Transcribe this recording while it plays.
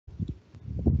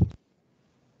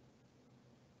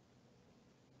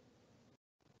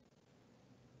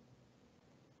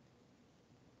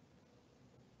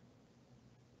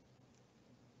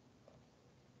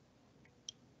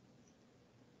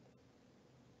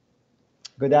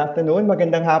Good afternoon,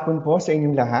 magandang hapon po sa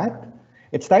inyong lahat.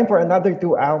 It's time for another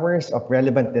 2 hours of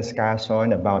relevant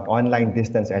discussion about online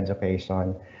distance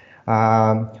education.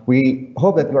 We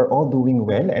hope that we're all doing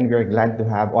well and we're glad to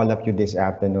have all of you this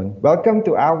afternoon. Welcome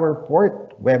to our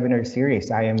fourth webinar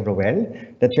series. I am Roel,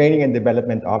 the Training and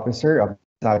Development Officer of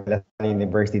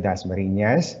University Das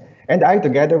Marinas, and I,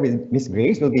 together with Ms.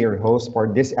 Grace, will be your host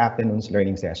for this afternoon's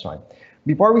learning session.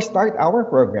 Before we start our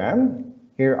program,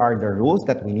 here are the rules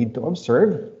that we need to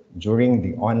observe during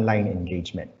the online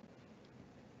engagement.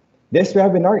 This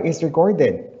webinar is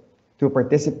recorded. To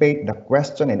participate the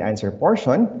question and answer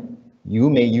portion, you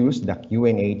may use the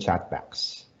Q&A chat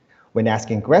box. When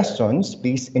asking questions,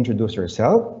 please introduce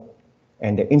yourself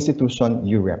and the institution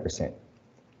you represent.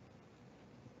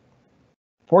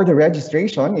 For the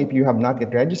registration, if you have not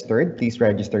yet registered, please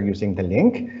register using the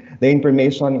link. The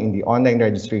information in the online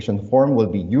registration form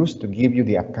will be used to give you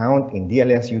the account in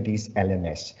DLSU-D's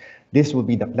LMS. This will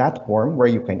be the platform where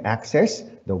you can access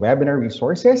the webinar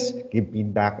resources, give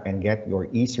feedback, and get your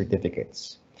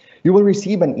e-certificates. You will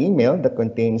receive an email that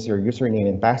contains your username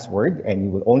and password, and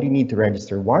you will only need to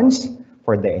register once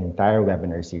for the entire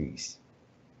webinar series.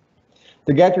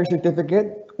 To get your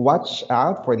certificate, watch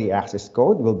out for the access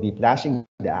code. We'll be flashing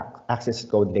the access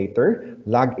code later.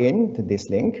 Log in to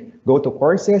this link, go to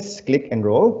courses, click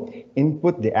enroll,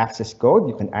 input the access code.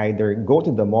 You can either go to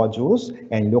the modules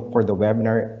and look for the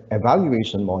webinar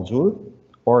evaluation module,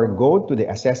 or go to the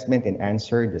assessment and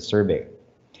answer the survey.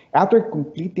 After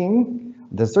completing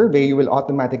the survey, you will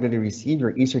automatically receive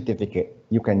your e-certificate.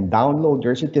 You can download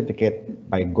your certificate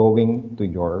by going to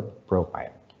your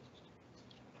profile.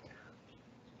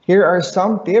 Here are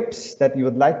some tips that you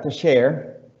would like to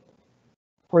share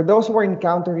for those who are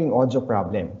encountering audio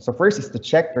problems. So first is to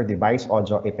check your device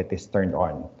audio if it is turned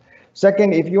on.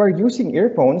 Second, if you are using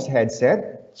earphones,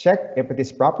 headset, check if it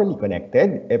is properly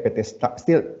connected. If it is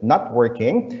still not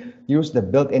working, use the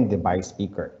built-in device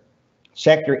speaker.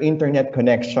 Check your internet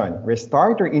connection.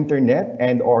 Restart your internet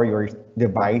and/or your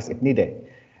device if needed.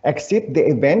 Exit the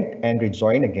event and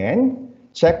rejoin again.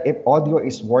 Check if audio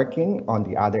is working on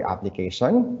the other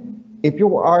application. If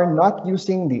you are not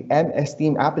using the MS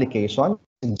Team application,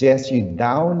 I suggest you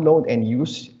download and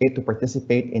use it to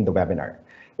participate in the webinar.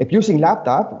 If using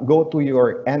laptop, go to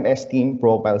your MS Team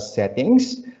profile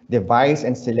settings, device,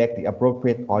 and select the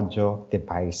appropriate audio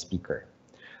device speaker.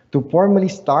 To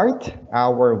formally start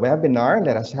our webinar,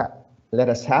 let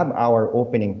us have our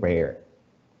opening prayer.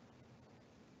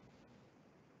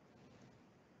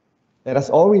 Let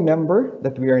us all remember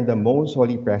that we are in the most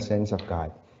holy presence of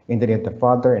God. In the name of the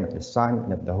Father, and of the Son,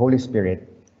 and of the Holy Spirit.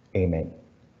 Amen.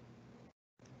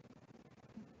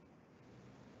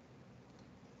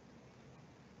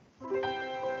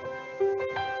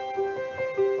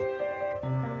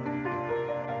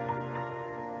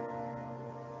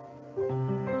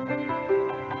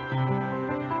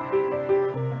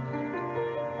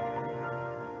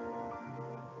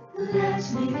 Let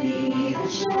me be the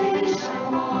change I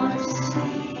want to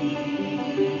see,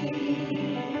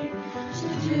 to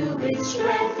do with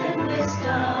strength and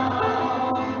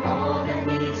wisdom all that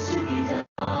needs to be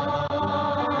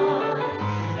done,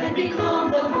 and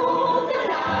become the mold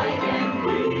that I can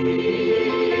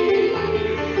be.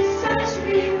 Set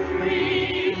me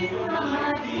free from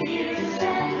my fears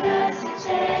and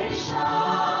hesitation.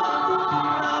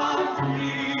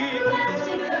 Bless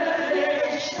me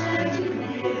courage and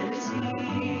humility.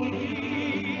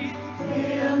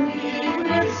 Fill me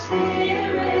with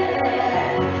spirit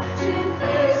to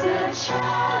face the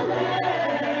challenge.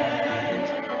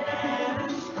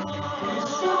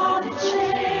 It's all the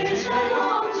change I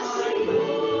long to see.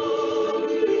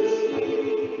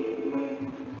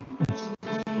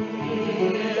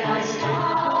 I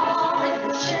start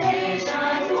the change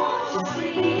I want to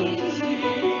see.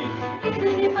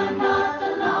 Even if I'm not the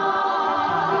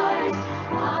light,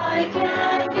 I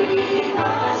can be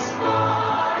the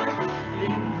spark.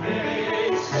 In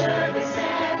faith, service,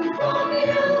 and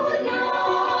communion.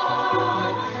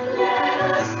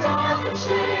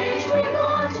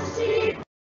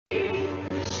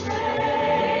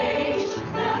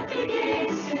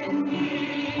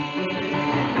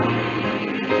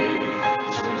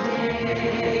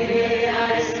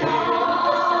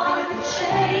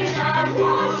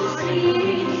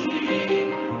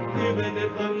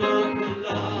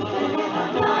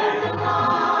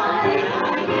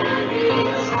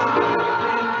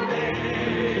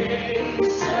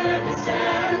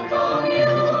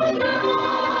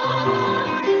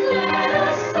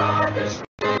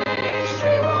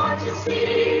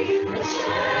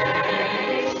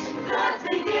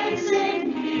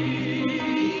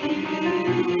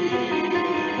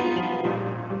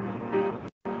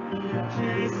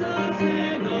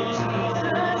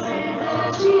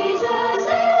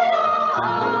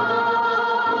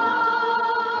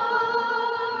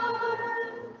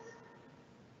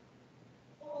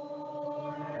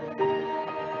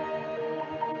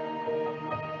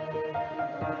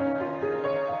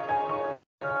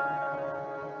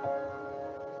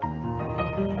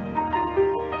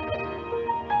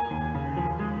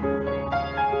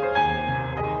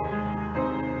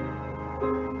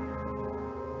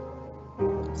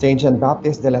 Saint John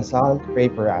Baptist de La Salle, pray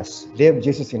for us. Live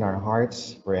Jesus in our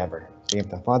hearts forever. In the name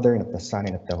of the Father, and of the Son,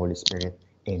 and of the Holy Spirit.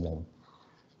 Amen.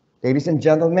 Ladies and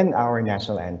gentlemen, our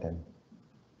national anthem.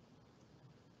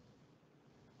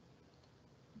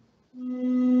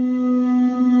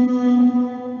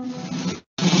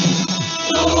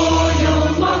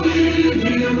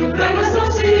 Renas ng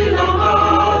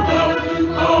silanganan,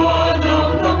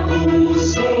 anak ng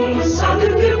puso, sa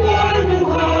dibdib ay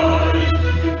buhay.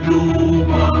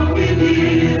 Lumang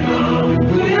pinirang,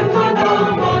 tuyang ka ng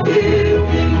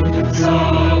mag-ibig, sa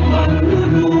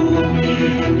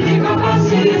manlulupig, di ka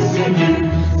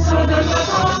masisingin, sa dagat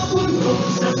at puno,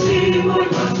 sa simoy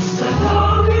at sa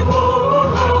langit mo,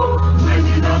 may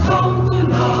tinatang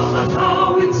tula at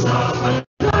awit sa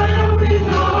kalayang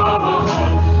pinamahal.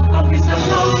 Ang isang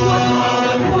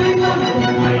lawan mo'y tanong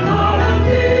may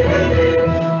narating,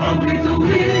 ang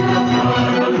bituin at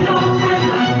karagyan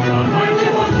kailan ka may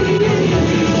liwanigin.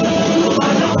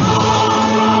 Walang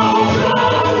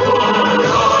araw ng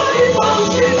walang ibang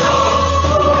sila,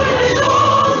 ay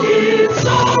langit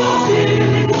sa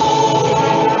piling mo.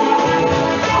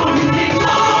 Ang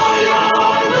ligaya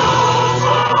na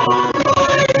sa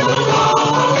ako'y nalangit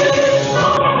sa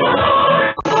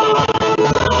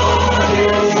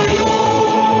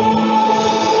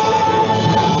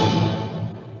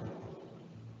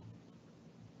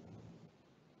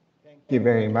Thank you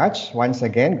very much. Once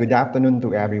again, good afternoon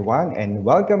to everyone and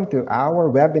welcome to our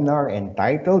webinar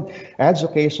entitled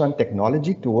Education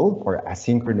Technology Tool for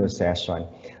Asynchronous Session.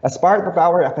 As part of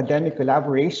our academic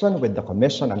collaboration with the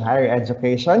Commission on Higher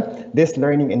Education, this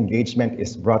learning engagement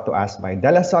is brought to us by De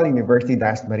La Salle University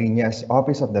Das Marinas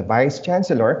Office of the Vice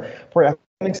Chancellor for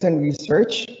Academics and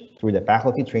Research through the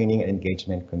Faculty Training and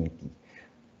Engagement Committee.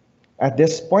 At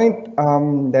this point,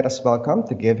 let us welcome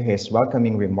to give his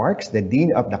welcoming remarks the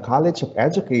Dean of the College of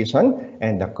Education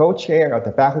and the Co-Chair of the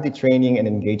Faculty Training and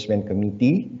Engagement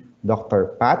Committee,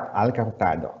 Dr. Pat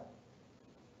Alcartado.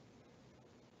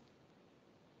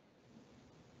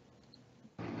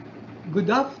 Good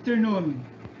afternoon,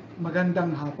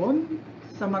 magandang hapon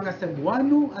sa mga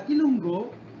Cebuano at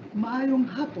Ilonggo, maayong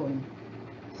hapon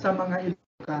sa mga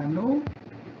Ilocano,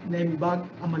 Naimbag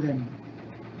Amalem.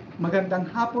 Magandang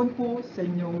hapon po sa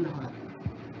inyong lahat.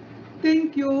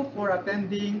 Thank you for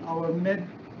attending our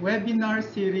webinar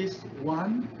series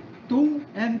 1, 2,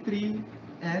 and 3,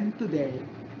 and today.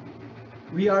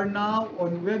 We are now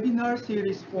on webinar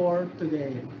series 4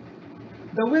 today.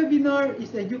 The webinar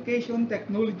is Education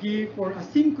Technology for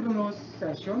Asynchronous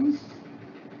Sessions.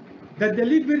 The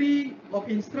delivery of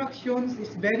instructions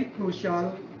is very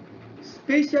crucial,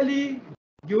 especially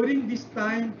during this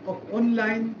time of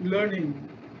online learning.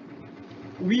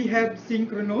 We have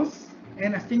synchronous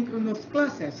and asynchronous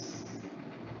classes.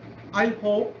 I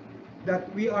hope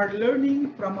that we are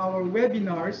learning from our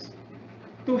webinars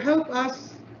to help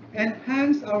us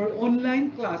enhance our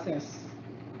online classes.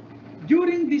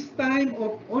 During this time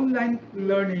of online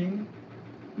learning,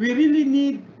 we really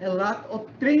need a lot of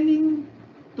training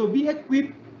to be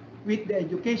equipped with the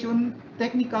education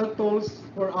technical tools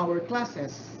for our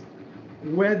classes,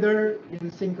 whether in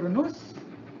synchronous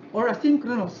or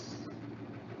asynchronous.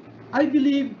 I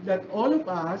believe that all of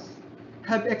us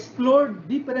have explored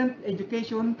different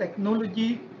education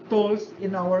technology tools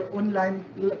in our online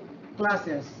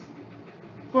classes.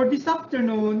 For this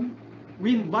afternoon,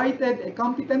 we invited a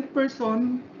competent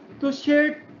person to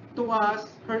share to us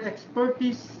her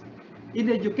expertise in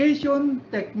education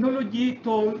technology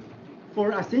tool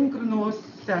for asynchronous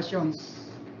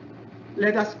sessions.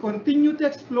 Let us continue to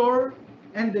explore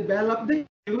and develop the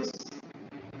use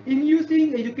in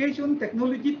using education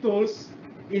technology tools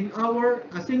in our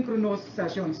asynchronous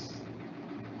sessions.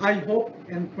 I hope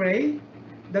and pray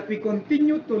that we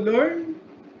continue to learn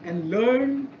and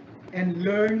learn and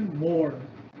learn more.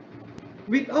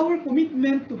 With our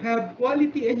commitment to have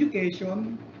quality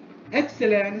education,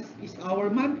 excellence is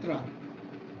our mantra.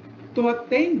 To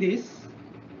attain this,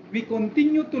 we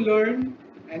continue to learn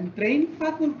and train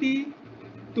faculty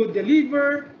to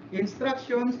deliver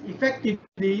instructions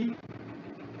effectively,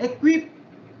 equipped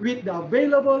with the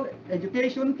available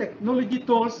education technology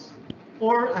tools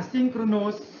for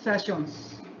asynchronous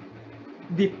sessions.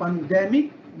 The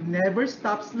pandemic never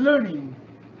stops learning.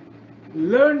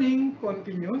 Learning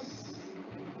continues,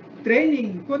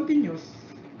 training continues,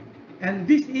 and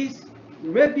this is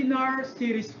webinar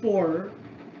series 4,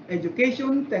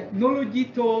 Education Technology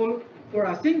Tool for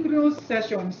Asynchronous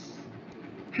Sessions.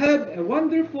 Have a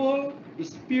wonderful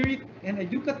spirit and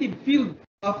educative field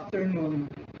afternoon.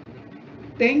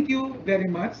 Thank you very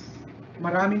much.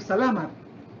 Maraming salamat.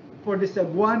 For the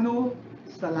Cebuano,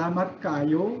 salamat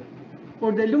kayo. For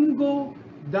the Ilonggo,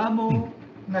 damo,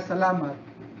 nga salamat.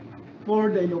 For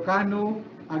the Ilocano,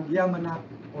 agyamanak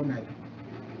onay.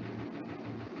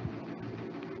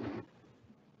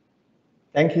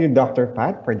 Thank you, Dr.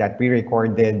 Pat, for that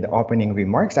pre-recorded opening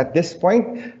remarks. At this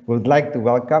point, we would like to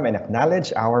welcome and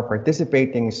acknowledge our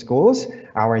participating schools,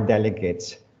 our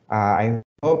delegates. I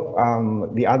hope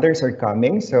the others are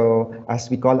coming. So as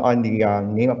we call on the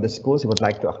name of the schools, we would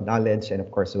like to acknowledge, and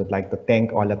of course, we would like to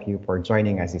thank all of you for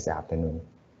joining us this afternoon.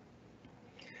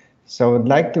 So I'd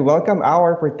like to welcome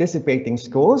our participating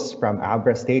schools from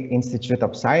Abra State Institute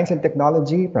of Science and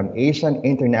Technology, from Asian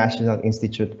International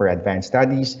Institute for Advanced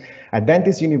Studies,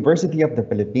 Adventist University of the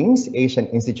Philippines, Asian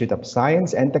Institute of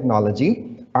Science and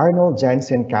Technology, Arnold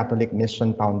Janssen Catholic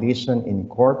Mission Foundation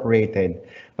Incorporated,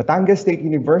 Batangas State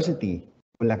University,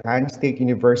 Bulacan State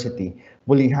University,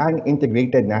 Bulihan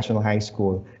Integrated National High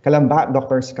School, Calamba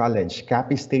Doctors College,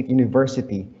 Capi State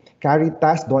University,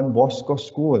 Caritas Don Bosco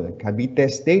School, Cavite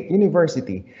State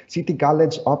University, City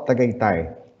College of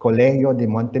Tagaytay, Colegio de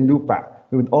Montelupa.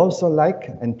 We would also like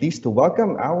and pleased to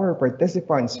welcome our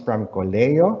participants from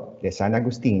Colegio de San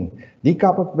Agustin, the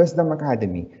Cup of Wisdom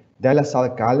Academy, De La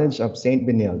Salle College of St.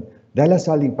 Benilde, De La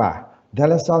Salle IPA, De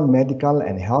La Salle Medical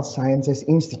and Health Sciences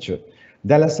Institute,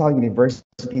 De La Salle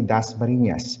University Das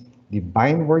Marinas,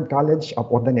 Divine Word College of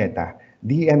Urdaneta,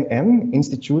 DMM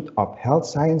Institute of Health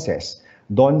Sciences,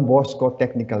 Don Bosco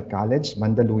Technical College,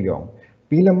 Mandaluyong,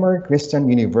 Pilamar Christian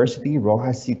University,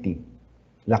 Rojas City,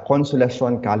 La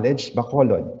Consolacion College,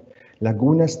 Bacolod,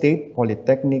 Laguna State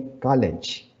Polytechnic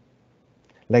College,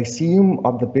 Lyceum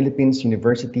of the Philippines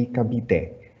University,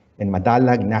 Cavite, and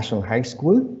Madalag National High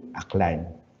School, Aklan.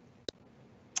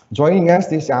 Joining us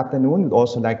this afternoon, we'd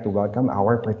also like to welcome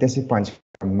our participants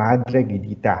from Madre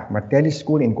Guidita, Martelli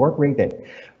School Incorporated,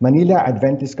 Manila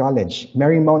Adventist College,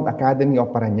 Marymount Academy of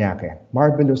Parañaque,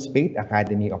 Marvelous Faith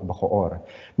Academy of Bacoor,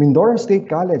 Mindoro State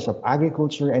College of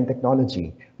Agriculture and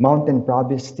Technology, Mountain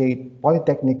Province State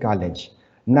Polytechnic College,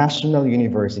 National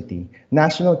University,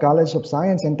 National College of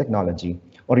Science and Technology,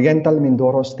 Oriental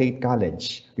Mindoro State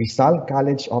College, Rizal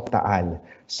College of Taal,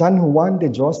 San Juan de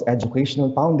Dios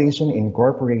Educational Foundation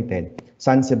Incorporated,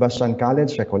 San Sebastian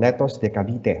College, Recoletos de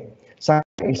Cavite, San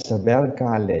Isabel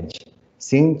College,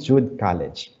 St. Jude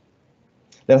College.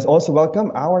 Let us also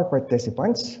welcome our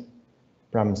participants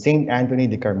from St. Anthony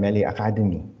de Carmeli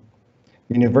Academy,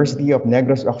 University of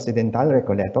Negros Occidental,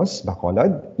 Recoletos,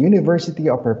 Bacolod, University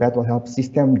of Perpetual Health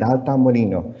System, Dalta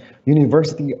Molino,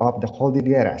 University of the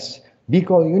Cordilleras,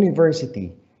 Bicol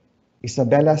University,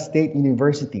 Isabela State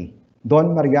University,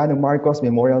 Don Mariano Marcos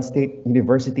Memorial State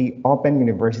University Open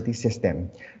University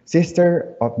System,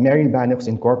 Sister of Mary Banux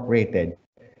Incorporated,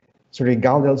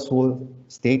 Surigao del Sul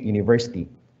State University,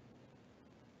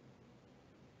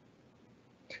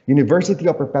 University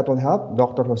of Perpetual Health,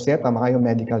 Dr. Jose Tamayo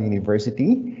Medical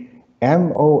University,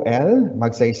 MOL,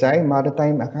 Magsaysay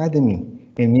Maritime Academy,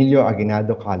 Emilio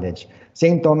Aguinaldo College,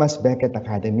 St. Thomas Becket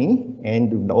Academy,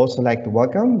 and we'd also like to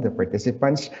welcome the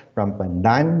participants from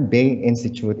Pandan Bay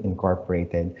Institute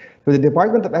Incorporated. To the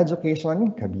Department of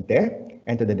Education, Cavite,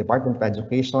 and to the Department of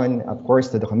Education, of course,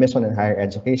 to the Commission on Higher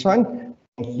Education,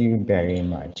 thank you very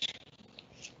much.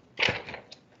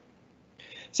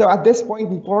 So at this point,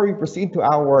 before we proceed to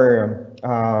our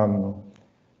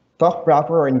talk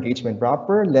proper or engagement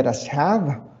proper, let us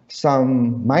have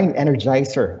some mind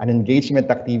energizer, an engagement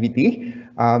activity.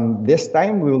 This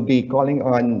time, we will be calling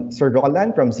on Sir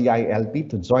Roland from ZILP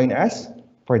to join us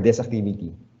for this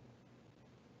activity.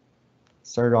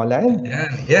 Sir Roland?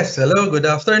 Yeah. Yes, hello, good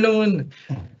afternoon.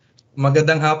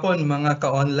 Magandang hapon mga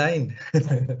ka-online.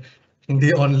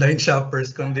 Hindi online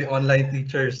shoppers, kundi online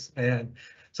teachers. Ayan.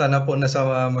 Sana po nasa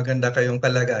maganda kayong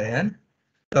kalagayan.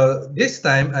 So this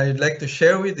time, I'd like to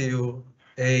share with you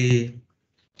a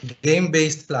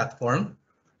game-based platform.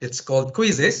 It's called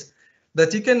Quizzes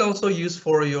that you can also use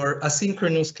for your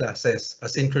asynchronous classes,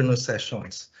 asynchronous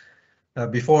sessions.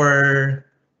 Before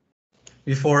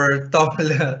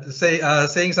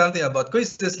saying something about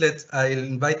quizzes, I'll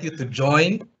invite you to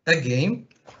join a game.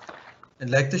 I'd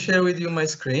like to share with you my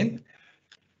screen.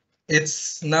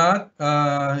 It's not,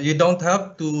 you don't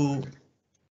have to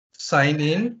sign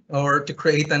in or to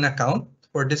create an account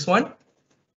for this one.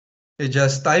 You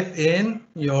just type in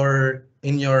your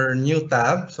new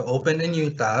tab. So open a new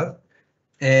tab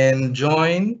and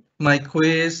join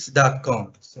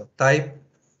myquiz.com. So type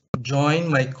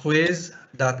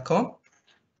joinmyquiz.com.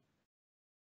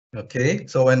 Okay,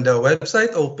 so when the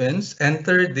website opens,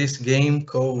 enter this game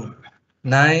code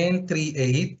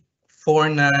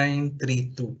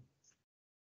 9384932.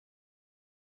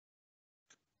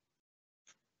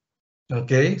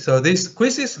 Okay, so this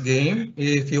quizzes game,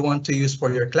 if you want to use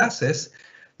for your classes,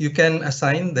 you can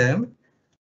assign them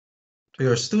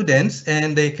your students,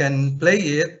 and they can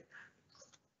play it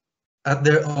at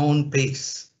their own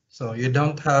pace. So you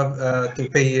don't have to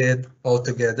pay it all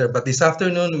together. But this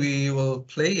afternoon, we will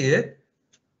play it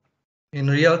in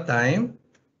real time.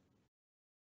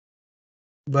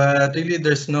 But really,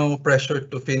 there's no pressure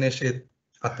to finish it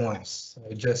at once.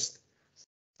 So just,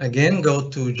 again, go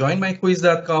to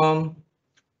joinmyquiz.com,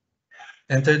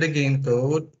 enter the game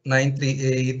code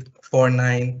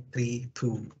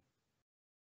 9384932.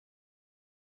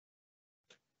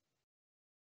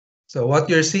 So what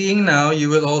you're seeing now, you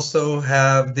will also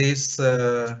have this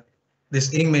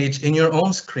this image in your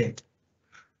own screen.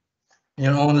 In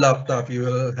your own laptop, you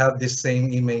will have this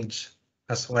same image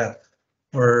as well,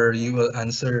 where you will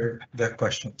answer the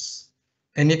questions.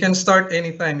 And you can start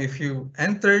anytime. If you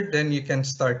entered, then you can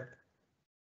start.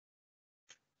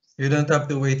 You don't have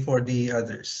to wait for the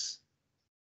others.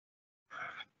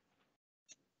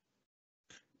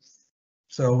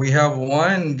 So we have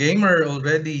one gamer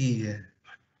already.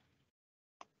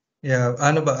 Yeah,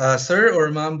 ano ba, sir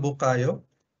or ma'am Bukayo?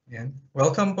 Yan.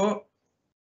 Welcome po.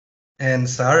 And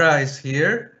Sarah is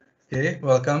here. Okay,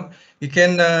 welcome. You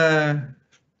can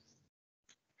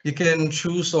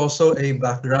choose also a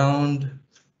background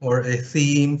or a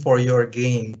theme for your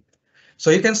game. So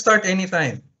you can start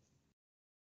anytime.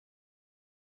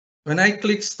 When I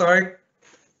click start,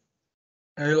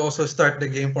 I will also start the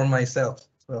game for myself.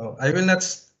 So I will not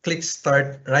click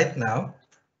start right now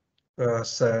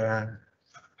because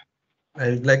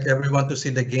I'd like everyone to see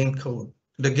the game code.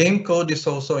 The game code is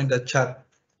also in the chat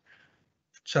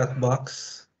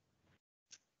box.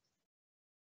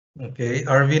 Okay,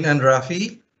 Arvin and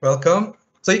Rafi, welcome.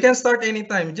 So you can start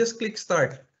anytime, just click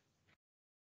start.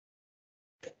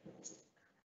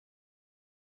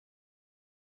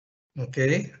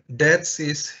 Okay, Dets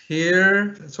is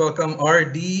here. Let's welcome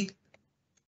RD.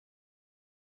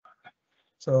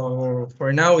 So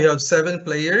for now, we have 7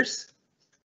 players.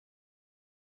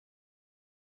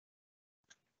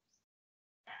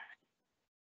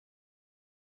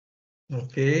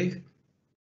 Okay.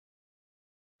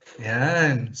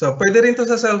 Yan. So pwede rin to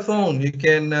sa cellphone. You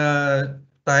can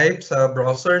type sa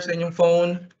browser sa inyong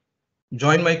phone,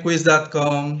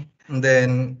 joinmyquiz.com, and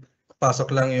then pasok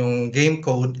lang yung game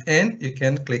code and you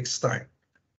can click start.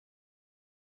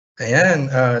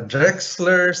 Ayan,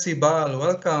 Drexler Sibal,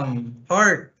 welcome.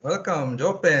 Hart, welcome.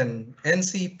 Jopen,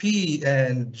 NCP,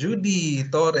 and Judy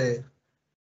Torre.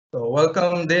 So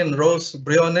welcome din, Rose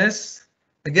Briones.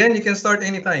 Again, you can start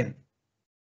anytime.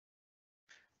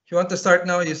 If you want to start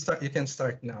now, you can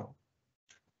start now.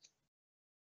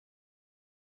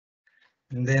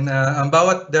 And then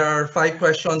there are 5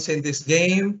 questions in this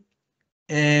game,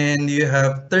 and you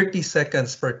have 30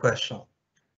 seconds per question.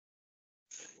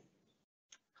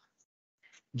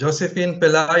 Josephine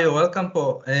Pelayo, welcome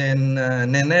po, and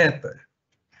Nenette.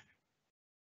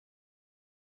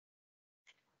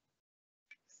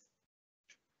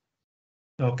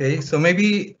 Okay, so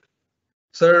maybe,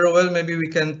 Sir Roel, maybe we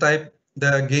can type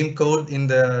the game code in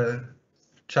the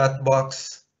chat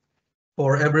box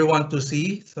for everyone to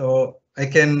see. So I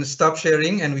can stop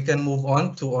sharing and we can move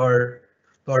on to our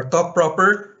top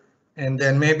proper. And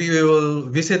then maybe we will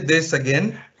visit this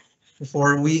again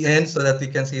before we end so that we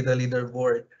can see the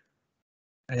leaderboard.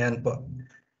 Ayan po.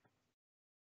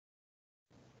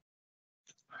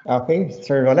 Okay,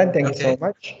 Sir Roland, thank you so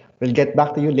much. We'll get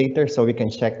back to you later so we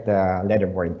can check the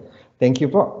leaderboard. Thank you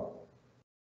po.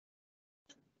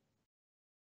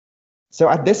 So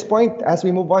at this point, as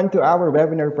we move on to our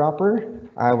webinar proper,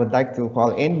 I would like to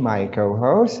call in my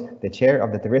co-host, the chair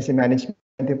of the Tourism Management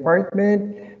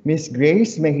Department, Ms.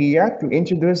 Grace Mejia, to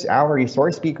introduce our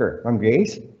resource speaker. Ma'am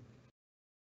Grace.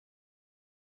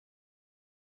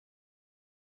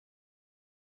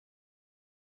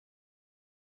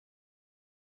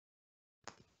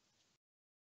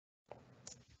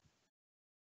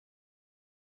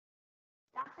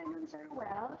 Good afternoon, Sir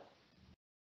Well.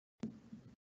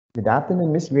 Good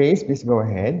afternoon, Ms. Grace. Please go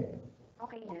ahead.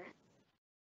 Okay na.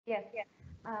 Yes.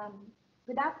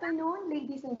 Good afternoon,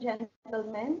 ladies and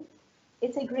gentlemen.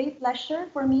 It's a great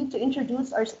pleasure for me to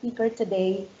introduce our speaker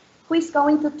today, who is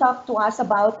going to talk to us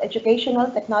about educational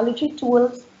technology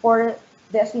tools for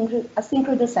the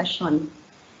asynchronous session.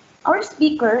 Our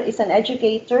speaker is an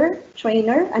educator,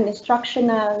 trainer, and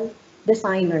instructional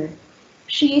designer.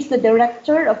 She is the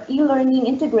director of e-learning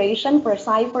integration for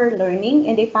Cypher Learning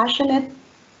and a passionate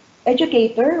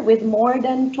educator with more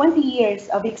than 20 years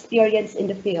of experience in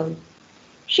the field.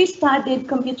 She studied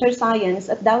computer science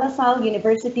at De La Salle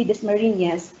University des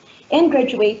Mariñas and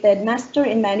graduated Master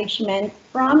in Management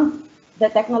from the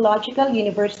Technological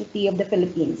University of the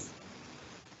Philippines.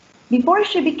 Before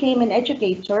she became an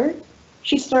educator,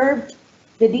 she served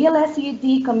the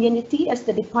DLSU-D community as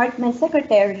the department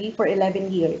secretary for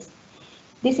 11 years.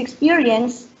 This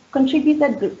experience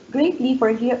contributed greatly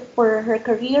for her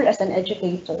career as an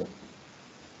educator.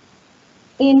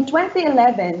 In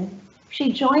 2011,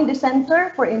 she joined the Center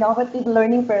for Innovative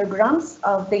Learning Programs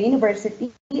of the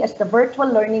university as the Virtual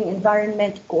Learning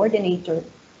Environment Coordinator.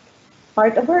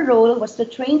 Part of her role was to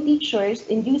train teachers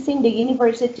in using the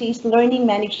university's learning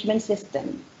management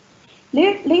system.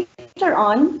 Later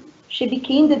on, she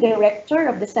became the director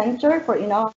of the Center for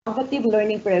Innovative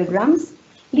Learning Programs,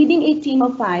 leading a team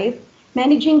of 5,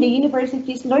 managing the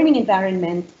university's learning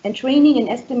environment and training an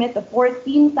estimate of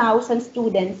 14,000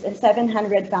 students and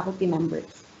 700 faculty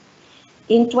members.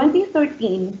 In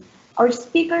 2013, our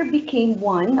speaker became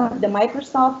one of the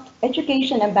Microsoft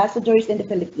Education Ambassadors in the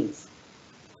Philippines.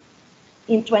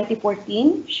 In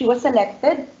 2014, she was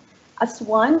selected as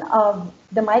one of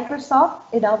the Microsoft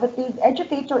Innovative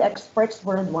Educator Experts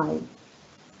worldwide.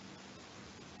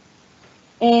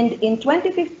 And in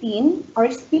 2015,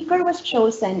 our speaker was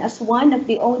chosen as one of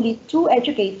the only 2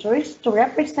 educators to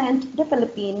represent the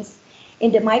Philippines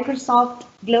in the Microsoft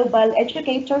Global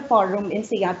Educator Forum in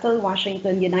Seattle,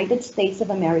 Washington, United States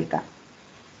of America.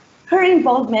 Her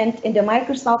involvement in the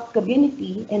Microsoft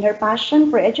community and her passion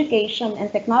for education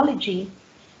and technology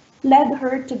led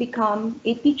her to become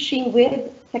a teaching with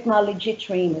technology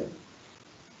trainer,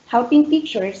 helping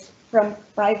teachers from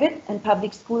private and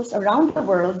public schools around the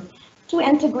world to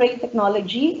integrate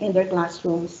technology in their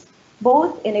classrooms,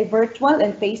 both in a virtual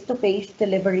and face-to-face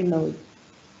delivery mode.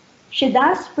 She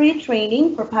does free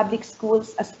training for public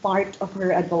schools as part of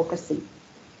her advocacy.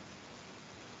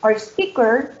 Our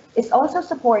speaker is also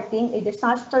supporting a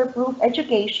disaster-proof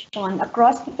education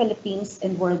across the Philippines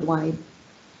and worldwide.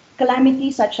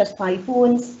 Calamities such as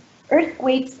typhoons,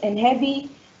 earthquakes, and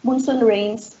heavy monsoon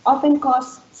rains often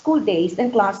cause school days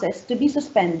and classes to be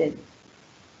suspended.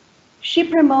 She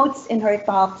promotes in her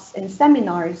talks and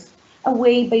seminars a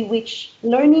way by which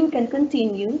learning can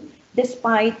continue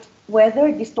despite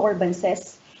weather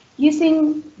disturbances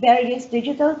using various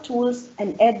digital tools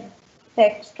and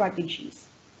edtech strategies.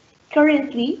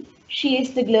 Currently, she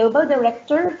is the Global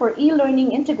Director for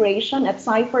E-Learning Integration at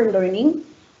Cypher Learning,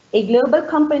 a global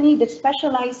company that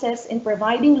specializes in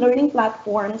providing learning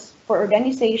platforms for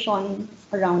organizations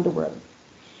around the world.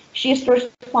 She is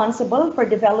responsible for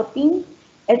developing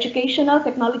educational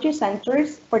technology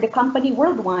centers for the company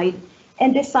worldwide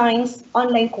and designs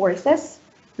online courses,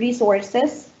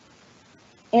 resources,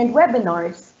 and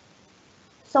webinars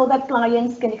so that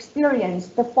clients can experience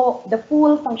the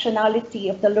full functionality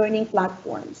of the learning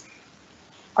platforms.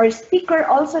 Our speaker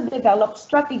also develops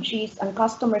strategies on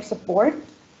customer support,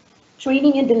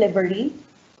 training and delivery,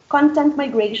 content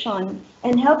migration,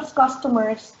 and helps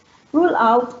customers roll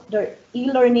out their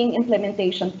e-learning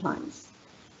implementation plans.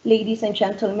 Ladies and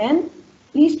gentlemen,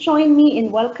 please join me in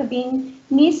welcoming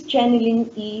Ms. Jeneline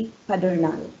E.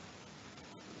 Padernal.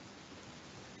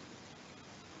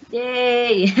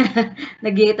 Yay!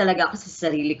 Nag-iye talaga ako sa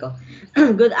sarili ko.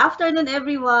 Good afternoon,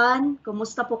 everyone.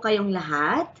 Kumusta po kayong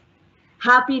lahat?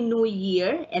 Happy New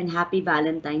Year and Happy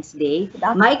Valentine's Day.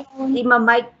 Mike,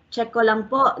 mic check ko lang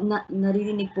po.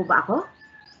 Naririnig po ba ako?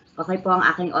 Okay po ang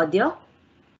aking audio?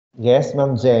 Yes,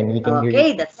 Ma'am Jen, we can hear you.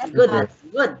 Okay, that's good. That's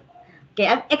good. Okay,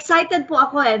 I'm excited po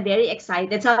ako. I'm very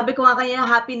excited. Sabi ko nga kanina,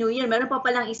 Happy New Year. Meron pa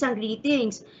palang isang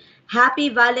greetings. Happy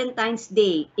Valentine's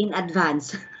Day in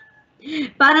advance.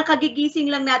 Parang kagigising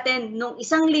lang natin nung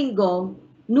isang linggo,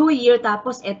 New Year,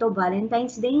 tapos eto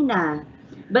Valentine's Day na.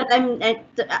 But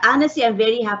honestly, I'm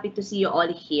very happy to see you all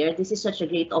here. This is such a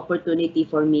great opportunity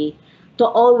for me to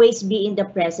always be in the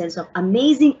presence of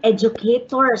amazing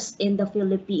educators in the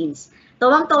Philippines.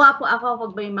 Tawang-tawa po ako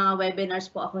pag may mga webinars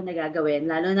po ako nagagawin,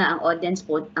 lalo na ang audience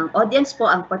po,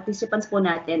 ang participants po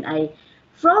natin ay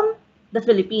from the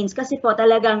Philippines. Kasi po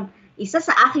talagang isa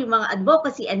sa aking mga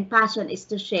advocacy and passion is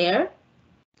to share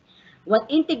what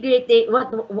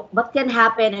can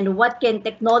happen and what can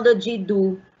technology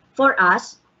do for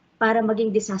us para maging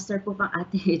disaster po pang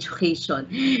ating education.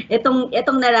 Itong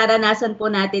nararanasan po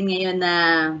natin ngayon na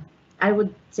I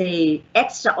would say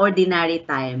extraordinary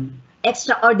time,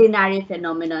 extraordinary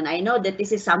phenomenon. I know that this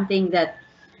is something that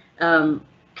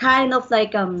kind of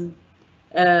like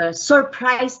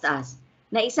surprised us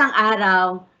na isang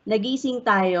araw nagising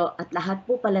tayo at lahat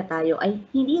po pala tayo ay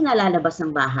hindi nalalabas ng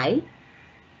bahay.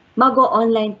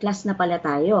 Mag-online class na pala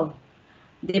tayo.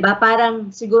 'Di ba?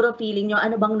 Parang siguro feeling nyo,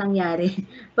 ano bang nangyari?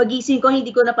 Pagising ko, hindi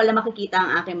ko na pala makikita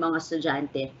ang aking mga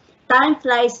estudyante. Time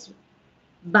flies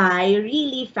by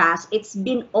really fast. It's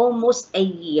been almost a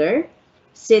year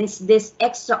since this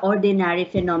extraordinary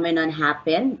phenomenon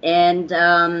happened. And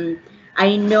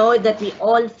I know that we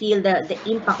all feel the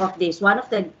impact of this. One of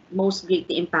the most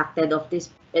greatly impacted of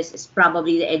this is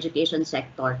probably the education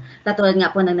sector. Katulad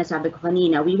nga po ng nasabi ko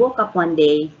kanina, we woke up one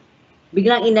day,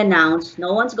 biglang in-announce,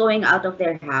 no one's going out of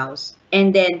their house.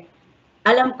 And then,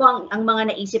 alam ko ang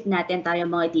mga naisip natin tayo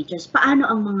mga teachers, paano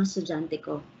ang mga estudyante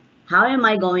ko? How am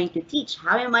I going to teach?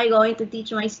 How am I going to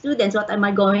teach my students? What am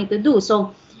I going to do?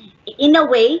 So, in a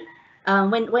way,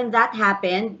 when that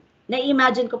happened,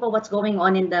 na-imagine ko po what's going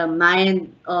on in the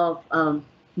mind of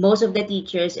most of the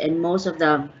teachers and most of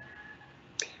the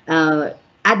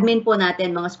admin po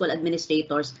natin, mga school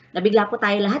administrators, nabigla po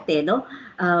tayo lahat no?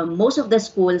 Most of the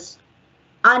schools,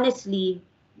 honestly,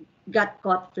 got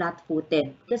caught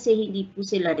flat-footed kasi hindi po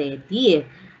sila ready.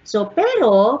 So,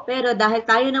 pero dahil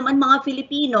tayo naman mga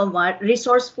Filipino,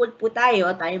 resourceful po tayo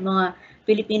mga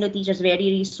Filipino teachers,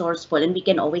 very resourceful, and we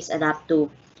can always adapt to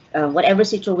whatever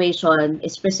situation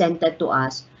is presented to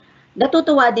us.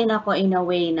 Natutuwa din ako in a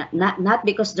way na not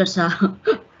because there's a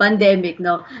pandemic,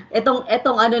 no. Etong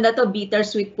ano na to,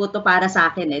 bittersweet po to para sa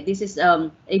akin This is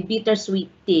a bittersweet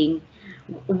thing.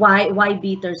 Why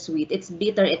bittersweet? It's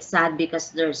bitter, it's sad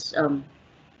because there's an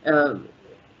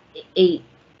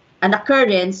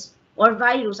occurrence or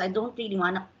virus. I don't really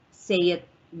want to say it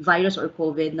virus or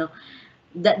COVID, no.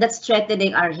 That's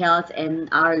threatening our health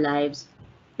and our lives.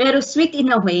 Pero sweet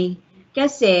in a way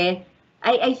kasi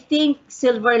I think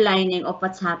silver lining of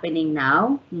what's happening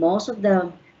now, most of the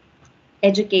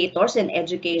educators and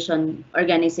education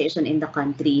organization in the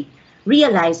country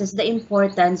realizes the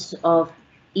importance of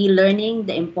e-learning,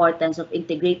 the importance of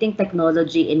integrating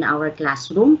technology in our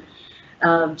classroom.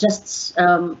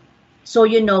 So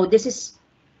you know, this is,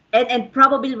 and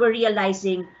probably we're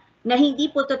realizing na hindi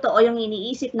po totoo yung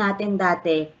iniisip natin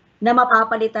dati na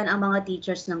mapapalitan ang mga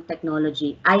teachers ng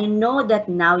technology. I know that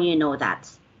now you know that.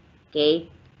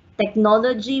 Okay?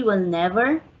 Technology will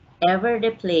never, ever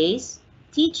replace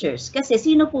teachers. Kasi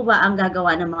sino po ba ang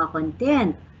gagawa ng mga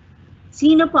content?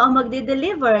 Sino po ang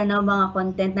magde-deliver ng mga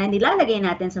content na nilalagay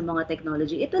natin sa mga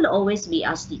technology? It will always be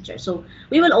us teachers. So,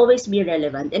 we will always be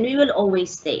relevant and we will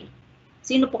always stay.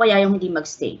 Sino po kaya yung hindi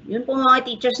magstay? Yun po mga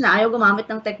teachers na ayaw gumamit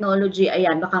ng technology,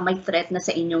 ayan, baka may threat na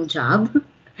sa inyong job.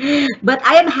 But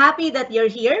I am happy that you're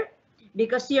here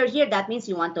because you're here, that means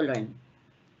you want to learn.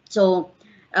 So,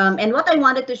 and what I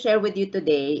wanted to share with you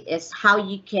today is how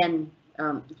you can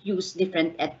use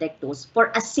different edtech tools for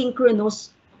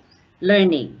asynchronous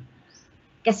learning.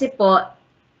 Kasi po,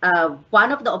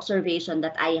 one of the observation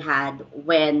that I had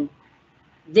when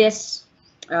this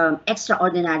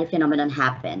extraordinary phenomenon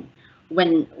happened,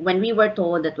 when we were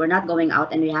told that we're not going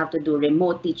out and we have to do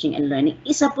remote teaching and learning,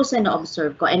 isa po sa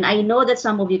na-observe ko. And I know that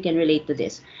some of you can relate to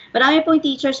this. Marami pong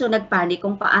teachers who nagpanic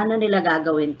kung paano nila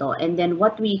gagawin to. And then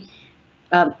what we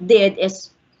did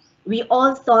is we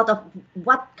all thought of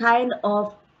what kind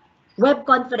of web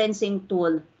conferencing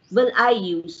tool will I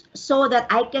use so that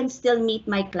I can still meet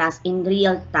my class in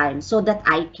real time so that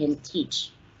I can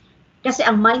teach. Kasi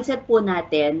ang mindset po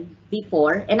natin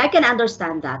before, and I can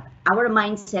understand that, our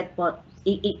mindset po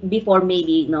before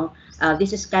maybe,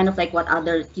 this is kind of like what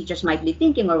other teachers might be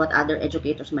thinking or what other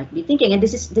educators might be thinking, and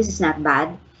this is not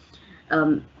bad.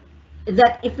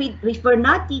 That if we're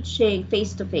not teaching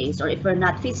face-to-face or if we're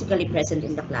not physically present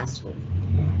in the classroom,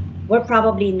 we're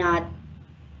probably not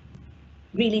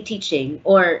really teaching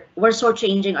or we're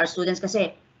shortchanging our students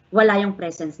kasi wala yung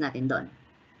presence natin doon.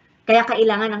 Kaya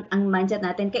kailangan ang mindset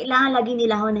natin, kailangan lagi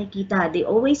nila ako nakikita. They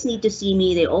always need to see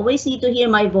me, they always need to hear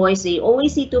my voice, they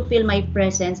always need to feel my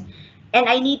presence, and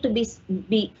I need to be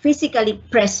physically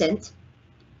present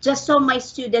just so my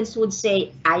students would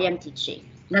say, I am teaching.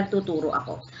 Nagtuturo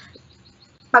ako.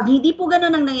 Pag hindi po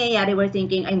ganun ang nangyayari, we're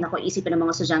thinking, ay nako, isipin ng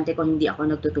mga estudyante ko, hindi ako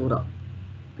nagtuturo.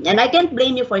 And I can't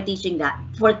blame you for teaching that,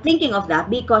 for thinking of that,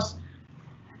 because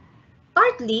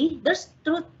partly, there's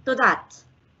truth to that.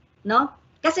 No?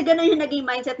 Kasi ganun yung naging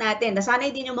mindset natin.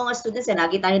 Nasanay din yung mga students na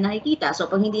lagi tayo nakikita. So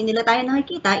pag hindi nila tayo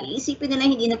nakikita, iisipin nila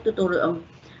hindi nagtuturo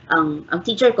ang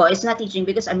teacher ko is not teaching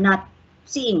because I'm not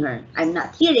seeing her. I'm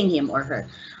not hearing him or her.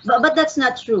 But that's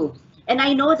not true. And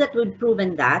I know that we've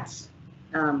proven that.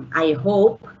 I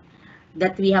hope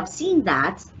that we have seen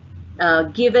that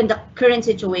given the current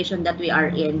situation that we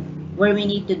are in where we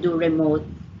need to do remote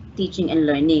teaching and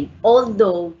learning.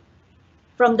 Although,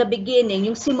 from the beginning,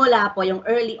 yung simula po, yung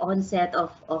early onset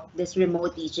of this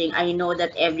remote teaching, I know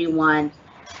that everyone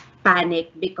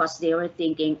panicked because they were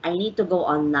thinking, I need to go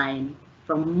online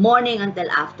from morning until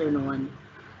afternoon,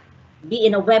 be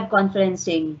in a web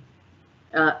conferencing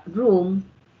room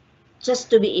just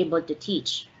to be able to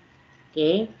teach.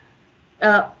 Okay?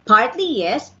 Partly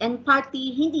yes, and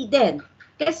partly hindi din.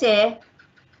 Kasi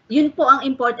yun po ang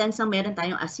importance ng meron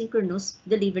tayong asynchronous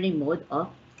delivery mode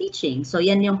of teaching. So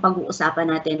yan yung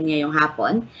pag-uusapan natin ngayong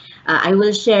hapon. I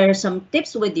will share some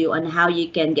tips with you on how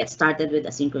you can get started with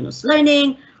asynchronous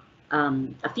learning,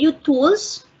 a few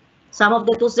tools. Some of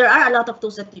the tools, there are a lot of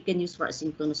tools that you can use for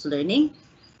asynchronous learning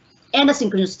and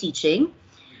asynchronous teaching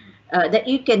that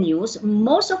you can use.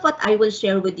 Most of what I will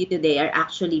share with you today are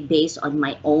actually based on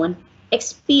my own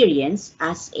experience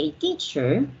as a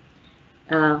teacher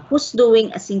who's doing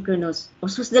asynchronous,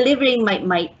 or who's delivering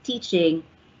my teaching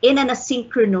in an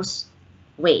asynchronous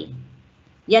way.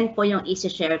 Yan po yung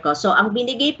isi-share ko. So, ang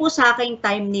binigay po sa aking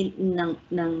time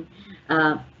ng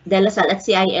De La Salle at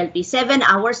CILP, 7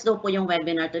 hours daw po yung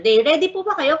webinar today. Ready po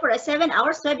ba kayo for a 7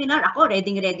 hours webinar? Ako,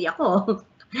 ready ako.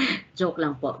 Joke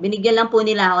lang po. Binigyan lang po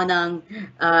nila ako ng,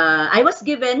 I was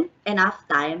given enough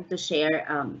time to share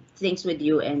things with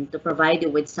you and to provide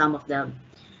you with some of the,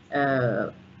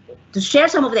 to share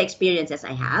some of the experiences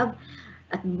I have.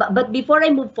 But before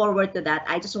I move forward to that,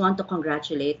 I just want to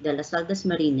congratulate De La Salle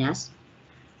Marinas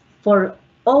for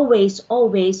always,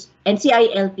 and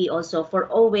CILP also, for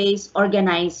always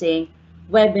organizing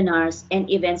webinars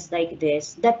and events like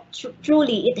this. That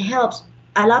truly, it helps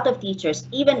a lot of teachers,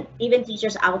 even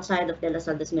teachers outside of De La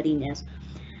Salle Marinas,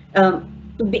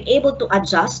 to be able to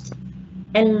adjust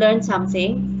and learn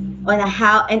something on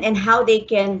how they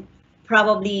can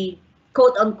probably,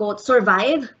 quote unquote,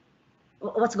 survive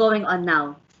what's going on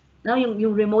now. Now yung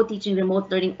remote teaching,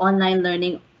 remote learning, online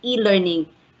learning, e-learning,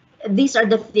 these are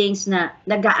the things na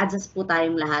nag-a-adjust po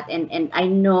tayong lahat. And I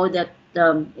know that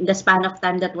in the span of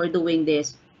time that we're doing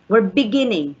this, we're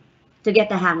beginning to get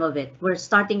the hang of it. We're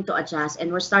starting to adjust and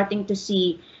we're starting to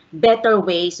see better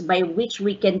ways by which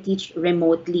we can teach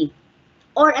remotely,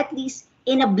 or at least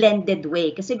in a blended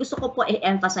way. Kasi gusto ko po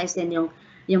i-emphasize din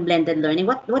yung blended learning.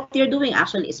 What you're doing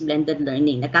actually is blended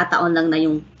learning. Nakataon lang na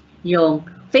yung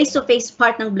face-to-face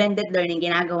part ng blended learning,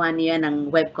 ginagawa niya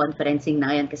ng web conferencing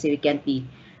na yan kasi we can't be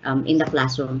in the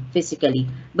classroom physically.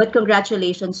 But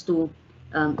congratulations to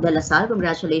De La Salle,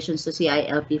 congratulations to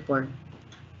CILP for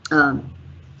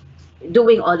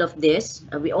doing all of this.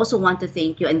 We also want to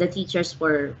thank you and the teachers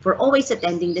for always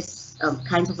attending this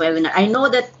kinds of webinar. I know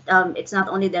that it's not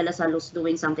only De La Salle who's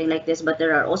doing something like this, but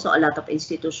there are also a lot of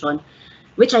institutions,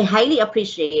 which I highly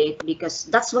appreciate, because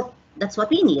that's what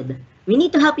we need. We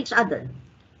need to help each other.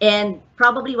 And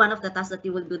probably one of the tasks that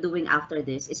you will be doing after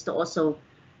this is to also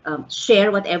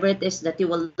share whatever it is that you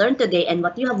will learn today and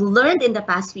what you have learned in the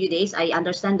past few days. I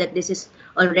understand that this is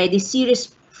already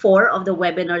series 4 of the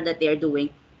webinar that they're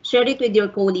doing. Share it with your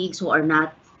colleagues who are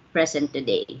not present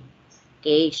today.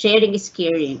 Okay, sharing is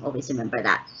caring. Always remember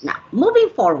that. Now, moving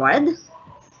forward,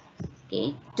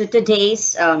 okay, to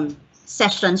today's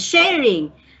session,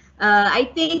 sharing. I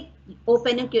think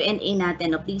open yung Q&A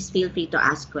natin. Please feel free to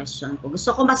ask questions.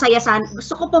 Gusto ko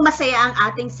po masaya ang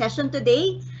ating session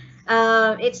today.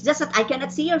 It's just that I cannot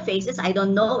see your faces. I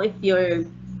don't know if you're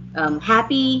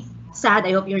happy, sad.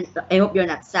 I hope you're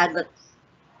not sad. But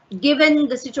given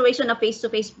the situation na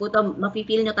face-to-face po to,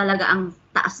 mapipil nyo talaga ang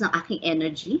taas ng aking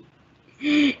energy.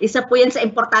 Isa po yan sa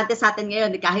importante sa atin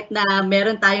ngayon. Kahit na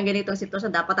meron tayong ganitong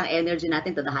sitwasyon, dapat ang energy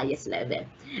natin to the highest level.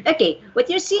 Okay, what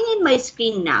you're seeing in my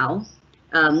screen now,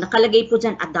 nakalagay po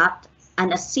dyan, adopt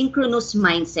an asynchronous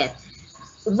mindset.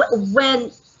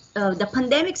 When the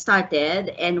pandemic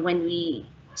started and when we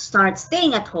start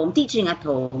staying at home, teaching at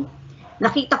home,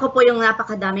 nakita ko po yung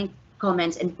napakadaming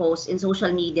comments and posts in social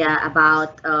media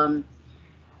about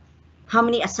how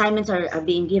many assignments are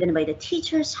being given by the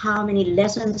teachers, how many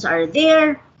lessons are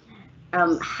there,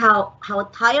 how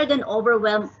tired and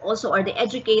overwhelmed also are the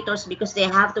educators because they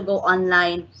have to go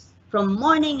online from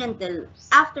morning until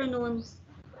afternoon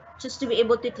just to be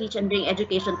able to teach and bring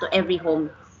education to every home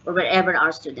or wherever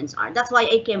our students are. That's why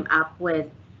I came up with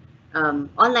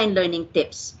online learning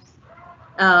tips.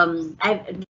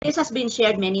 This has been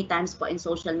shared many times in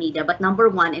social media, but number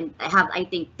one, and I have, I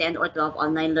think, 10 or 12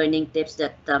 online learning tips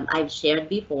that I've shared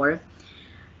before.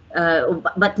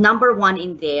 But number one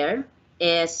in there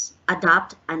is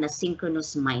adopt an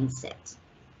asynchronous mindset.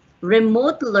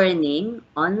 Remote learning,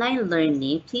 online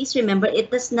learning, please remember, it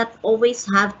does not always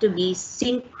have to be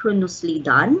synchronously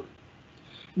done,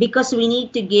 because we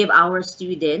need to give our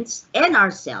students and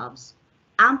ourselves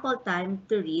ample time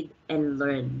to read and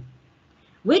learn,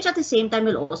 which at the same time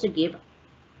will also give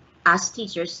us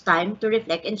teachers time to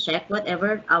reflect and check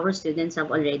whatever our students have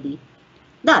already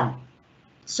done.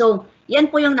 So,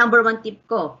 yan po yung number one tip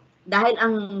ko. Dahil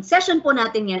ang session po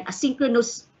natin yan,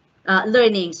 asynchronous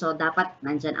learning, so dapat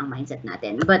nandyan ang mindset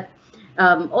natin. But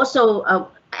also,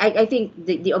 I think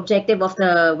the objective of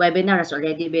the webinar has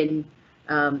already been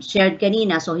shared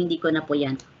kanina, so hindi ko na po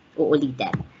yan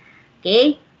uulitin.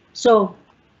 Okay, so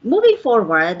moving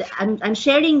forward, I'm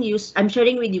sharing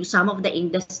with you some of the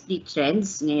industry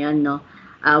trends ngayon, no?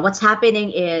 What's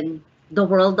happening in the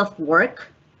world of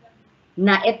work,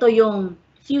 na ito yung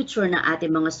future na ating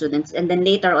mga students, and then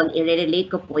later on i-relate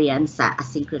ko po yan sa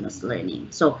asynchronous learning.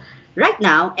 So right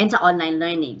now, and sa online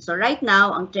learning. So right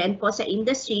now, ang trend po sa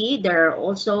industry, there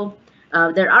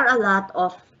are a lot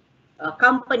of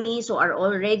companies who are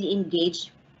already engaged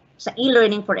sa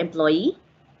e-learning for employee,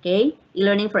 okay?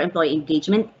 E-learning for employee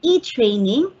engagement,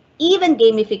 e-training, even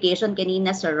gamification.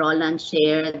 Kanina Sir Roland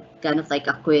shared kind of like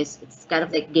a quiz. It's kind of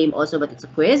like game also, but it's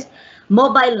a quiz.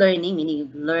 Mobile learning, meaning you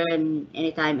learn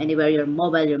anytime, anywhere you're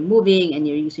mobile, you're moving, and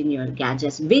you're using your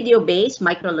gadgets. Video-based,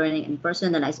 micro-learning, and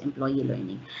personalized employee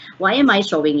learning. Why am I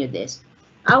showing you this?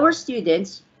 Our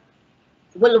students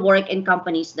will work in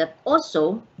companies that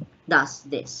also does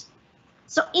this.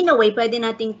 So in a way, pwede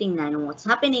nating tingnan what's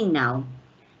happening now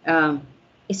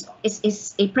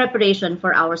is a preparation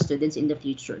for our students in the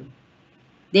future.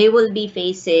 They will be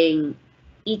facing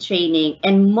e-training,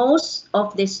 and most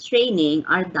of this training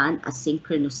are done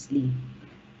asynchronously.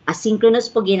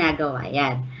 Asynchronous po ginagawa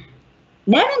yan.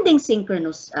 Meron ding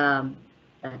synchronous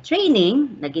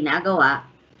training na ginagawa,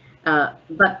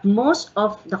 but most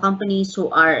of the companies who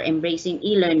are embracing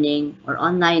e-learning or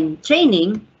online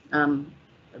training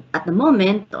at the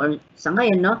moment or sa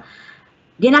ngayon, no,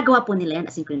 ginagawa po nila yan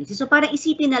asynchronously. So parang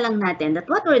isipin na lang natin that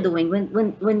what we're doing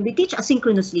when we teach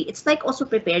asynchronously, it's like also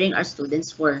preparing our students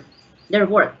for their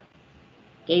work.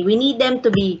 Okay, we need them to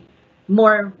be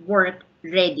more work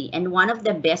ready. And one of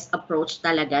the best approach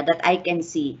talaga that I can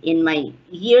see in my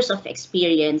years of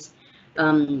experience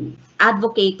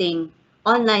advocating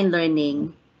online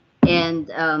learning and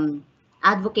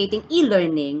advocating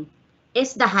e-learning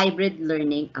is the hybrid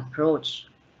learning approach.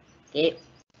 Okay,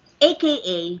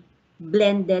 aka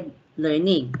blended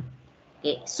learning.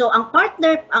 Okay, so ang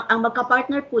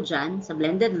magka-partner po dyan sa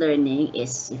blended learning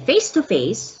is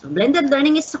face-to-face. So blended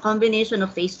learning is a combination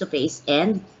of face-to-face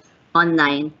and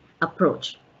online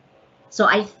approach. So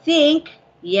I think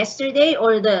yesterday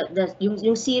or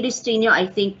yung series 3 nyo, I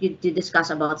think you discuss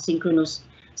about synchronous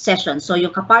session. So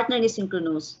yung ka-partner ni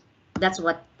synchronous, that's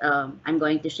what I'm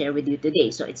going to share with you today.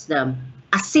 So it's the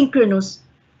asynchronous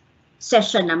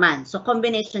session naman. So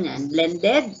combination yan,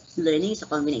 blended learning is a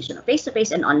combination of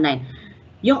face-to-face and online.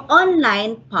 Yung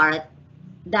online part,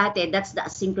 dati, that's the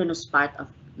asynchronous part of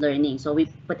learning. So we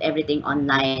put everything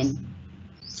online,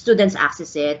 students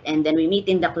access it, and then we meet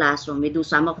in the classroom, we do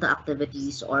some of the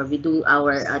activities, or we do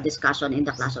our discussion in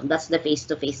the classroom. That's the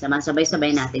face-to-face naman,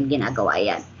 sabay-sabay natin ginagawa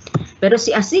yan. Pero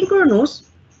si asynchronous,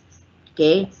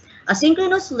 okay,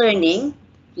 asynchronous learning,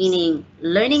 meaning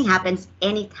learning happens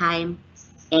anytime,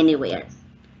 anywhere.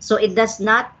 So it does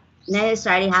not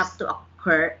necessarily have to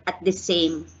occur at the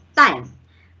same time.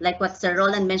 Like what Sir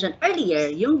Roland mentioned earlier,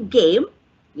 yung game,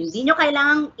 hindi nyo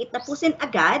kailangang itapusin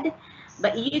agad,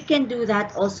 but you can do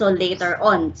that also later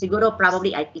on. Siguro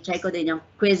probably i-try ko din yung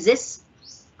quizzes.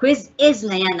 Quiz is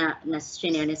na yan na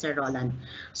share ni Sir Roland.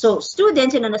 So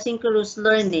students in an asynchronous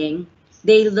learning,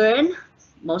 they learn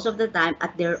most of the time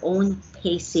at their own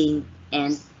pacing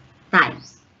and time.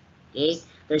 Okay?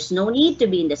 There's no need to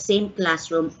be in the same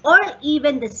classroom or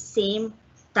even the same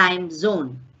time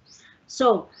zone.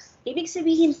 So, ibig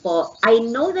sabihin po, I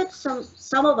know that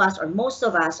some of us or most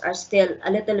of us are still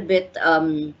a little bit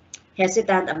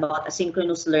hesitant about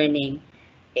asynchronous learning.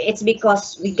 It's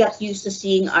because we got used to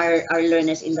seeing our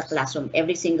learners in the classroom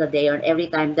every single day or every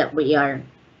time that we are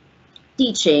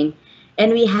teaching.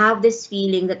 And we have this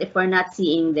feeling that if we're not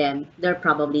seeing them, they're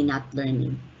probably not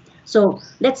learning. So,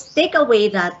 let's take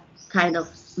away that kind of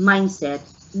mindset,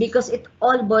 because it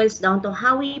all boils down to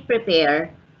how we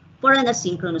prepare for an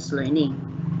asynchronous learning.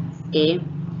 Okay,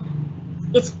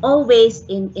 it's always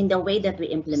in the way that we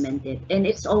implement it, and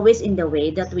it's always in the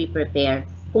way that we prepare.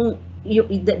 Kung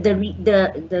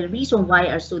the reason why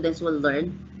our students will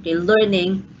learn, okay,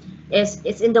 learning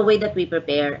it's in the way that we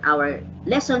prepare our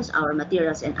lessons, our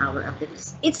materials, and our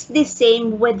activities. It's the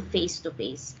same with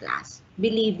face-to-face class.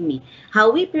 Believe me,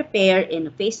 how we prepare in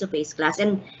a face-to-face class,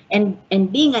 and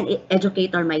being an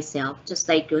educator myself, just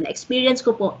like you, experience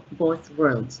ko po both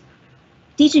worlds.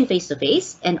 Teaching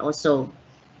face-to-face and also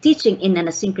teaching in an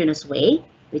asynchronous way,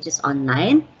 which is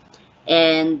online.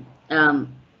 And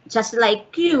just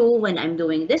like you, when I'm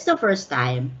doing this the first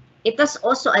time, it was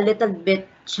also a little bit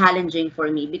challenging for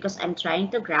me because I'm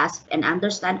trying to grasp and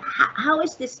understand how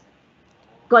is this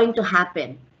going to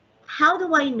happen? How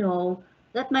do I know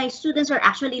that my students are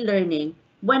actually learning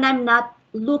when I'm not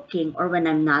looking or when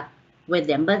I'm not with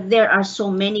them? But there are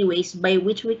so many ways by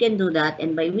which we can do that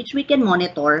and by which we can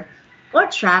monitor or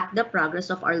track the progress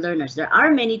of our learners. There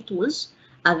are many tools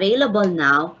available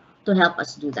now to help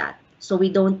us do that. So we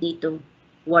don't need to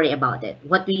worry about it.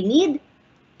 What we need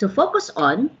to focus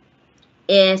on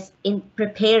is in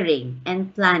preparing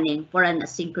and planning for an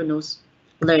asynchronous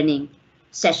learning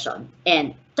session.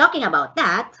 And talking about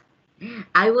that,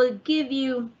 I will give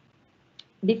you,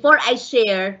 before I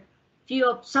share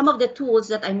some of the tools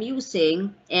that I'm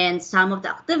using and some of the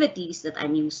activities that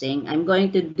I'm using, I'm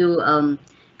going to do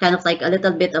kind of like a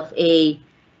little bit of a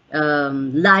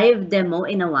live demo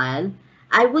in a while.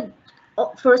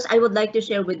 First, I would like to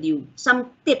share with you some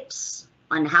tips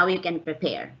on how you can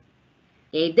prepare.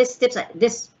 Okay,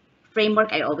 this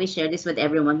framework, I always share this with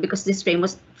everyone because this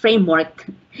framework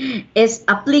is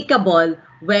applicable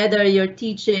whether you're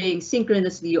teaching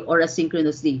synchronously or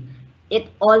asynchronously. It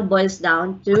all boils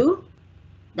down to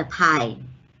the pie.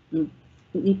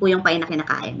 Hindi po yung pie na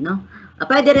kinakain, no?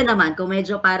 Pwede rin naman, kung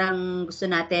medyo parang gusto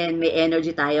natin, may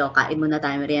energy tayo, kain muna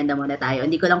tayo, merienda muna tayo.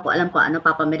 Hindi ko lang po alam kung ano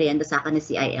papamerienda sa akin ni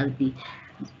CILP.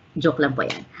 Joke lang po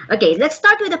yan. Okay, let's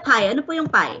start with the pie. Ano po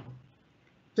yung pie?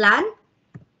 Plan,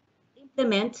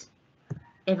 implement,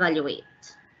 evaluate.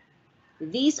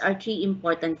 These are three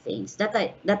important things that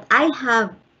I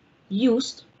have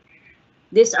used.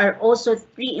 These are also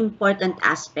three important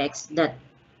aspects that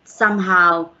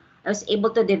somehow I was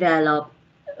able to develop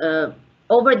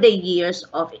over the years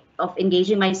of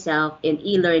engaging myself in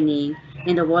e-learning,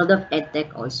 in the world of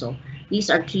edtech also. These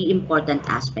are three important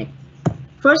aspects.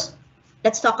 First,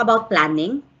 let's talk about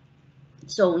planning.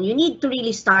 So you need to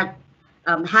really start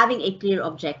having a clear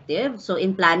objective. So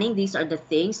in planning, these are the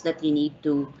things that you need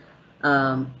to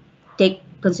take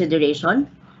consideration.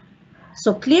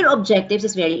 So clear objectives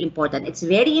is very important. It's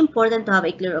very important to have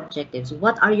a clear objectives.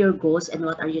 What are your goals and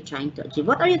what are you trying to achieve?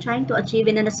 What are you trying to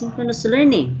achieve in an asynchronous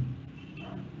learning?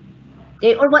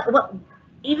 Okay, or what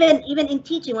even in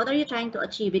teaching, what are you trying to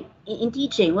achieve in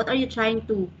teaching? What are you trying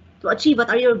to achieve? What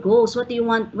are your goals? What do you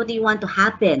want to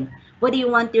happen? What do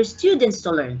you want your students to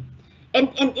learn?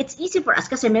 And it's easy for us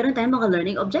kasi meron tayong mga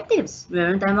learning objectives.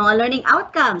 Meron tayong mga learning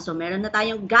outcomes. So meron na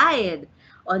tayong guide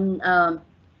on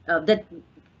the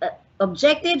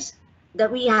objectives that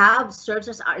we have serves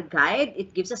as our guide.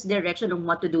 It gives us direction on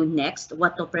what to do next,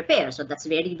 what to prepare. So that's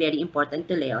very, very important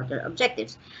to lay out your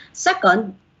objectives.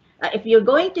 Second, if you're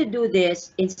going to do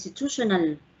this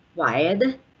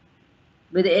institutional-wide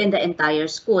within the entire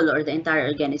school or the entire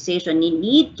organization, you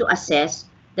need to assess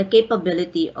the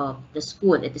capability of the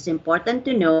school. It is important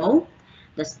to know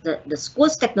the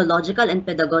school's technological and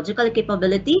pedagogical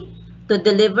capability to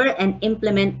deliver and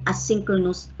implement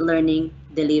asynchronous learning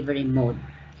delivery mode.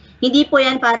 Hindi po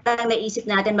yan parang naisip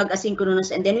natin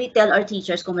mag-asynchronous and then we tell our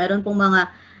teachers kung meron pong mga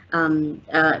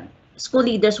school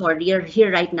leaders who are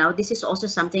here right now. This is also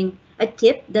something, a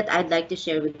tip that I'd like to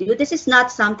share with you. This is not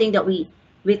something that we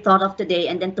thought of today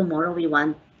and then tomorrow we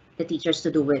want the teachers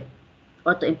to do it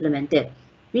or to implement it.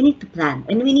 We need to plan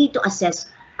and we need to assess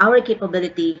our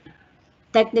capability,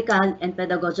 technical and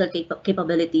pedagogical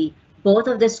capability, both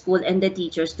of the school and the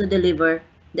teachers to deliver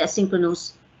the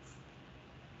asynchronous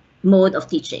mode of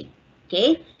teaching,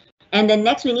 okay? And then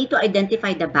next, we need to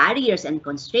identify the barriers and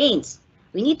constraints.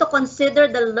 We need to consider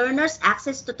the learner's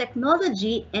access to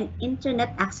technology and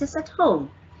internet access at home,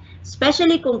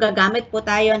 especially kung gagamit po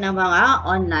tayo ng mga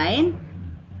online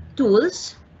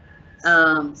tools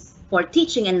for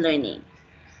teaching and learning.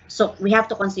 So we have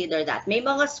to consider that. May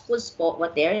mga schools po,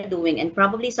 what they're doing, and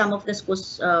probably some of the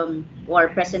schools who are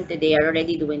present today are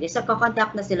already doing this.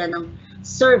 Nagko-conduct na sila ng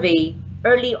survey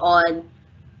early on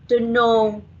to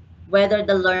know whether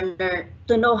the learner,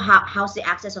 to know how's the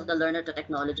access of the learner to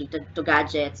technology, to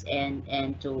gadgets and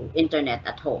to internet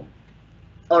at home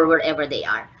or wherever they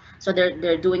are. So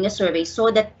they're doing a survey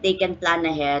so that they can plan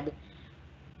ahead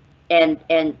and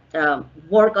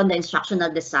work on the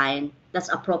instructional design that's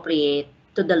appropriate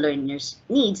to the learner's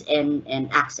needs and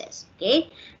access. Okay,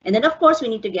 and then of course we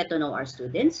need to get to know our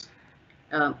students.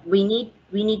 We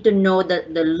need to know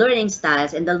the learning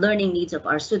styles and the learning needs of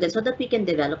our students so that we can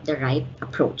develop the right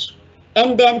approach.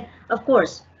 And then, of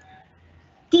course,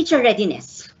 teacher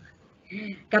readiness.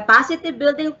 Capacity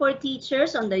building for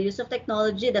teachers on the use of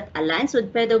technology that aligns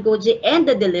with pedagogy and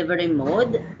the delivery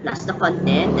mode, plus the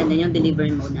content, and then yung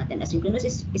delivery mode natin. Asynchronous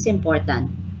is important.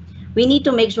 We need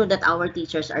to make sure that our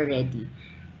teachers are ready.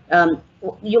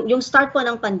 Yung start po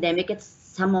ng pandemic, it's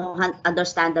somewhat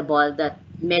understandable that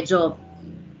medyo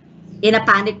in a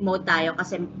panic mode tayo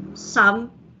kasi some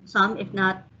if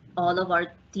not all of our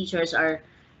teachers are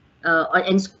or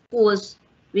in schools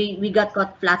we got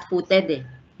caught flat-footed eh.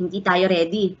 Hindi tayo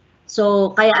ready.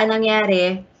 So kaya anong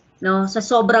nangyari no sa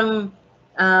sobrang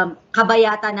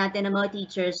kabayata natin ng mga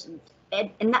teachers,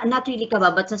 not really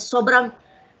kaba, but sa sobrang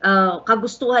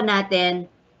kagustuhan natin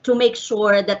to make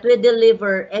sure that we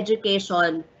deliver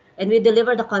education and we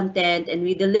deliver the content and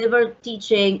we deliver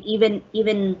teaching even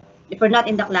if we're not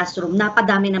in the classroom.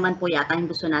 Napadami naman po yata yung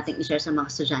gusto nating i-share sa mga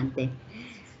estudyante.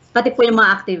 Pati po yung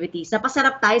mga activities.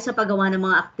 Napasarap tayo sa paggawa ng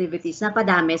mga activities.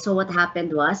 Napadami. So what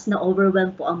happened was,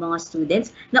 na-overwhelm po ang mga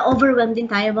students. Na-overwhelm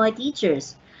din tayo mga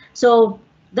teachers. So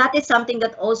that is something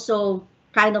that also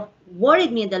kind of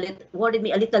worried me a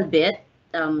little bit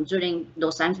during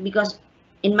those times, because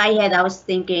in my head I was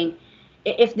thinking,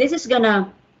 if this is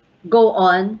gonna go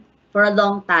on for a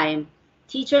long time,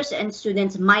 teachers and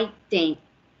students might think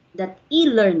that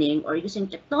e-learning or using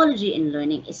technology in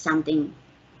learning is something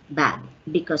bad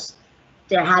because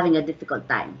they're having a difficult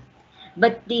time.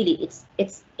 But really,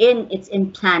 it's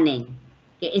in planning.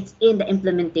 Okay? It's in the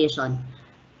implementation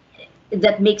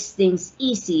that makes things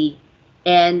easy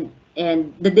and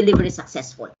the delivery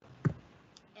successful.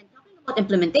 And talking about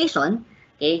implementation,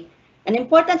 okay, an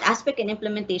important aspect in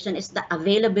implementation is the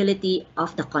availability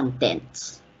of the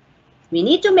content. We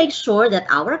need to make sure that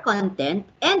our content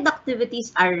and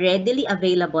activities are readily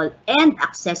available and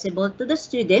accessible to the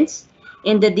students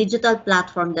in the digital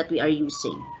platform that we are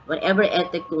using, whatever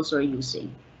edtech tools we're using,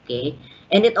 okay?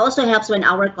 And it also helps when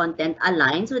our content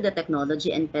aligns with the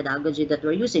technology and pedagogy that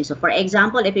we're using. So for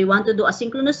example, if we want to do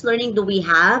asynchronous learning, do we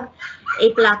have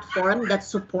a platform that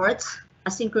supports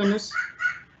asynchronous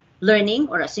learning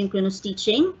or asynchronous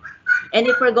teaching? And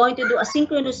if we're going to do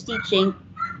asynchronous teaching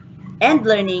and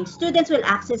learning, students will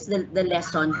access the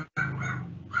lesson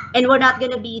and we're not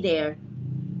going to be there.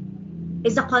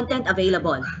 Is the content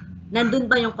available? Nandun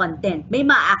ba yung content? May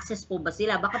ma-access po ba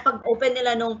sila? Baka pag open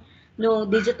nila nung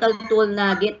digital tool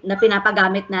na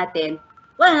pinapagamit natin,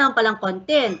 wala naman palang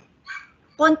content.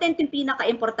 Content yung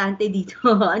pinaka-importante dito.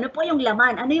 Ano po yung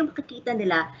laman? Ano yung makikita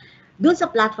nila dun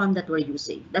sa platform that we're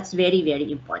using? That's very,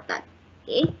 very important.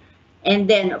 Okay?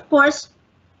 And then, of course,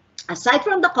 aside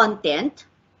from the content,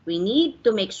 we need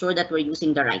to make sure that we're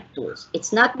using the right tools.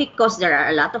 It's not because there are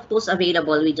a lot of tools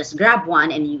available, we just grab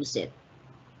one and use it.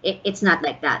 It's not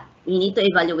like that. We need to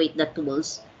evaluate the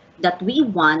tools that we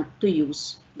want to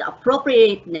use, the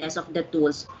appropriateness of the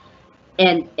tools,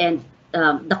 and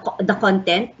the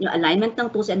content, yung alignment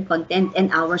ng tools and content, and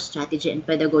our strategy and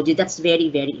pedagogy. That's very,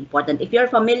 very important. If you're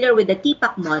familiar with the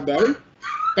TPAC model,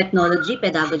 technology,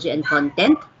 pedagogy, and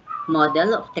content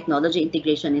model of technology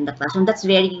integration in the classroom, that's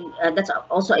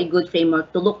also a good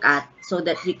framework to look at so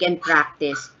that you can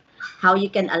practice how you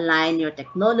can align your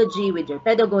technology with your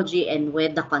pedagogy and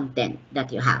with the content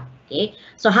that you have. Okay,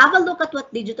 so have a look at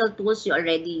what digital tools you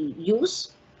already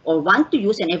use or want to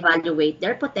use and evaluate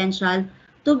their potential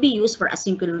to be used for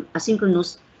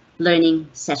asynchronous learning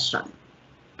session,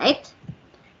 right?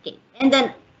 Okay, and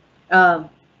then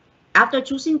after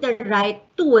choosing the right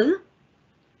tool,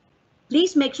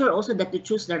 please make sure also that you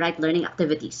choose the right learning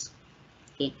activities.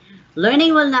 Okay,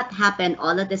 learning will not happen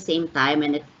all at the same time,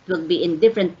 and it will be in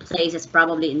different places,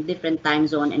 probably in different time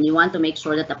zone, and you want to make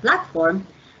sure that the platform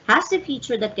has a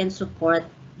feature that can support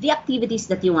the activities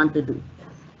that you want to do.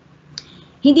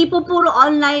 Hindi po puro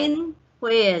online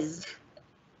quiz.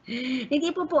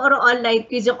 Hindi po puro online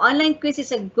quiz. Yung online quiz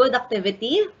is a good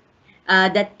activity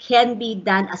that can be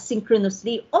done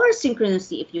asynchronously or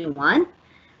synchronously if you want.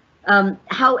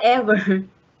 However,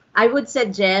 I would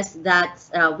suggest that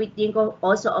we think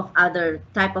also of other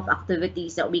type of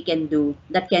activities that we can do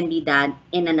that can be done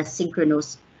in an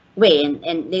asynchronous way.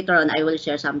 And later on, I will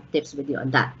share some tips with you on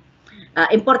that.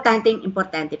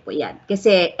 Importante po yan.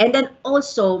 Kasi, and then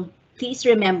also, please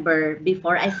remember,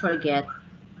 before I forget,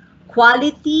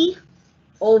 quality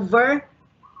over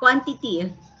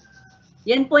quantity.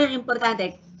 Yan po yung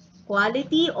importante.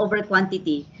 Quality over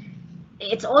quantity.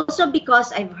 It's also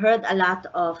because I've heard a lot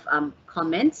of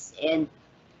comments and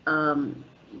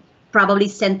probably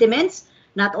sentiments,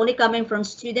 not only coming from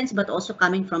students, but also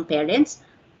coming from parents,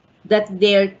 that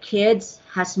their kids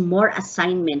has more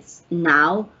assignments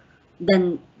now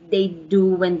than they do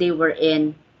when they were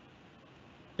in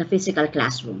the physical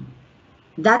classroom.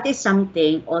 That is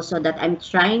something also that I'm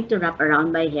trying to wrap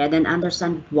around my head and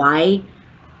understand why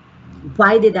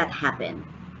did that happen?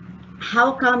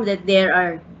 How come that there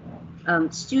are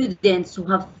students who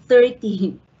have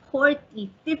 30, 40,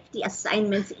 50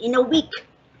 assignments in a week,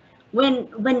 when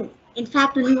in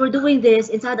fact when we were doing this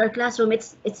inside our classroom,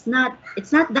 it's not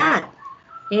that.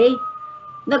 Okay,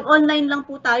 nag-online lang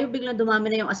po tayo, biglang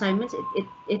dumami na yung assignments.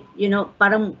 It you know,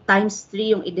 parang times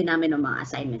 3 yung idinami ng mga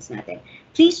assignments natin.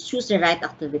 Please choose the right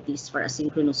activities for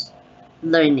asynchronous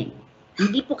learning.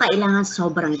 Hindi po kailangan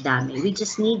sobrang dami. We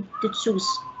just need to choose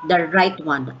the right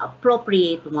one, the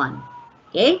appropriate one.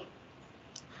 Okay?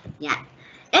 Yeah.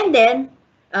 And then,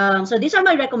 so these are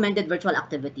my recommended virtual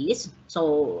activities.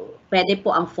 So, pwede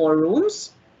po ang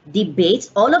forums,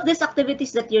 debates, all of these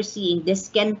activities that you're seeing, this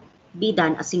can be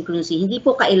done asynchronously. Hindi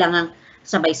po kailangang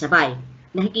sabay-sabay.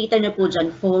 Nakikita niyo po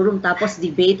dyan, forum, tapos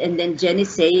debate, and then Jen is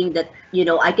saying that, you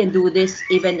know, I can do this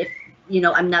even if, you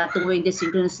know, I'm not doing this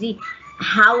synchronously.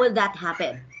 How will that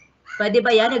happen? Pwede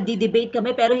ba yan? Nagdi-debate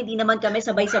kami pero hindi naman kami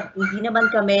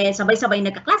sabay-sabay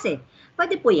nagkaklase.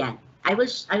 Pwede po yan. I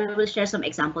will share some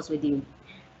examples with you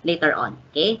later on.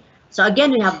 Okay? So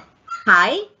again, we have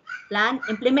Pi, plan,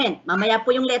 implement. Mamaya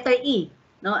po yung letter E.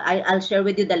 No, I'll share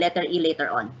with you the letter E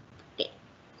later on. Okay.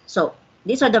 So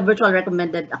these are the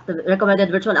recommended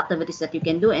virtual activities that you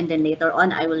can do, and then later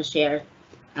on I will share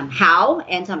how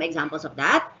and some examples of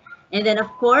that. And then, of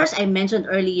course, I mentioned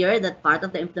earlier that part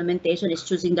of the implementation is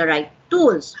choosing the right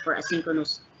tools for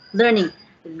asynchronous learning.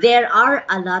 There are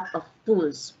a lot of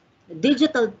tools,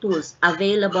 digital tools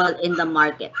available in the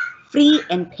market, free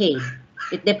and paid.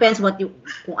 It depends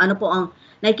kung ano po ang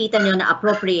nakikita nyo na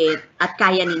appropriate at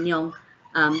kaya ninyong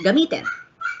gamitin.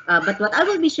 But what I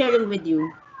will be sharing with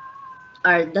you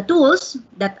are the tools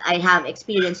that I have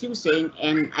experience using,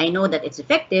 and I know that it's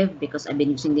effective because I've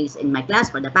been using these in my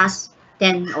class for the past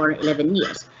 10 or 11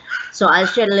 years. So I'll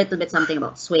share a little bit something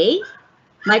about Sway.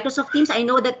 Microsoft Teams, I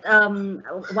know that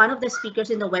one of the speakers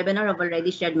in the webinar have already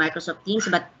shared Microsoft Teams,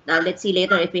 but let's see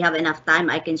later if we have enough time,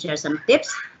 I can share some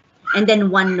tips. And then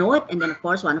OneNote, and then of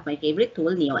course, one of my favorite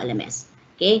tool, NeoLMS.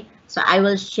 Okay, so I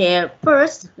will share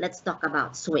first, let's talk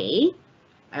about Sway.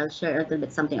 I'll share a little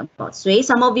bit something about Sway.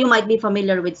 Some of you might be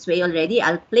familiar with Sway already.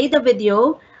 I'll play the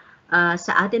video.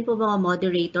 Sa atin po mga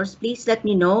moderators, please let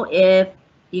me know if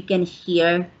you can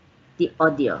hear the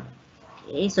audio.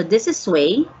 Okay, so this is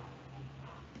Sway.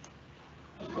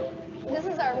 This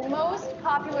is our most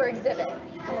popular exhibit.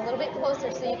 Come a little bit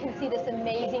closer so you can see this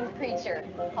amazing creature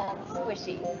called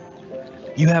Squishy.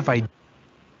 You have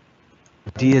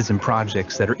ideas and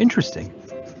projects that are interesting,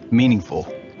 meaningful,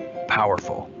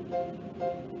 powerful.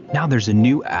 Now there's a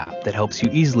new app that helps you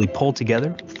easily pull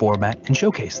together, format, and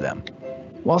showcase them,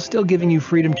 while still giving you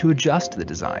freedom to adjust the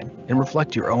design and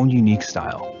reflect your own unique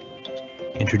style.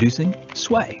 Introducing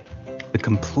Sway, a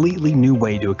completely new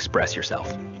way to express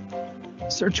yourself.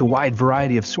 Search a wide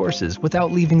variety of sources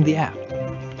without leaving the app.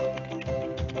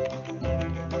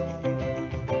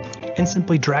 And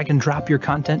simply drag and drop your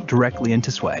content directly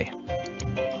into Sway.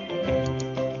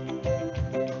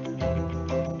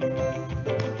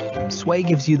 Sway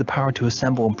gives you the power to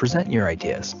assemble and present your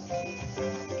ideas,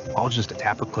 all just a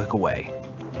tap or click away.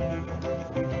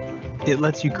 It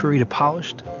lets you create a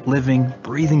polished, living,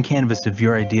 breathing canvas of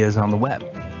your ideas on the web,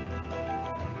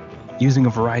 using a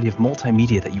variety of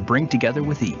multimedia that you bring together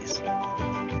with ease.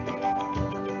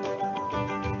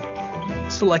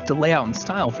 Select a layout and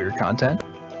style for your content,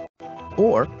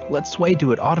 or let Sway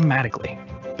do it automatically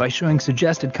by showing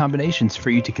suggested combinations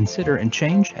for you to consider and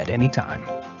change at any time.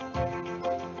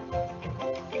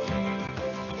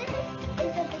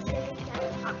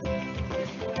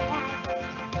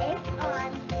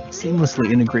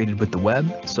 Seamlessly integrated with the web,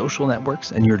 social networks,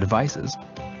 and your devices,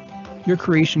 your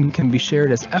creation can be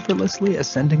shared as effortlessly as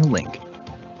sending a link,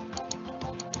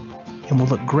 and will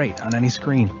look great on any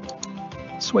screen.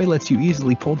 Sway lets you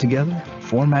easily pull together,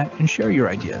 format, and share your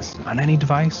ideas on any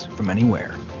device from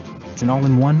anywhere. It's an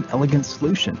all-in-one elegant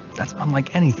solution that's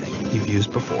unlike anything you've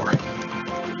used before.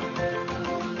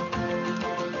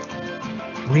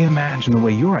 Reimagine the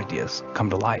way your ideas come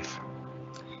to life.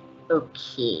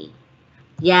 Okay.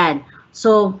 Yan.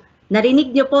 So,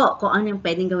 narinig niyo po kung ano yung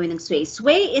pwedeng gawin ng Sway.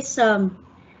 Sway is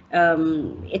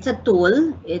it's a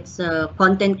tool. It's a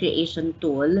content creation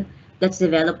tool that's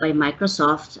developed by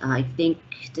Microsoft. I think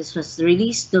this was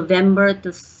released November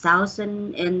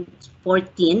 2014,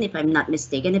 if I'm not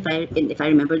mistaken, if I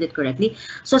remembered it correctly.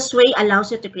 So Sway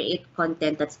allows you to create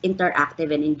content that's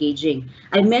interactive and engaging.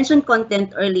 I mentioned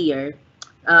content earlier.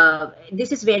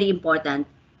 This is very important.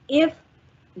 If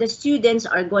the students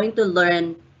are going to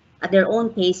learn at their own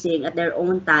pacing, at their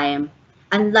own time,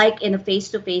 unlike in a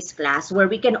face-to-face class where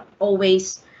we can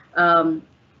always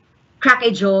crack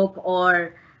a joke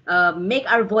or make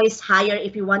our voice higher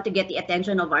if we want to get the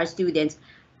attention of our students.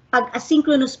 Pag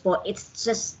asynchronous po, it's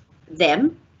just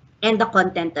them and the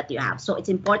content that you have. So it's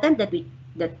important that we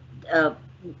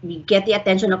get the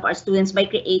attention of our students by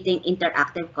creating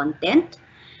interactive content,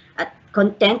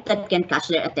 content that can catch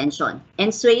their attention.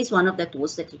 And Sway is one of the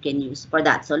tools that you can use for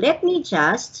that. So let me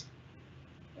just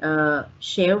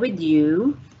share with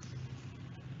you.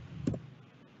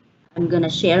 I'm gonna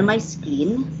share my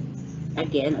screen,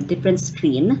 again, a different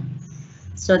screen,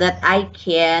 so that I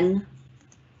can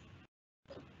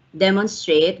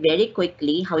demonstrate very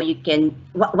quickly how you can,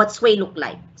 what sway look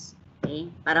like. Okay,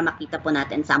 para makita po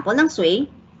natin sample ng sway.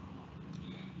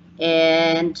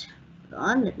 And hold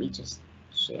on, let me just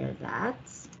share that.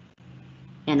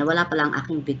 And wala pa lang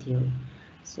aking video.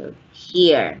 So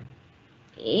here,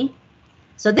 okay.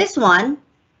 So this one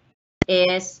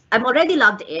is, I'm already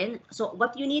logged in. So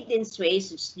what you need in Sway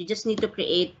is you just need to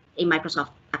create a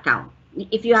Microsoft account.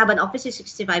 If you have an Office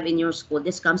 365 in your school,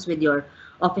 this comes with your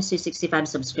Office 365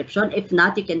 subscription. If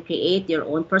not, you can create your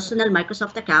own personal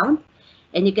Microsoft account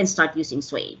and you can start using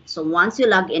Sway. So once you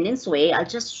log in Sway, I'll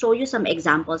just show you some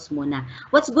examples muna.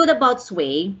 What's good about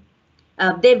Sway,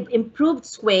 they've improved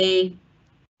Sway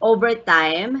over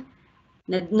time.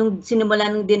 Nung sinimula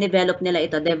nung dinevelop nila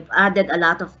ito, they've added a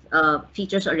lot of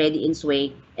features already in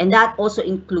Sway, and that also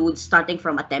includes starting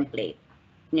from a template.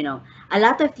 You know, a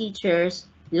lot of teachers,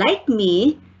 like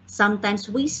me, sometimes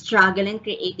we struggle in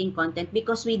creating content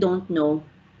because we don't know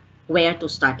where to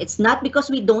start. It's not because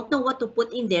we don't know what to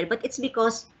put in there, but it's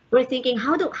because we're thinking,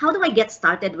 how do I get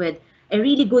started with a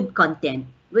really good content,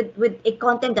 with a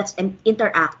content that's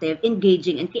interactive,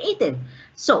 engaging, and creative.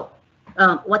 So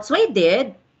what Sway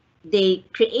did, they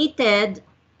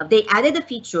added a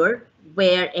feature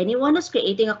where anyone who's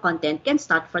creating a content can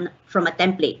start from a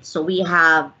template. So we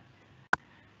have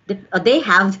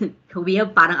we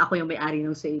have parang ako yung may-ari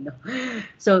ng Sway, no?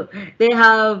 So they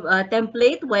have a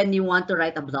template when you want to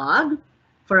write a blog,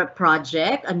 for a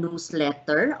project, a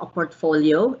newsletter, a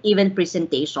portfolio, even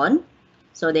presentation.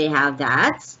 So they have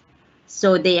that.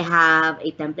 So they have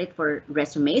a template for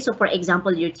resume. So for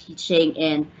example, you're teaching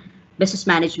in business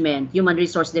management, human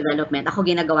resource development. Ako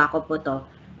ginagawa ko po to.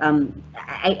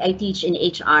 I teach in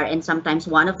HR, and sometimes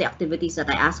one of the activities that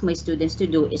I ask my students to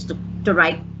do is to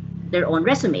write their own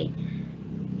resume.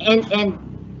 And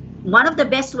one of the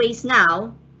best ways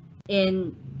now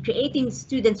in creating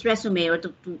students' resume, or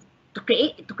to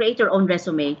create your own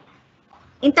resume,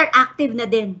 interactive na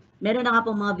din. Meron na nga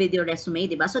pong mga video resume,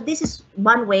 di ba? So this is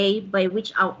one way by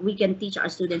which we can teach our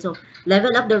students. So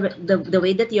level up the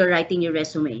way that you're writing your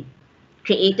resume.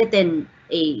 Create it in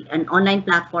an online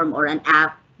platform or an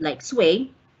app like Sway.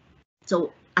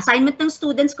 So assignment ng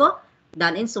students ko,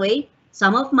 done in Sway.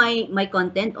 Some of my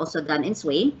content also done in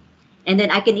Sway. And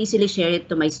then I can easily share it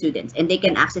to my students, and they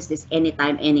can access this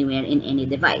anytime, anywhere, in any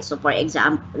device. So for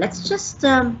example, let's just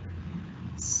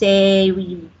say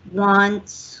we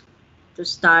want to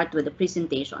start with the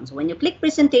presentation. So when you click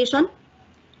presentation,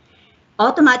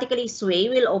 automatically Sway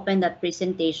will open that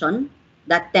presentation,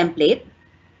 that template.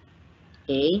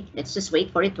 Okay, let's just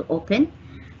wait for it to open.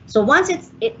 So once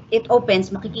it opens,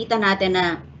 makikita natin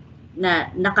na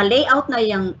naka-layout na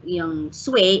yung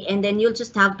Sway, and then you'll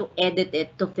just have to edit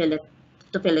it to fill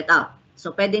it out.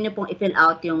 So pwede niyo pong i-fill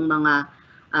out yung mga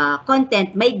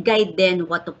content. May guide din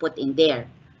what to put in there.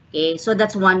 Okay, so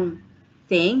that's one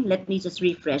thing. Let me just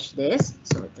refresh this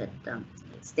so that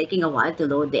it's taking a while to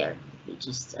load there. We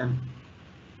just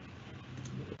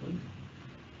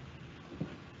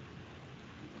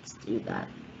let's do that.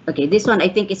 Okay, this one I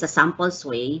think is a sample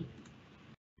Sway,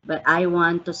 but I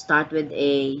want to start with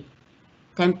a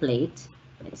template.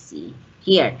 Let's see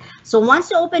here. So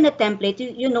once you open a template,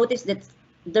 you notice that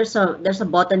there's a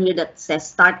button here that says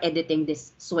start editing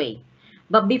this Sway.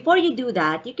 But before you do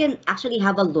that, you can actually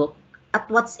have a look at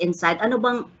what's inside. Ano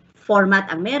bang format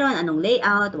ang meron, anong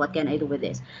layout, what can I do with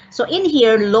this? So in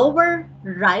here, lower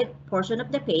right portion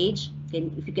of the page,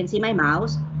 if you can see my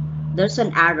mouse, there's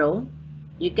an arrow.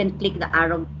 You can click the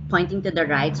arrow pointing to the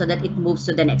right so that it moves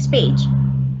to the next page.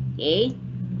 Okay,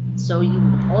 so you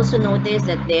also notice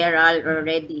that there are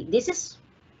already, this is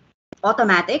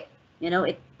automatic, you know,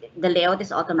 the layout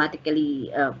is automatically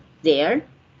there,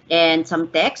 and some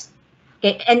text.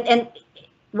 Okay, and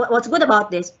what's good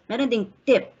about this, meron ding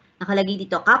tip, nakalagay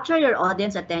dito, capture your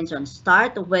audience attention,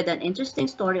 start with an interesting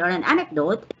story or an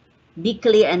anecdote, be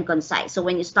clear and concise. So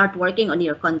when you start working on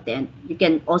your content, you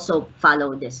can also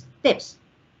follow these tips.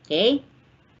 Okay,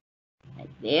 right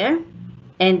there.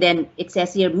 And then it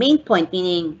says here main point,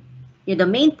 meaning the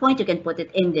main point, you can put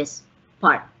it in this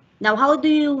part. Now, how do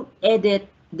you edit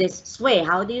this Sway?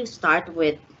 How do you start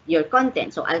with your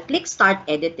content? So I'll click start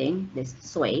editing this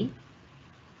Sway.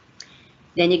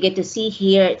 Then you get to see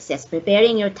here, it says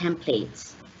preparing your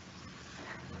templates.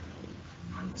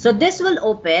 So this will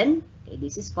open. Okay,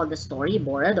 this is called the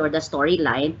storyboard or the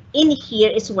storyline. In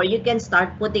here is where you can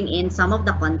start putting in some of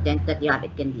the content that you have.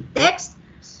 It can be text,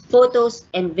 photos,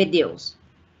 and videos.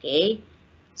 Okay,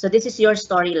 so this is your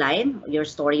storyline, your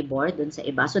storyboard dun sa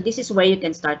iba. So this is where you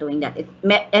can start doing that.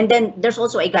 And then there's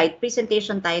also a guide,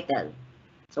 presentation title.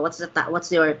 So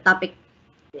what's your topic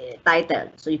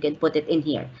title. So you can put it in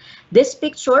here. This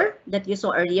picture that you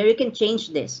saw earlier, you can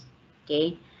change this.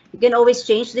 Okay, you can always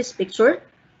change this picture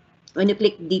when you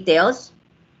click details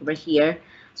over here.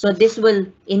 So this will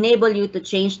enable you to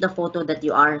change the photo that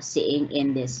you are seeing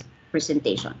in this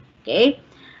presentation. Okay,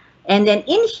 and then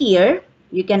in here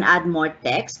you can add more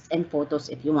text and photos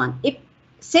if you want. If,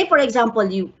 say for example,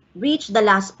 you reach the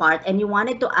last part and you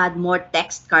wanted to add more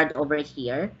text card over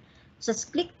here,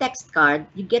 just click text card.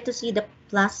 You get to see the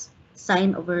plus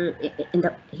sign over in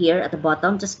the here at the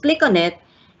bottom. Just click on it,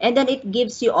 and then it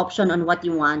gives you option on what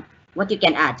you want, what you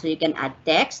can add. So you can add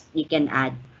text, you can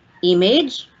add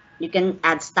image, you can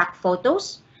add stock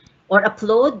photos, or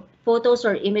upload photos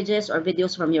or images or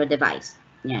videos from your device.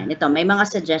 Yan, ito, may mga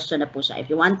suggestion na po siya. If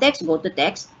you want text, go to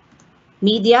text.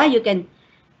 Media, you can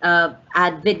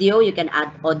add video, you can add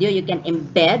audio, you can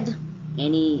embed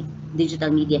any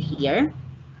digital media here.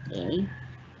 Okay.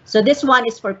 So this one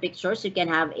is for pictures. You can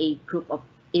have a group of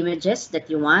images that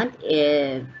you want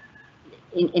in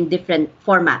different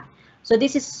format. So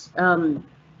this is,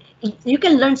 you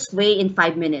can learn Sway in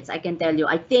 5 minutes. I can tell you.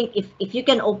 I think if you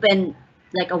can open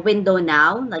like a window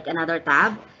now, like another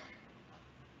tab,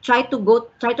 try to go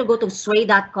to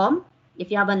sway.com.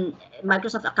 If you have a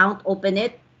Microsoft account, open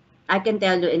it. I can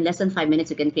tell you in less than 5 minutes,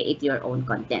 you can create your own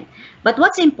content. But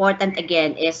what's important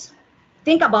again is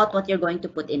think about what you're going to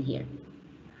put in here,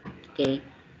 okay,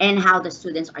 and how the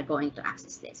students are going to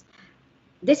access this.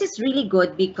 This is really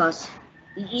good because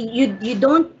you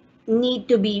don't need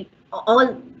to be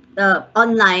all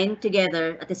online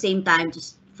together at the same time,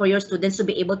 just for your students to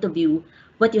be able to view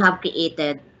what you have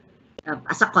created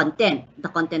as a content, the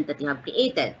content that you have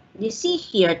created. You see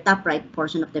here, top right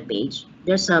portion of the page,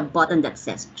 there's a button that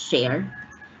says share.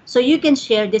 So you can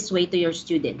share this way to your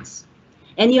students.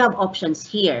 And you have options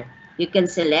here. You can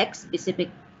select specific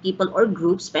people or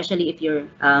groups, especially if you're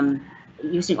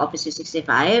using Office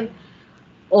 365,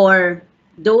 or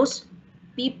those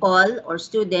people or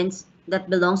students that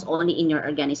belongs only in your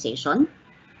organization.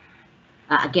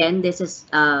 Again, this is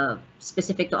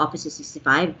specific to Office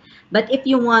 365. But if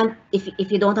you want,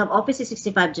 if you don't have Office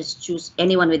 365, just choose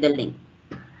anyone with the link.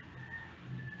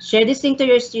 Share this link to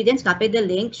your students, copy the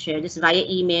link, share this via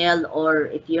email, or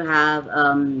if you have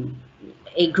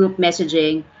a group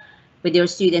messaging with your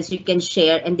students, you can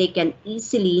share and they can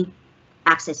easily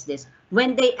access this.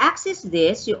 When they access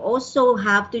this, you also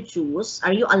have to choose,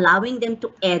 are you allowing them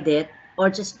to edit or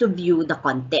just to view the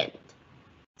content?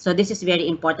 So this is very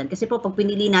important. Kasi po, pag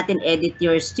pinili natin edit,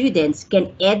 your students can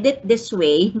edit this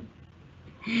way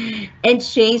and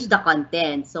change the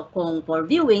content. So kung for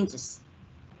viewing, just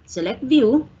select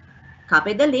view,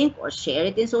 copy the link, or share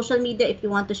it in social media. If you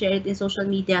want to share it in social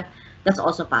media, that's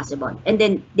also possible. And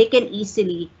then they can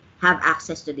easily have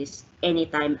access to this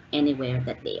anytime, anywhere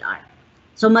that they are.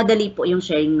 So madali po yung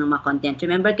sharing ng mga content.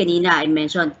 Remember kanina, I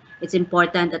mentioned, it's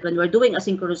important that when we're doing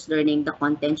asynchronous learning, the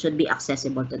content should be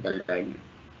accessible to the learner.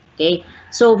 Okay,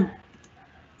 so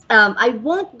I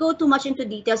won't go too much into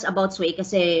details about Sway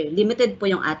kasi limited po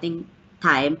yung ating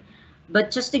time.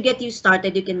 But just to get you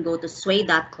started, you can go to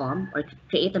sway.com or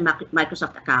create a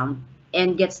Microsoft account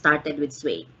and get started with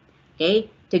Sway. Okay,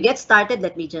 to get started,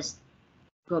 let me just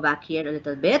go back here a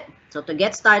little bit. So to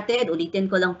get started,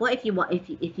 ulitin ko lang po if you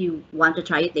want to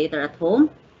try it later at home,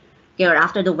 okay, or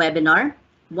after the webinar.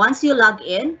 Once you log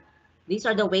in, these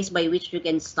are the ways by which you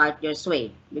can start your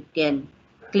Sway. You can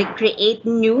click create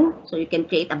new, so you can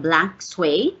create a blank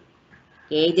Sway.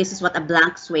 Okay, this is what a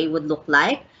blank Sway would look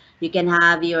like. You can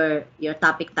have your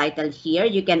topic title here.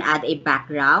 You can add a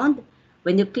background.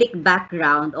 When you click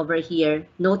background over here,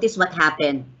 notice what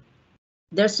happened.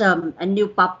 There's a new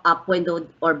pop-up window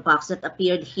or box that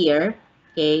appeared here.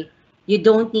 Okay, you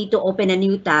don't need to open a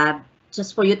new tab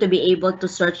just for you to be able to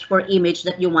search for image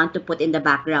that you want to put in the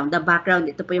background. The background,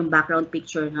 ito po yung background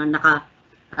picture na naka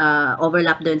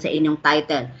overlap doon sa inyong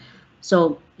title.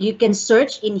 So you can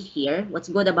search in here.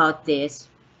 What's good about this,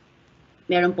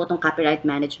 meron po tong copyright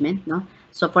management, no?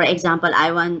 So for example,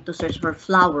 I want to search for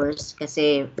flowers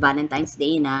kasi Valentine's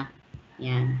Day na.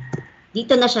 Yan.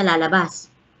 Dito na siya lalabas.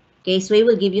 Okay, so we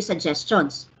will give you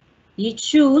suggestions. You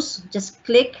choose, just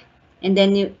click, and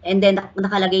then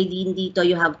nakalagay din dito,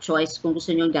 you have choice kung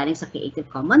gusto niyo galing sa Creative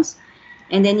Commons.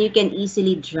 And then you can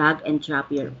easily drag and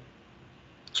drop your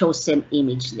chosen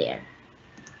image there.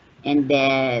 And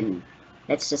then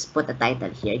let's just put the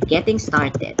title here, getting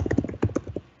started.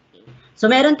 Okay. So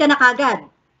meron ka na kagad.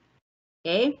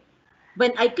 Okay,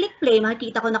 when I click play,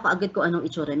 makikita ko na kaagad ko anong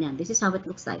itsura niyan. This is how it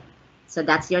looks like. So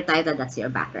that's your title, that's your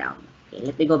background. Okay,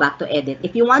 let me go back to edit.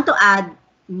 If you want to add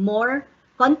more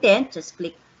content, just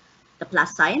click the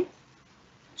plus sign,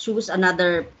 choose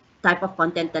another type of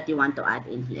content that you want to add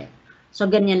in here. So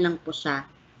ganyan lang po siya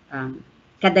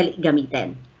kadali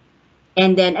gamitin.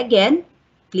 And then again,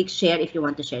 click share if you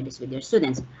want to share this with your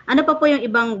students. Ano pa po yung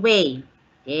ibang way?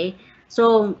 Okay?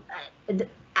 So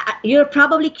you're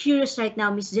probably curious right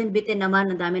now, Miss Jen, bitin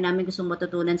naman, ang dami namin gustong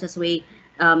matutunan sa Sway.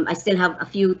 I still have a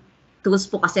few tools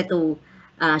po kasi to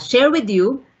share with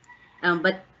you.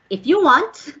 But if you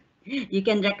want, you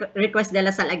can request De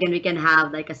La Salle again. We can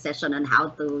have like a session on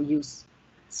how to use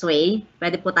Sway.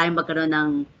 Pwede po tayong magkaroon ng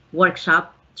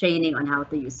workshop training on how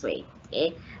to use Sway.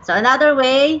 Okay? So another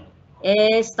way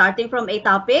is starting from a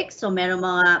topic. So meron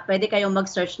mga, pwede kayong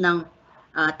mag-search ng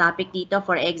topic dito.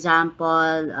 For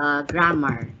example,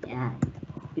 grammar. Yan.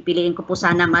 Pipiliin ko po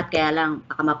sana math, kaya lang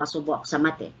baka mapasubo ako sa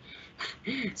math eh.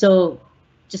 So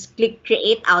just click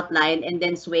create outline, and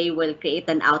then Sway will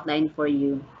create an outline for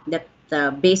you that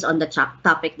based on the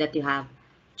topic that you have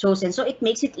chosen. So it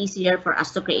makes it easier for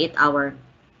us to create our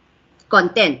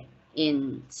content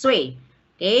in Sway.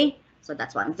 Okay, so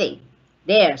that's one thing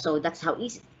there. So that's how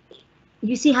easy.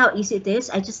 You see how easy it is?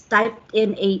 I just typed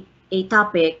in a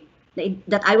topic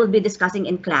that I will be discussing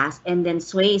in class, and then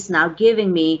Sway is now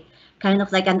giving me kind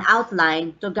of like an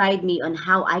outline to guide me on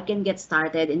how I can get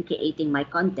started in creating my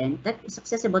content that is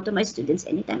accessible to my students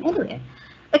anytime, anywhere.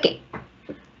 Okay,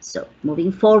 so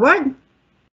moving forward,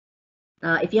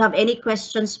 if you have any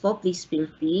questions, please feel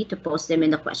free to post them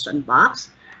in the question box,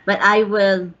 but I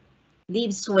will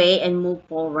leave Sway and move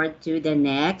forward to the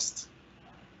next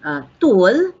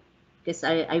tool, because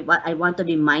I want to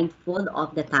be mindful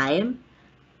of the time.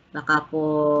 Baka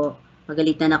po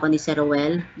pagalitan ako ni Sir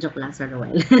Roel. Joke lang, Sir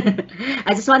Roel.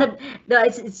 I just wanted,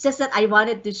 it's just that I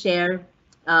wanted to share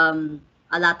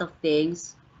a lot of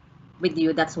things with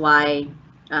you. That's why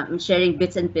I'm sharing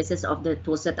bits and pieces of the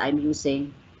tools that I'm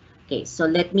using. Okay, so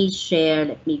let me share,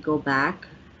 let me go back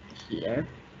here.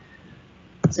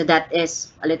 So that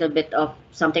is a little bit of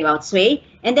something about Sway.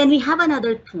 And then we have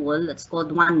another tool that's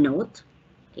called OneNote.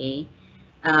 Okay,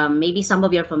 maybe some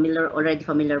of you are already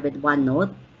familiar with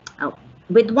OneNote.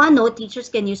 With OneNote, teachers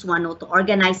can use OneNote to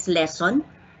organize lesson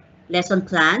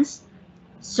plans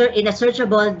in a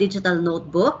searchable digital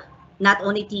notebook. Not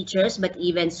only teachers, but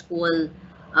even school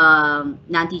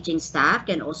non-teaching staff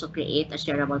can also create a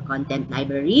shareable content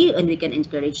library, and we can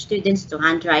encourage students to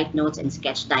handwrite notes and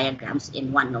sketch diagrams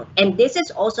in OneNote. And this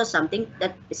is also something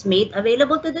that is made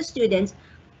available to the students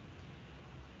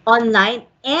online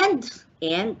and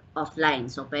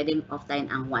offline. So pwedeng offline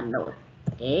ang OneNote.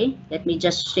 Okay, let me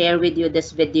just share with you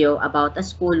this video about a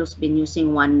school who's been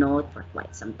using OneNote for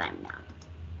quite some time now.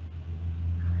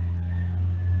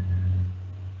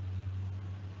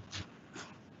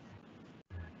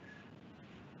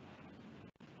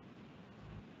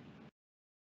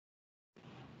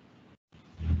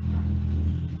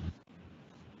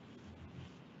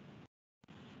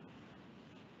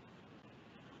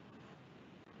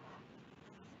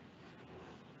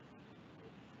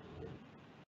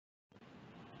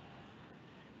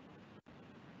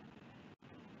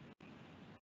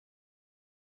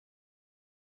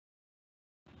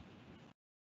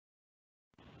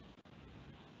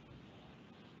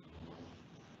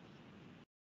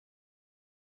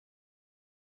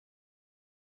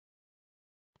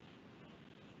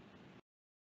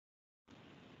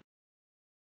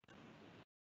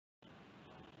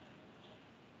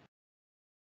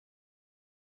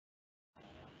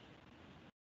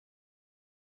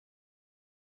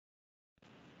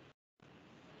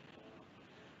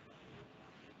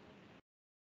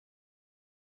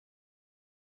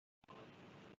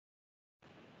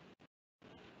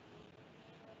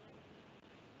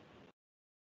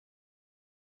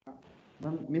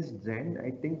 Ms. Jen,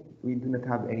 I think we do not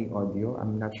have any audio.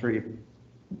 I'm not sure if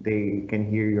they can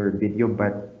hear your video,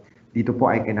 but dito po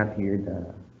I cannot hear the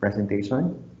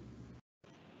presentation.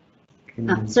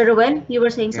 Sir Ruel, you were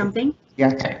saying something?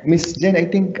 Yeah, Ms. Jen, I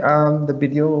think the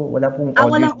video, wala pong audio.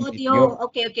 Walang audio.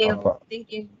 Okay. Opo. Thank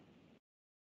you.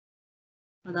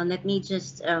 Hold on, let me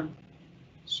just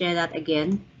share that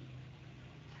again.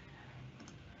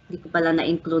 Hindi ko pala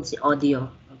na-include si audio.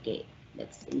 Okay,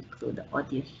 let's include the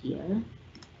audio here.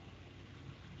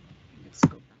 Let's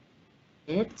go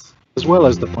back. As well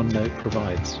as the OneNote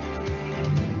provides.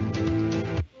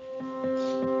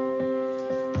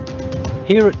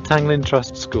 Here at Tanglin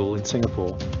Trust School in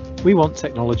Singapore, we want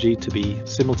technology to be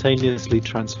simultaneously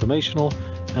transformational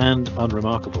and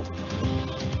unremarkable.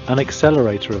 An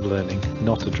accelerator of learning,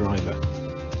 not a driver.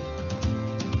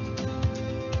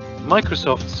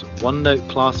 Microsoft's OneNote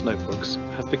class notebooks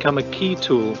have become a key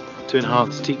tool to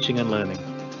enhance teaching and learning,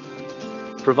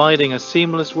 providing a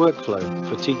seamless workflow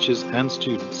for teachers and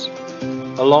students,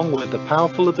 along with the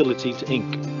powerful ability to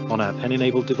ink on our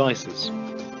pen-enabled devices.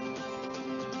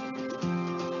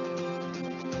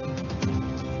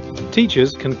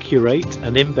 Teachers can curate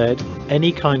and embed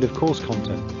any kind of course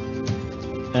content,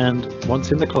 and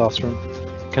once in the classroom,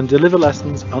 can deliver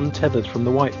lessons untethered from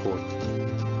the whiteboard,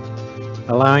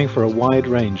 allowing for a wide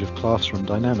range of classroom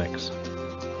dynamics.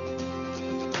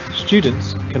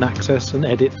 Students can access and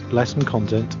edit lesson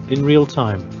content in real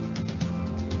time.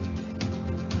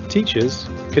 Teachers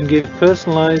can give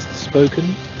personalized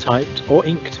spoken, typed or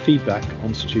inked feedback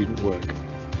on student work.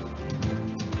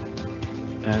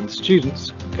 And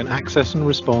students can access and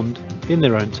respond in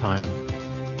their own time.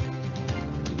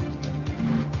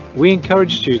 We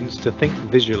encourage students to think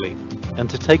visually and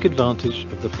to take advantage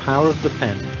of the power of the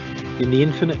pen in the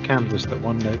infinite canvas that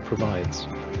OneNote provides,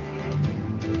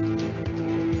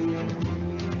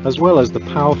 as well as the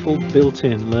powerful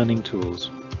built-in learning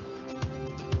tools.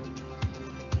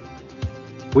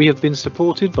 We have been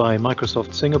supported by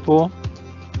Microsoft Singapore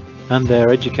and their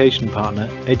education partner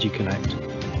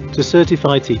EduConnect to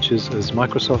certify teachers as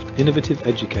Microsoft Innovative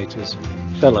Educators,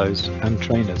 Fellows and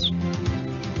Trainers.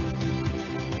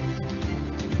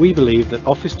 We believe that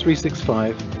Office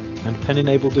 365 and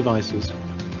pen-enabled devices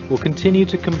will continue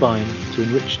to combine to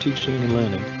enrich teaching and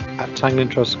learning at Tanglin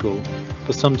Trust School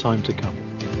for some time to come.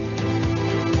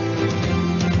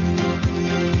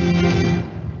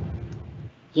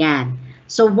 Yan.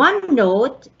 So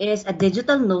OneNote is a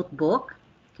digital notebook,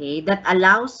 okay, that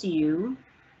allows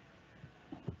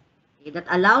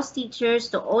teachers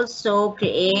to also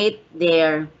create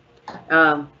their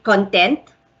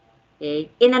content, okay,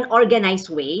 in an organized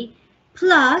way.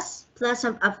 Plus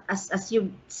as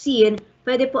you've seen,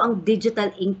 pwede po ang digital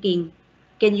inking.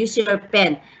 Can use your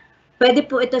pen. Pwede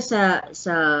po ito sa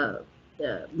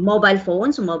mobile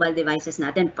phones, mobile devices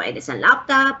natin. Pwede sa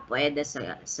laptop, pwede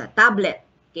sa tablet.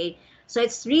 Okay, so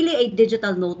it's really a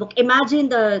digital notebook. Imagine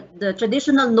the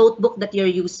traditional notebook that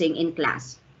you're using in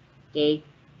class. Okay,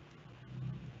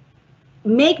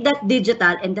 make that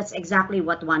digital, and that's exactly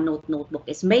what OneNote notebook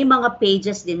is. May mga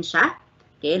pages din siya.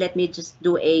 Okay, let me just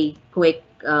do a quick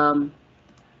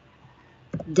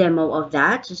demo of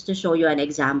that, just to show you an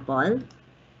example.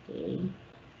 Okay,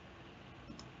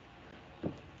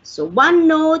 so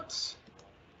OneNote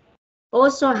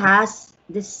also has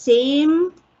the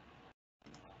same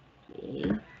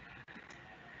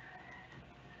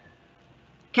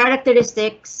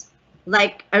characteristics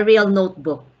like a real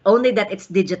notebook, only that it's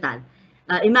digital.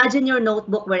 Imagine your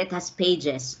notebook where it has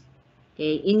pages.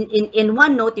 Okay, in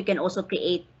OneNote you can also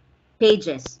create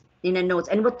pages in a notes,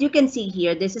 and what you can see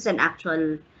here, this is an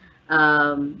actual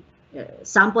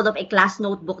sample of a class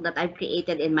notebook that I've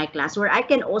created in my class, where I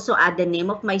can also add the name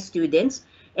of my students,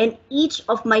 and each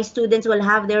of my students will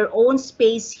have their own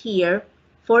space here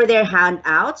for their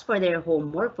handouts, for their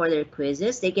homework, for their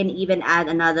quizzes. They can even add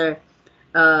another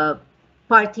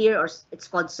part here, or it's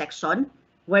called section,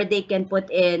 where they can put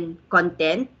in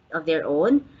content of their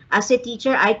own. As a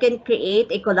teacher, I can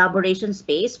create a collaboration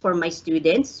space for my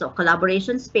students. So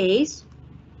collaboration space,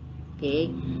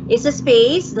 okay, is a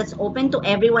space that's open to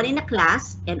everyone in a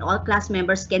class, and all class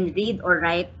members can read or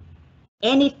write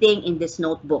anything in this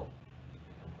notebook.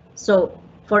 So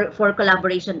for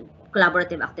collaborative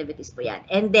activities po yan.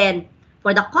 And then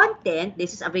for the content,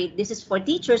 this is for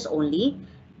teachers only.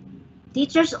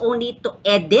 Teachers only to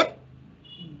edit,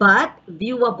 but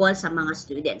viewable sa mga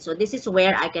students. So this is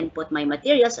where I can put my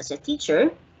materials as a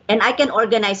teacher, and I can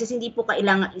organize this. Hindi po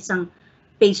kailangan isang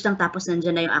page lang tapos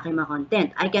nandiyan na yung aking mga content.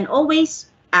 I can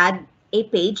always add a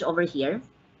page over here.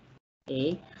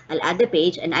 Okay, I'll add the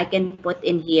page, and I can put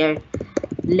in here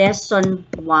lesson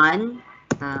 1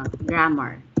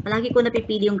 grammar. Palagi ko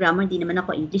napipili yung grammar, hindi naman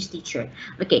ako English teacher.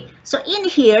 Okay, so in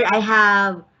here I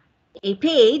have a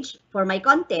page for my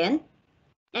content,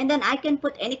 and then I can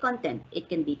put any content. It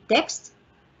can be text,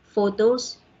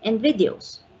 photos, and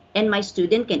videos, and my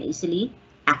student can easily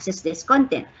access this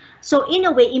content. So in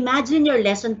a way, imagine your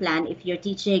lesson plan if you're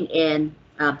teaching in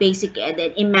basic ed,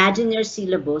 and imagine your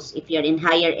syllabus if you're in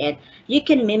higher ed. You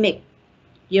can mimic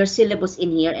your syllabus in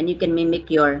here, and you can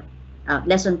mimic your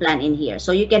lesson plan in here.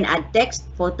 So you can add text,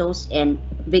 photos, and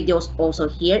videos also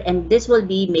here, and this will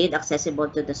be made accessible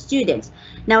to the students.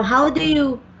 Now, how do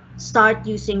you start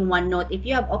using OneNote? If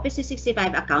you have Office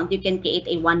 365 account, you can create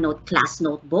a OneNote class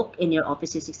notebook in your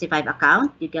Office 365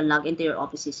 account. You can log into your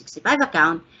Office 365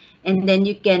 account, and then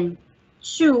you can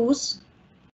choose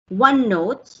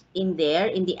OneNote in there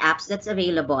in the apps that's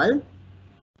available.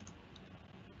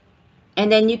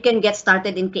 And then you can get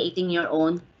started in creating your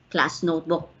own class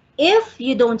notebook. If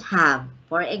you don't have,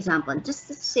 for example, just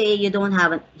to say you don't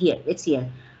have it here, it's here.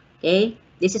 Okay,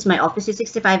 this is my Office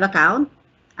 365 account.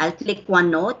 I'll click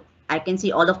OneNote. I can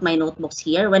see all of my notebooks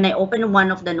here. When I open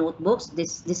one of the notebooks,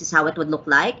 this is how it would look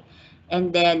like.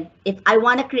 And then if I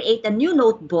want to create a new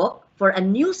notebook for a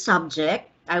new subject,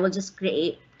 I will just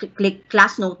click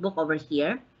class notebook over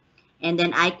here. And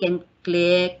then I can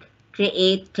click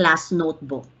create class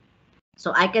notebook.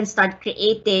 So I can start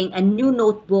creating a new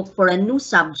notebook for a new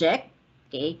subject,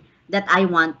 okay, that I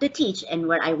want to teach and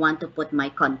where I want to put my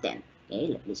content. Okay,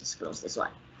 let me just close this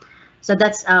one. So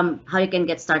that's how you can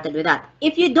get started with that.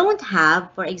 If you don't have,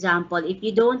 for example, if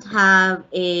you don't have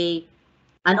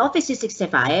an Office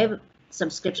 365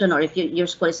 subscription, or if your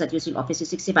school is not using Office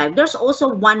 365, there's also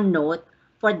OneNote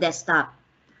for desktop.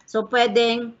 So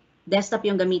pwedeng desktop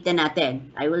yung gamitin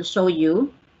natin. I will show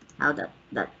you how that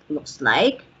looks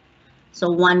like. So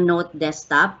OneNote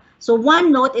desktop. So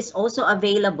OneNote is also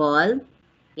available,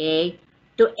 okay,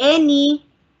 to any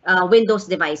Windows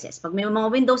devices. Pag may mga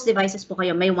Windows devices po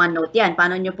kayo, may OneNote yan.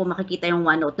 Paano nyo po makikita yung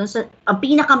OneNote? Ang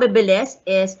pinakamabilis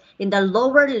is in the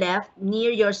lower left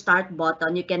near your start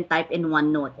button, you can type in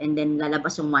OneNote and then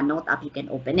lalabas yung OneNote app, you can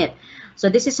open it. So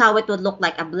this is how it would look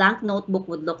like. A blank notebook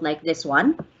would look like this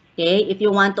one. Okay, if you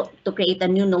want to create a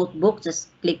new notebook, just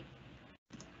click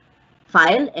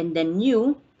File and then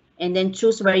New, and then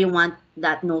choose where you want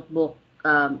that notebook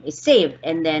is saved.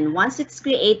 And then once it's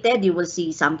created, you will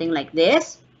see something like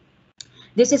this.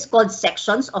 This is called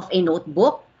sections of a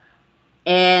notebook.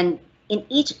 And in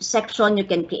each section, you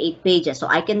can create pages. So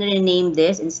I can rename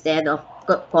this instead of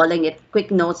calling it quick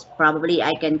notes. Probably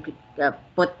I can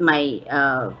put my,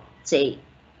 say,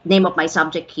 name of my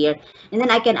subject here. And then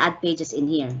I can add pages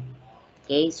in here.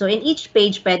 Okay, so in each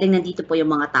page, pwedeng nandito po yung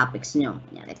mga topics nyo.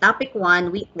 Yan, topic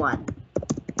 1, week 1.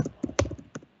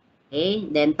 Okay,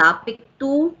 then topic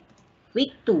 2,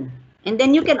 week 2. And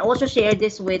then you can also share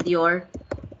this with your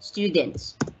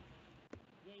students.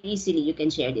 Very easily, you can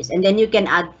share this. And then you can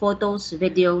add photos,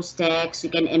 videos, text. You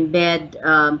can embed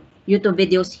YouTube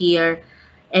videos here.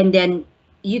 And then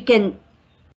you can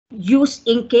use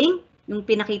inking. Yung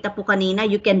pinakita po kanina,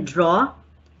 you can draw.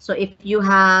 So if you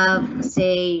have,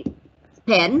 say,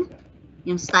 pen,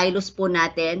 yung stylus po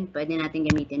natin, pwede natin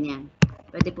gamitin yan.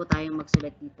 Pwede po tayong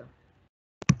magsulat dito.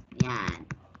 Yan.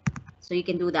 So you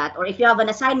can do that. Or if you have an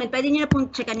assignment, pwede nyo na pong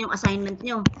checkan yung assignment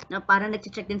nyo. Na parang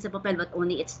nag-check din sa papel, but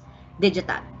only it's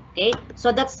digital. Okay?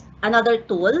 So that's another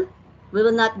tool. We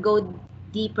will not go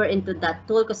deeper into that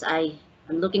tool because I'm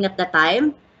looking at the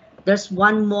time. There's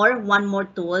one more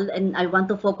tool, and I want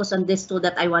to focus on this tool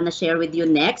that I want to share with you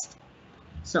next.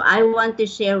 So I want to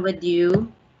share with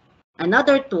you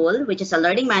another tool, which is a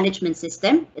learning management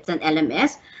system. It's an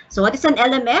LMS. So what is an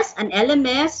LMS? An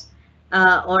LMS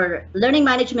or learning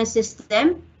management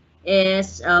system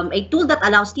is a tool that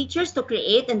allows teachers to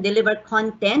create and deliver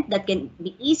content that can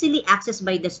be easily accessed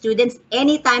by the students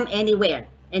anytime, anywhere.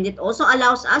 And it also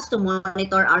allows us to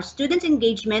monitor our students'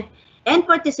 engagement and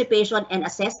participation and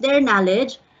assess their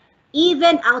knowledge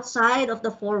even outside of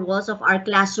the four walls of our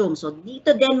classroom. So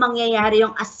dito din mangyayari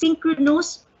yung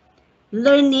asynchronous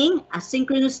learning,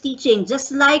 asynchronous teaching.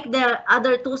 Just like the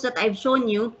other tools that I've shown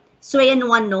you, Sway and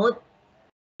OneNote,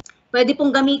 pwede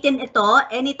pong gamitin ito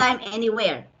anytime,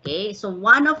 anywhere. Okay, so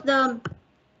one of the,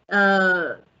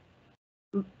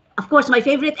 of course, my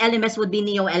favorite LMS would be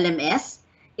Neo LMS.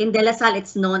 In De La Salle,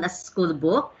 it's known as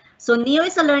Schoolbook. So Neo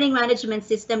is a learning management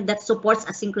system that supports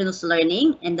asynchronous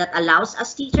learning and that allows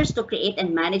us teachers to create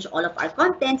and manage all of our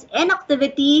contents and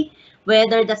activity,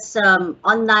 whether that's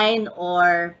online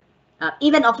or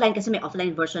even offline, kasi may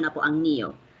offline version na po ang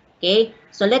Neo. Okay,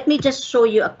 so let me just show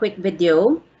you a quick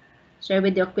video. Share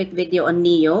with you a quick video on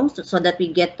Neo so that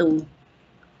we get to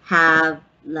have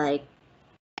like,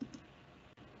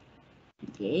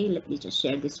 okay, let me just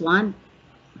share this one.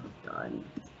 Hold on.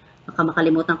 Baka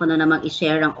makalimutan ko na namang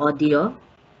i-share ang audio.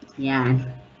 Yan.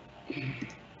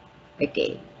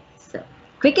 Okay, so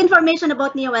quick information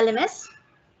about Neo LMS.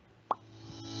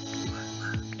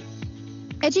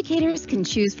 Educators can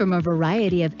choose from a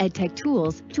variety of edtech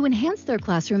tools to enhance their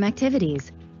classroom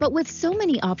activities. But with so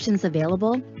many options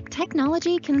available,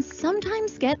 technology can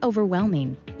sometimes get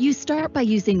overwhelming. You start by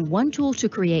using one tool to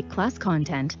create class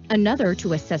content, another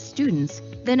to assess students,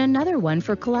 then another one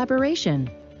for collaboration,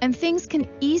 and things can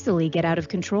easily get out of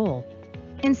control.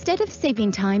 Instead of saving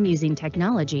time using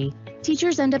technology,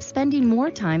 teachers end up spending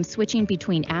more time switching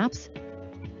between apps,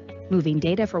 moving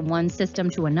data from one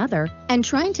system to another, and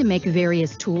trying to make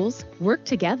various tools work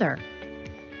together.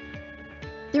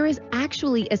 There is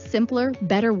actually a simpler,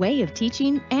 better way of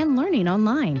teaching and learning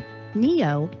online.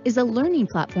 Neo is a learning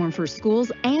platform for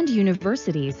schools and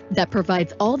universities that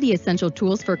provides all the essential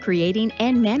tools for creating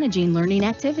and managing learning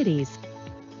activities.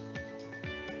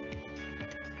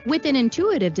 With an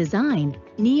intuitive design,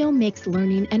 Neo makes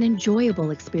learning an enjoyable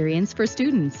experience for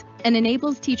students and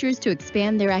enables teachers to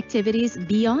expand their activities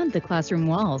beyond the classroom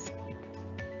walls.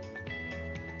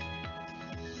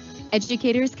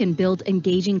 Educators can build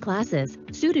engaging classes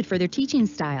suited for their teaching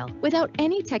style without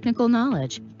any technical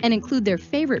knowledge and include their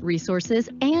favorite resources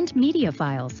and media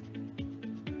files.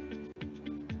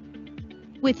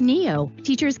 With Neo,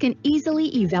 teachers can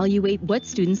easily evaluate what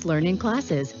students learn in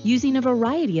classes using a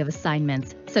variety of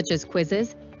assignments such as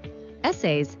quizzes,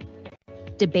 essays,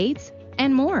 debates,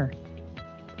 and more.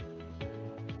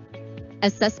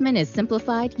 Assessment is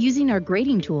simplified using our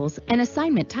grading tools and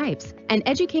assignment types, and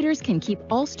educators can keep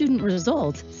all student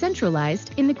results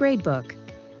centralized in the gradebook.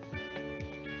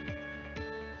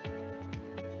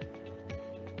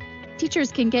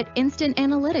 Teachers can get instant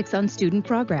analytics on student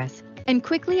progress and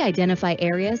quickly identify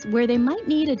areas where they might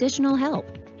need additional help.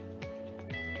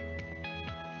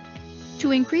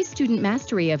 To increase student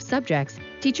mastery of subjects,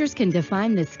 teachers can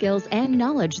define the skills and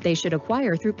knowledge they should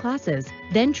acquire through classes,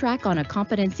 then track on a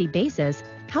competency basis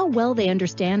how well they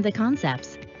understand the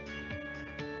concepts.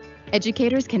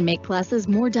 Educators can make classes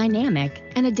more dynamic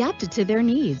and adapted to their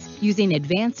needs using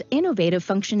advanced innovative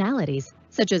functionalities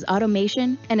such as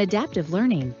automation and adaptive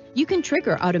learning. You can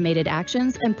trigger automated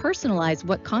actions and personalize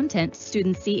what content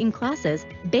students see in classes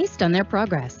based on their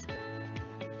progress.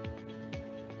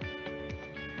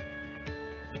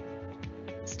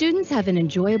 Students have an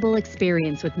enjoyable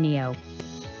experience with Neo.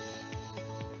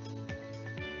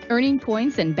 Earning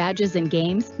points and badges in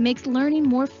games makes learning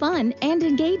more fun and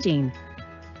engaging.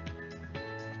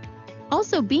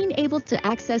 Also, being able to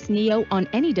access Neo on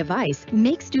any device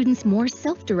makes students more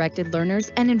self-directed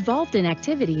learners and involved in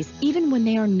activities even when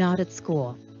they are not at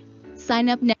school. Sign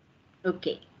up now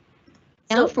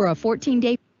for a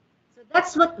 14-day. So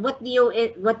that's what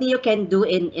Neo can do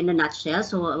in a nutshell.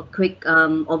 So a quick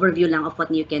overview lang of what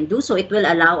Neo can do. So it will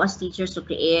allow us teachers to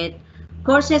create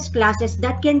courses, classes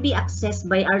that can be accessed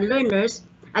by our learners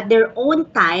at their own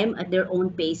time, at their own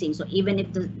pacing. So even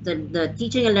if the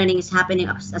teaching and learning is happening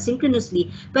asynchronously,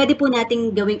 pwede po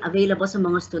nating gawing available sa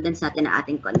mga students natin na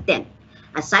ating content.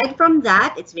 Aside from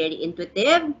that, it's very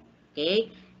intuitive.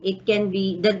 Okay, it can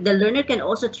be the learner can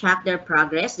also track their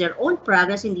progress, their own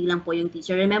progress, hindi lang po yung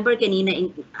teacher. Remember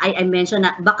kanina I mentioned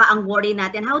na baka ang worry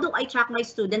natin, how do I track my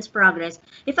students' progress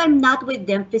if I'm not with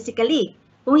them physically?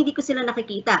 Kung hindi ko sila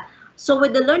nakikita. So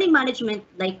with the learning management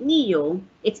like Neo,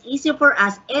 it's easier for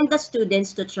us and the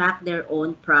students to track their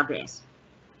own progress.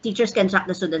 Teachers can track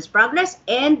the students' progress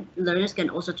and learners can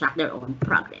also track their own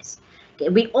progress. Okay,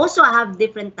 we also have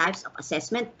different types of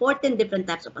assessment, 14 different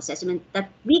types of assessment that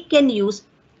we can use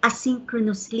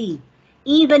asynchronously.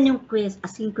 Even yung quiz,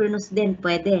 asynchronous din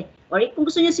pwede. Or kung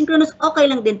gusto nyo synchronous, okay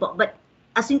lang din po. But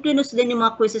asynchronous din yung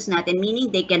mga quizzes natin, meaning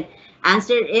they can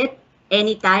answer it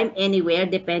anytime, anywhere,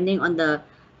 depending on the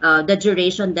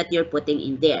duration that you're putting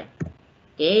in there.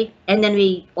 Okay, and then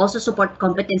we also support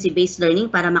competency-based learning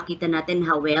para makita natin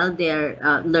how well they're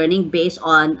learning based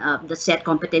on the set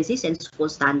competencies and school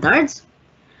standards.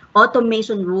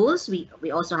 Automation rules, we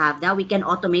also have that. We can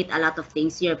automate a lot of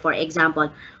things here. For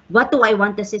example, what do I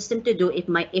want the system to do if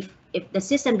the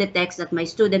system detects that my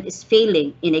student is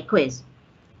failing in a quiz?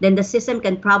 Then the system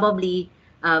can probably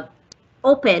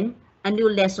open a new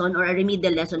lesson or a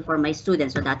remedial lesson for my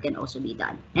students, so that can also be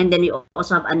done. And then we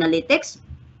also have analytics,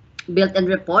 built-in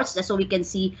reports, so we can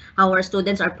see how our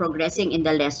students are progressing in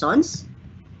the lessons.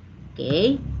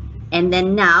 Okay, and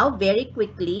then now, very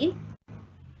quickly,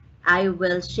 I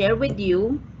will share with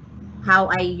you how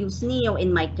I use Neo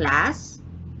in my class.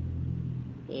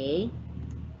 Okay,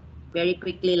 very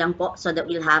quickly lang po, so that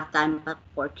we'll have time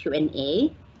for Q&A.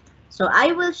 So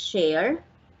I will share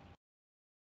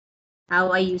how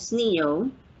I use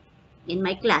Neo in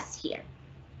my class here.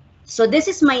 So this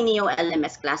is my Neo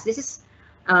LMS class. This is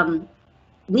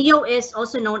Neo is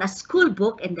also known as school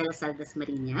book in De La Salle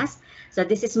Dasmariñas. So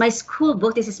this is my school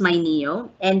book. This is my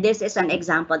Neo, and this is an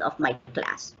example of my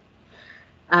class.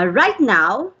 Right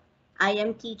now, I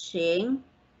am teaching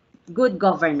good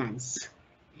governance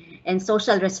and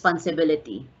social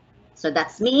responsibility. So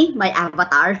that's me, my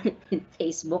avatar in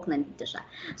Facebook, nandito siya.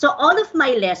 So all of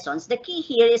my lessons, the key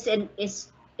here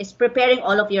is preparing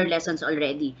all of your lessons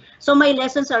already. So my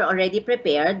lessons are already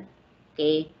prepared,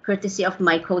 okay, courtesy of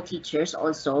my co-teachers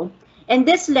also. And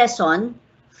this lesson,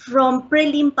 from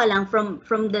prelim pa lang, from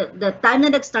the time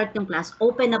na nag-start yung class,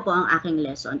 open na po ang aking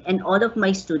lesson. And all of my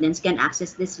students can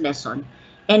access this lesson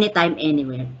anytime,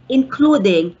 anywhere,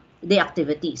 including the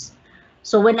activities.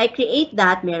 So when I create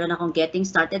that, meron akong getting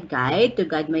started guide to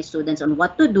guide my students on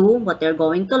what to do, what they're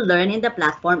going to learn in the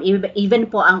platform. Even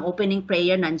po ang opening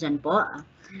prayer nandyan po.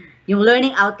 Yung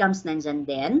learning outcomes nandyan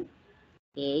din.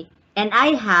 Okay? And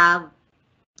I have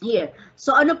here.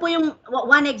 So ano po yung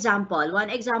one example? One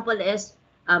example is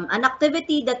an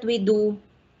activity that we do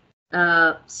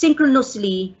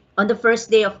synchronously on the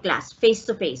first day of class,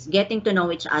 face-to-face, getting to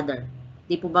know each other.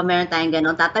 Di po ba meron tayong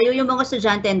ganon? Tatayo yung mga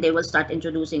estudyante and they will start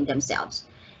introducing themselves.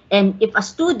 And if a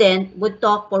student would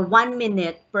talk for 1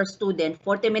 minute per student,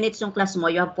 40 minutes yung class mo,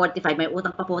 you have 45. May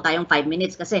utang pa po tayong 5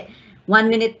 minutes kasi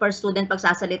 1 minute per student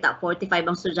pagsasalita,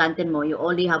 45 ang estudyante mo, you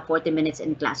only have 40 minutes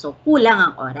in class. So kulang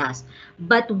ang oras.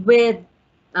 But with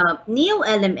Neo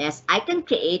LMS, I can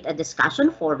create a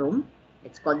discussion forum.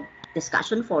 It's called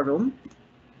discussion forum.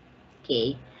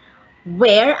 Okay,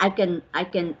 where I can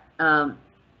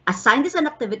assign this an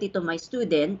activity to my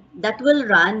student that will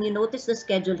run. You notice the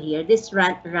schedule here. This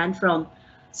ran from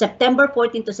September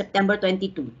 14 to September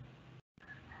 22.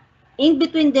 In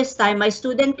between this time, my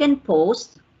student can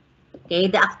post. Okay,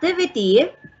 the activity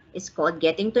is called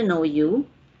Getting to Know You.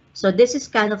 So this is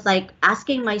kind of like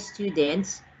asking my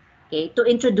students, okay, to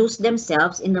introduce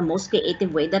themselves in the most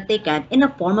creative way that they can in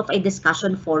a form of a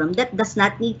discussion forum that does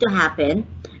not need to happen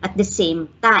at the same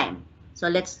time. So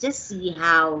let's just see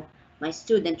how my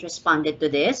student responded to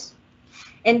this.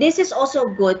 And this is also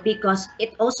good because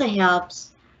it also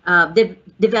helps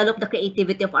develop the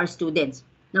creativity of our students.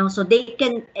 No, so they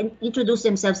can introduce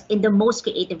themselves in the most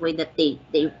creative way that they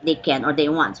can or they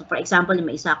want. So for example,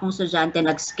 may isa akong estudyante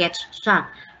nag-sketch siya.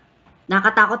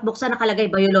 Nakatakot buksan, nakalagay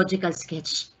biological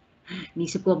sketch.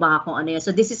 Nisip ko baka kung ano yun.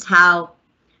 So this is how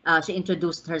she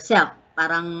introduced herself.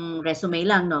 Parang resume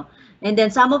lang, no? And then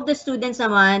some of the students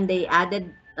naman, they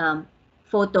added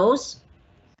photos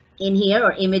in here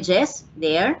or images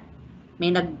there.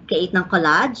 May nag-create ng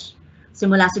collage.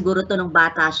 Simula siguro to nung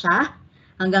bata siya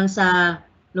hanggang sa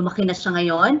lumaki na siya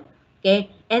ngayon. Okay?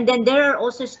 And then there are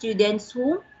also students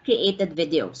who created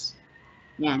videos.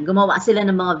 Yan, gumawa sila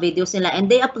ng mga videos nila and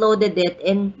they uploaded it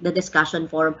in the discussion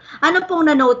forum. Ano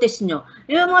pong na-notice nyo?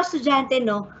 Yung mga estudyante,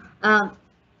 no,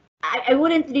 I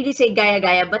wouldn't really say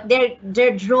gaya-gaya, but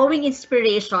they're drawing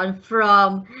inspiration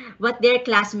from what their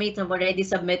classmates have already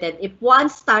submitted. If one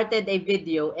started a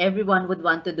video, everyone would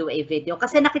want to do a video.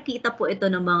 Kasi nakikita po ito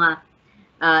ng mga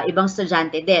ibang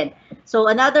estudyante din. So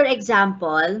another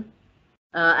example,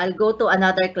 I'll go to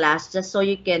another class just so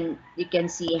you can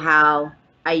see how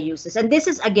I use this. And this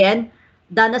is again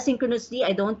done asynchronously.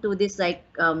 I don't do this like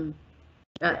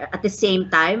at the same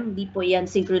time. Di po yan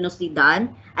synchronously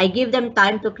done. I give them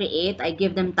time to create. I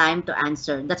give them time to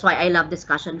answer. That's why I love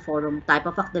discussion forum type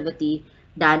of activity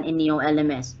done in Neo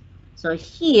LMS. So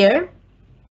here,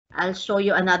 I'll show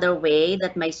you another way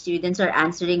that my students are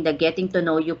answering the getting to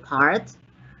know you part.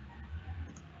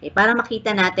 Okay, para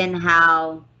makita natin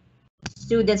how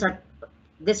students are,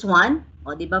 this one,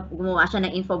 o di ba gumawa siya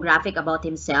ng infographic about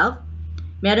himself.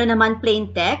 Meron naman plain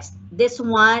text. This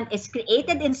one is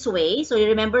created in Sway. So you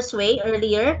remember Sway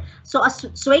earlier? So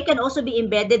Sway can also be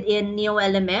embedded in Neo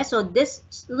LMS. So this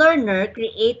learner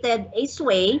created a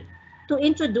Sway to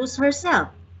introduce herself.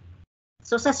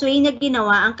 So sa Sway niya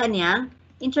ginawa ang kanyang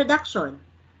introduction.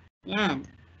 Yan.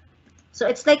 So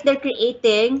it's like they're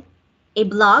creating a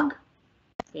blog.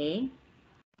 Okay.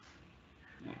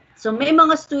 So may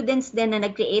mga students din na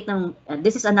nag-create ng,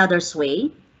 this is another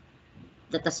Sway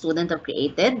that the student have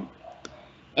created.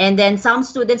 And then some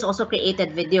students also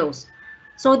created videos.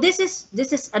 So this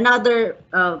is another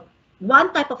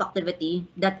one type of activity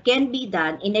that can be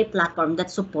done in a platform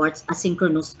that supports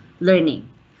asynchronous learning.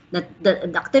 The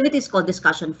activity is called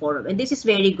discussion forum. And this is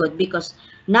very good because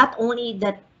not only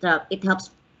that it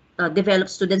helps develop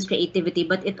students' creativity,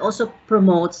 but it also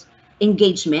promotes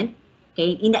engagement.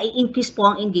 Okay, increase po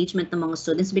ang engagement ng mga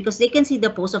students because they can see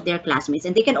the post of their classmates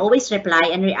and they can always reply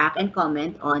and react and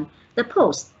comment on the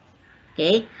post.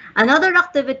 Okay, another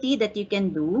activity that you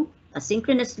can do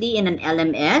asynchronously in an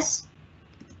LMS,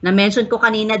 na-mention ko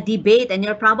kanina, debate, and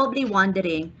you're probably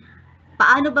wondering,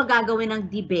 paano ba gagawin ng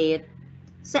debate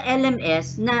sa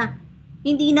LMS na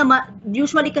hindi na,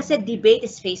 usually kasi debate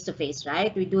is face-to-face,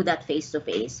 right? We do that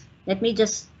face-to-face. Let me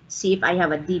just see if I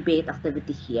have a debate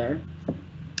activity here.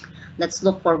 Let's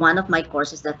look for one of my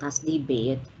courses that has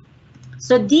debate.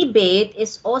 So debate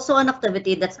is also an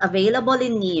activity that's available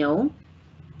in Neo,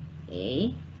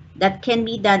 okay, that can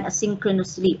be done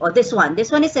asynchronously. Or this one is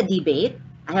a debate.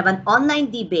 I have an online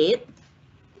debate,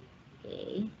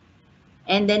 okay,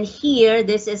 and then here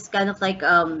this is kind of like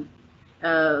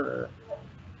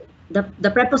the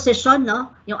preposition,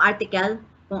 no, yung article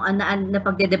kung ano na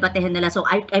pagdedebatehan nila. So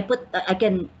I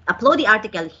can upload the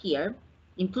article here.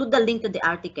 Include the link to the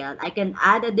article. I can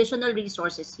add additional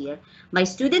resources here. My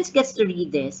students gets to read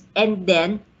this, and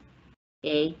then,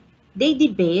 okay, they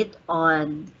debate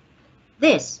on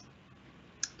this.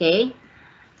 Okay?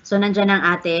 So nandyan ang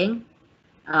ating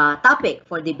topic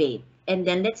for debate. And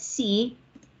then let's see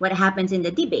what happens in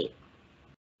the debate.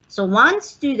 So one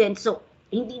student, so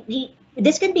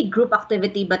this can be group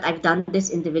activity, but I've done this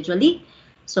individually.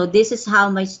 So this is how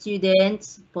my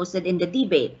students posted in the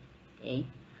debate. Okay.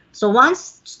 So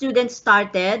once students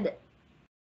started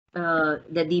the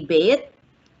debate,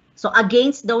 so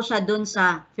against daw siya dun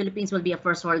sa Philippines will be a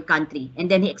first world country. And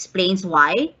then he explains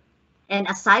why. And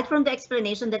aside from the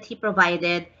explanation that he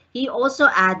provided, he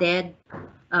also added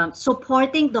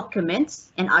supporting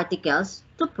documents and articles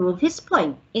to prove his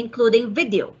point, including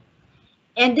video.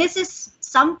 And this is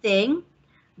something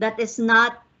that is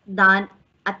not done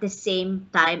at the same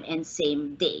time and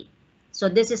same day. So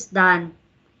this is done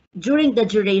during the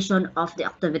duration of the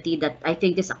activity that I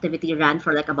think this activity ran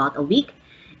for like about a week.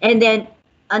 And then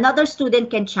another student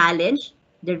can challenge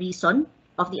the reason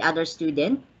of the other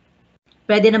student.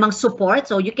 Pwede namang support,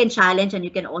 so you can challenge and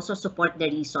you can also support the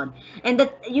reason. And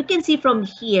that you can see from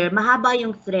here, mahaba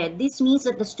yung thread. This means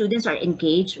that the students are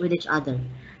engaged with each other.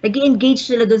 Nag-i-engage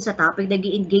sila dun sa topic,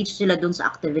 nag-i-engage sila dun sa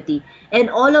activity. And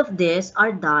all of this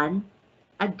are done,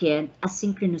 again,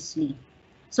 asynchronously.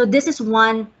 So this is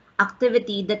one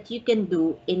activity that you can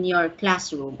do in your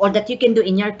classroom or that you can do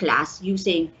in your class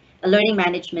using a learning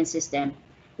management system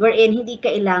wherein hindi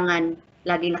kailangan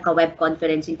laging naka-web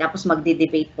conferencing tapos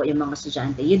magde-debate po yung mga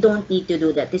estudyante. You don't need to do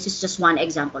that. This is just one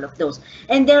example of those.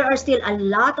 And there are still a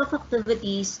lot of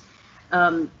activities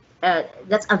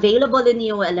that's available in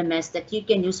ULMS that you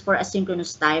can use for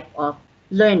asynchronous type of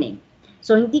learning.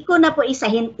 So hindi ko na po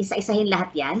isa-isahin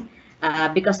lahat yan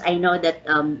because I know that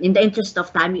in the interest of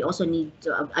time, we also need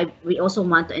to, we also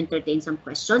want to entertain some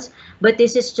questions. But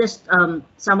this is just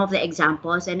some of the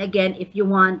examples. And again, if you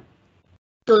want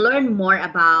to learn more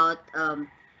about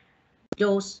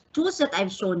those tools that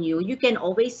I've shown you, you can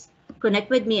always connect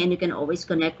with me and you can always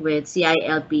connect with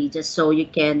CILP just so you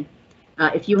can,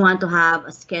 if you want to have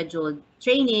a scheduled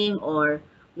training or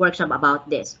workshop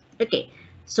about this. Okay,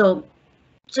 so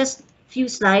just few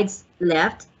slides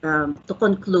left to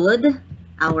conclude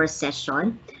our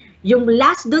session. Yung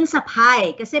last dun sa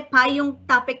PI, kasi PI yung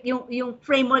topic, yung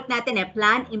framework natin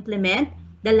plan, implement.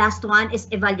 The last one is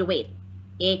evaluate.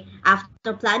 Okay?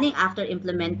 After planning, after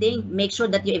implementing, make sure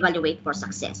that you evaluate for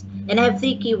success. And I have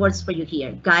 3 keywords for you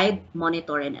here: guide,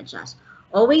 monitor, and adjust.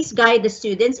 Always guide the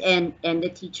students and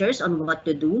the teachers on what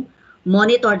to do,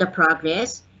 monitor the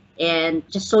progress, and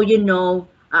just so you know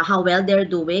how well they're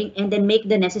doing, and then make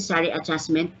the necessary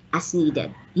adjustment as needed.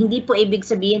 Hindi po ibig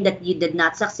sabihin that you did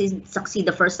not succeed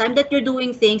the first time that you're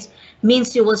doing things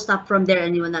means you will stop from there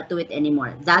and you will not do it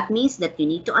anymore. That means that you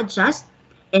need to adjust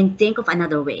and think of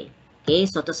another way. Okay,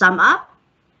 so to sum up,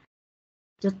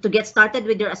 to get started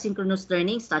with your asynchronous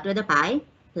learning, start with the PI,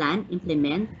 plan,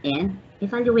 implement, and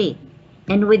evaluate.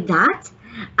 And with that,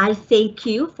 I thank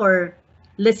you for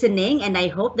listening, and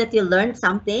I hope that you learned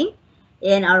something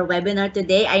in our webinar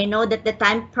today. I know that the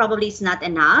time probably is not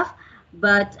enough,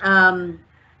 but I'm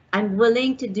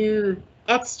willing to do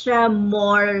extra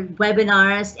more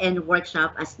webinars and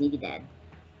workshop as needed.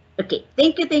 Okay,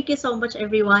 thank you so much,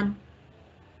 everyone.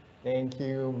 Thank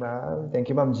you, ma'am. Thank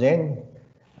you, Ma'am Jen.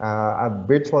 A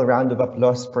virtual round of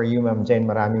applause for you, Ma'am Jen.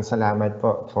 Maraming salamat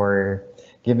po for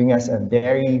giving us a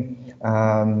very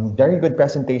good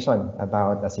presentation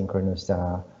about asynchronous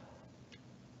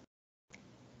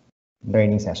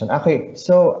learning session. Okay,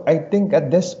 so I think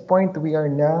at this point we are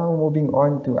now moving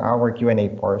on to our Q&A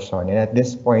portion. And at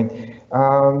this point,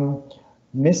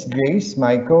 Miss Grace,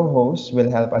 my co-host,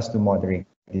 will help us to moderate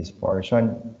this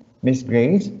portion. Miss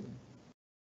Grace?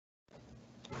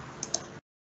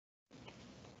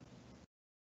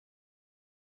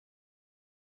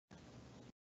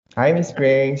 Hi, Miss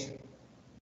Grace.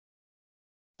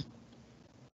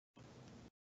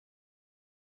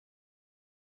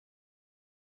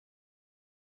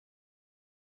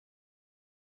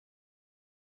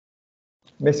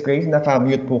 Miss Grace,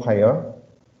 naka-mute po kayo.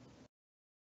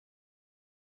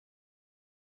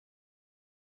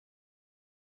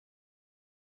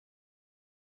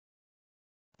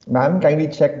 Ma'am,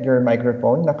 kindly check your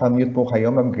microphone. Naka-mute po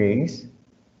kayo, Ma'am Grace.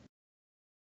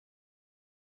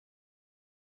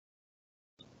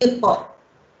 Po.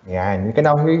 Yan, we can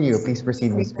now hear you. Please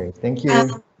proceed, Miss Grace. Thank you.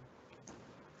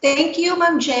 Thank you,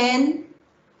 Ma'am Jen.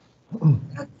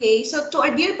 Okay, so to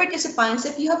our dear participants,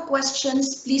 if you have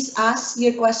questions, please ask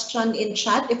your question in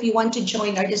chat if you want to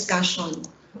join our discussion.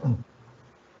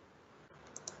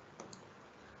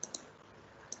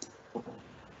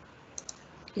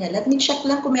 Yeah, let me check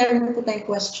lang kung meron po tayong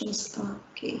questions.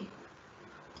 Okay.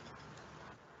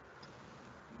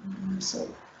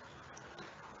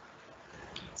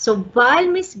 So while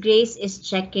Miss Grace is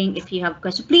checking if you have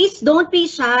questions, please don't be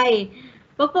shy.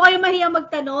 Huwag po kayo mahiya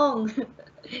magtanong.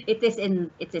 It is in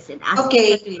Ask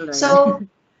Okay, That We Learn. so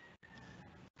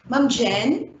Ma'am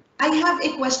Jen, I have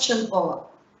a question po.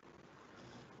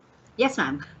 Yes,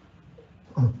 ma'am.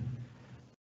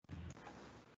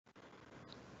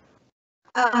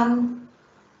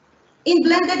 In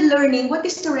blended learning, what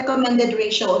is the recommended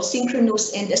ratio of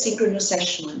synchronous and asynchronous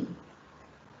session?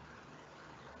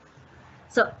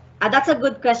 So that's a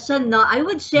good question. No, I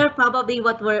would share probably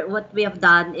what we have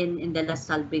done in the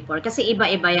Lasal before. Kasi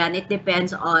iba-iba yan. It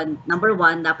depends on number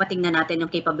one, dapat tingnan natin yung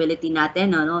capability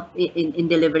natin no, in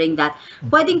delivering that.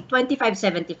 Pwedeng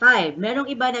 25-75.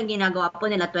 Merong iba na ginagawa po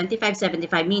nila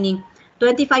 25-75, meaning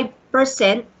 25%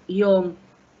 yung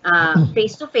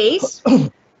face-to-face,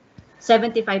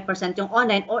 75% yung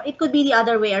online, or it could be the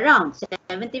other way around.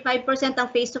 75% ang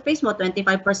face-to-face mo,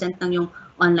 25% ng yung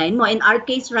online mo. In our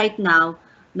case right now,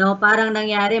 no, parang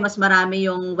nangyari mas marami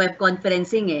yung web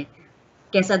conferencing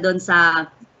kesa doon sa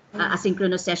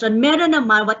asynchronous session. Meron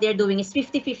naman what they're doing is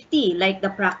 50-50, like the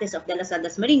practice of De La Salle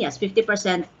Dasmariñas,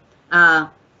 50%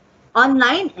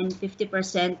 online and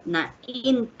 50% na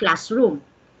in classroom.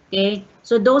 Okay?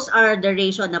 So those are the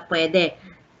ratio na pwede.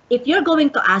 If you're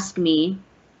going to ask me,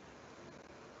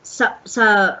 sa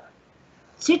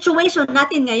situation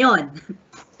natin ngayon,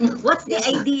 what's the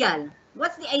ideal?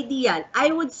 What's the ideal?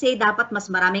 I would say dapat mas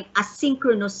maraming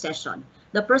asynchronous session.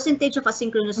 The percentage of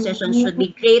asynchronous session should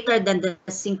be greater than the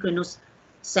synchronous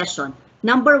session.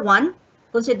 Number one,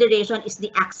 consideration is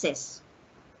the access.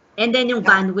 And then yung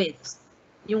bandwidth.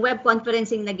 Yung web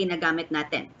conferencing na ginagamit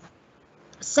natin.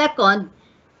 Second,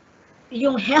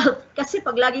 yung health. Kasi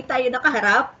pag lagi tayo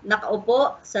nakaharap,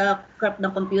 nakaupo sa harap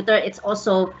ng computer, it's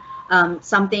also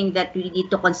something that we need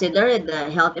to consider,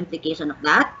 the health implication of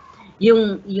that.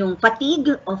 Yung fatigue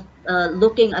of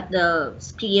looking at the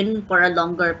screen for a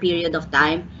longer period of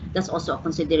time, that's also a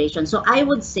consideration. So I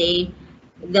would say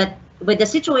that with the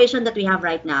situation that we have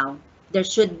right now, there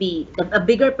should be a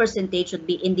bigger percentage should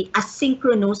be in the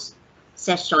asynchronous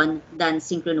session than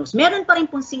synchronous. Meron pa rin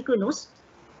pong synchronous,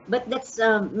 but that's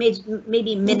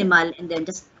maybe minimal, and then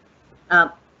just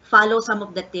follow some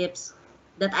of the tips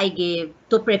that I gave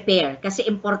to prepare. Kasi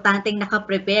importanteng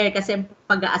naka-prepare. Kasi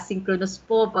pag asynchronous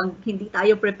po, pag hindi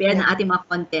tayo prepare na ating mga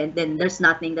content, then there's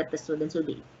nothing that the students will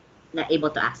be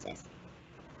able to access.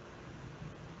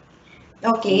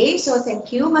 Okay, so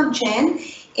thank you, Ma'am Jen.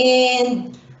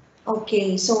 And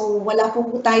okay, so wala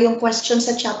po tayong question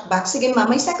sa chat box. Sige, ma'am,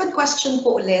 may second question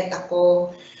po ulit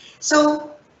ako. So,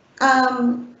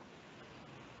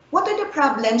 what are the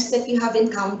problems that you have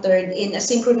encountered in a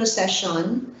synchronous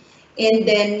session? And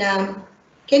then,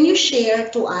 can you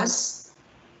share to us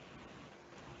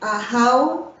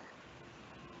what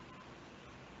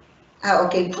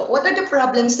are the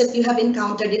problems that you have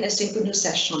encountered in asynchronous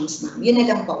sessions, ma'am? Yun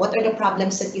na lang po. What are the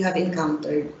problems that you have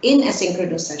encountered in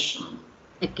asynchronous session?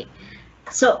 Okay.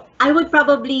 So, I would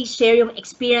probably share your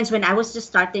experience when I was just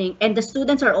starting, and the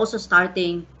students are also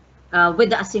starting with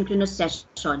the asynchronous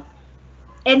session.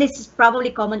 And it's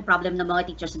probably common problem ng mga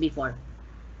teachers before.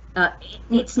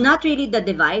 It's not really the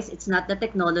device, it's not the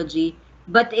technology,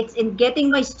 but it's in getting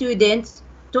my students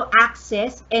to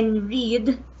access and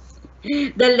read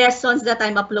the lessons that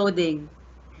I'm uploading.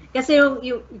 Kasi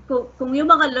kung yung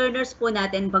mga learners po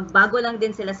natin, bago lang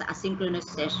din sila sa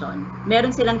asynchronous session,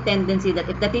 meron silang tendency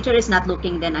that if the teacher is not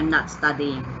looking, then I'm not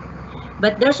studying.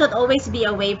 But there should always be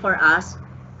a way for us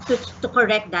to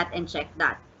correct that and check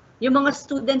that. Yung mga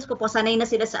students ko po, sanay na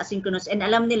sila sa asynchronous, and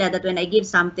alam nila that when I give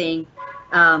something,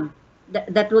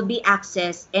 that will be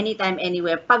accessed anytime,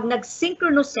 anywhere. Pag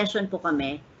nag-synchronous session po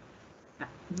kami,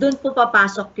 dun po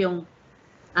papasok yung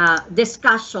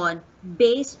discussion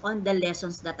based on the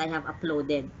lessons that I have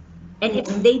uploaded. And if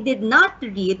they did not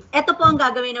read, eto po ang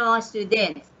gagawin ng mga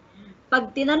students.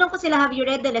 Pag tinanong ko sila, have you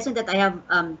read the lesson that I have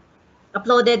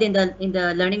uploaded in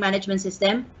the learning management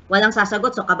system? Walang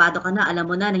sasagot, so kabado ka na,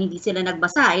 alam mo na hindi sila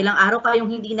nagbasa. Ilang araw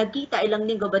kayong hindi nagkita, ilang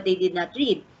linggo, but they did not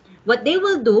read. What they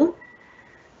will do,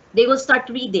 they will start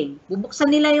reading.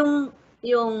 Bubuksan nila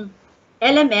yung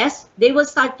LMS, they will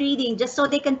start reading just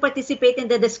so they can participate in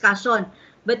the discussion.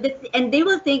 And they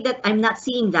will think that I'm not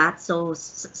seeing that, so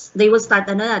they will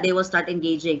start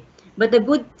engaging. But the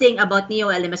good thing about Neo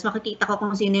LMS, makikita ko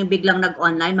kung sino yung biglang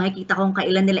nag-online, makikita ko kung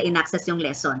kailan nila in-access yung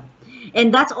lesson.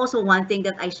 And that's also one thing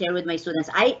that I share with my students.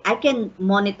 I can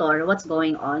monitor what's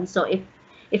going on. So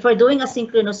if we're doing a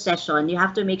synchronous session, you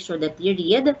have to make sure that you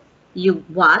read, you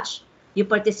watch, you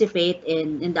participate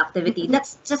in the activity.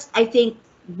 That's just, I think,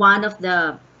 one of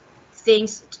the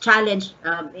things challenge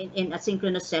in a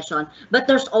synchronous session. But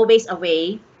there's always a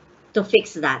way to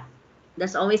fix that.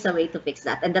 There's always a way to fix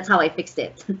that, and that's how I fixed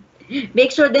it.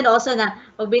 Make sure din also na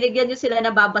pag binigyan nyo sila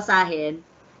na babasahin,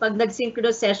 pag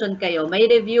nag-synchronous session kayo, may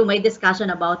review, may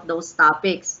discussion about those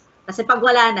topics. Kasi pag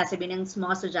wala na, sabihin ng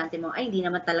mga estudyante mo, ay hindi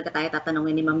naman talaga tayo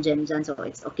tatanungin ni Ma'am Jen dyan, so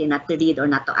it's okay not to read or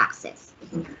not to access.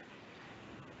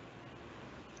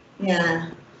 Yeah.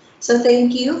 So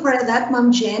thank you for that, Ma'am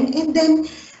Jen. And then,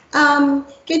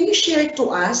 can you share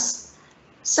to us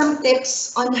some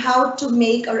tips on how to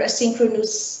make our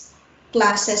asynchronous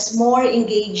classes more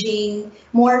engaging,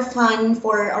 more fun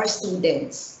for our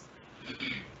students?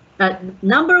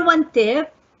 Number one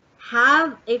tip,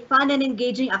 have a fun and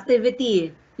engaging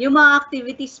activity. Yung mga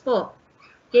activities po.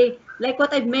 Okay, like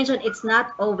what I've mentioned, it's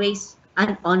not always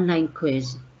an online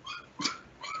quiz.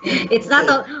 It's not,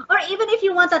 or even if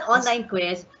you want an online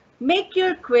quiz, make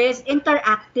your quiz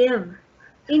interactive.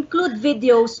 Include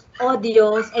videos,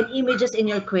 audios, and images in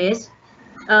your quiz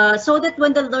so that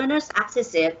when the learners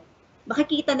access it,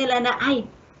 makikita nila na, ay,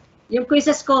 yung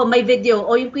quizzes ko may video,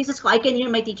 o yung quizzes ko, I can hear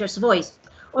my teacher's voice.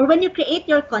 Or when you create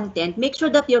your content, make sure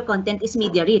that your content is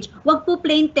media rich. Wag po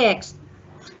plain text.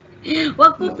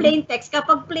 Wag po plain text.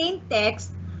 Kapag plain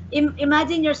text,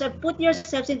 imagine yourself, put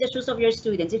yourselves in the shoes of your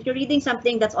students. If you're reading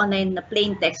something that's online na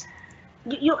plain text,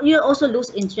 you also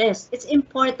lose interest. It's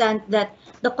important that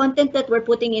the content that we're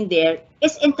putting in there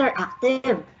is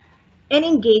interactive and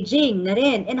engaging na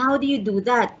rin. And how do you do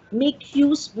that? Make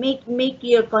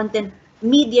your content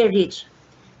media rich.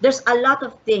 There's a lot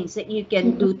of things that you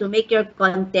can do to make your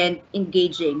content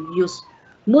engaging. Use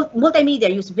multimedia,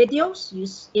 use videos,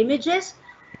 use images,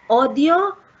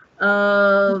 audio,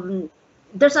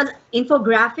 there's an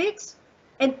infographics,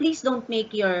 and please don't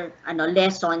make your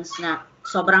lessons na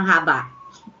sobrang haba.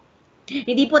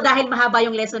 Hindi po dahil mahaba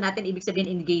yung lesson natin, ibig sabihin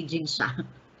engaging siya.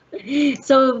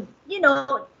 So,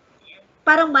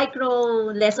 parang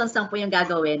micro lessons lang po yung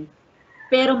gagawin,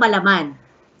 pero malaman.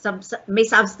 May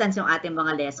substance yung ating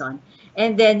mga lesson.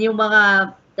 And then yung mga,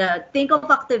 think of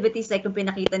activities like yung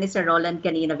pinakita ni Sir Roland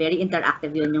kanina, very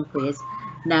interactive yun yung quiz,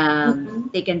 na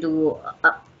they can do,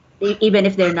 even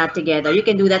if they're not together. You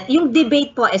can do that. Yung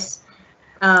debate po is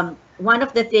one of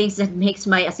the things that makes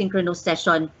my asynchronous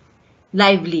session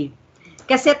lively.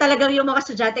 Kasi talagang yung mga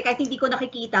estudyante, kahit hindi ko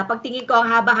nakikita, pag tingin ko ang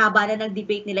haba-haba na ng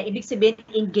debate nila, ibig sabihin,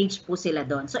 engaged po sila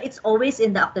doon. So it's always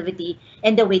in the activity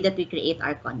and the way that we create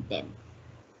our content.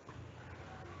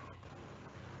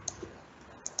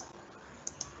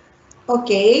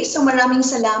 Okay, so maraming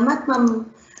salamat,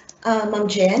 Ma'am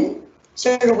Jen.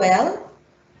 Sir Ruel?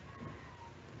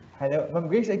 Hello,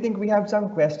 Ma'am Grace. I think we have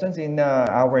some questions in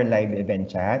our live event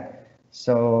chat.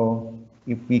 So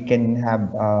if we can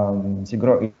have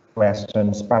siguro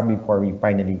questions probably before we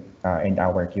finally end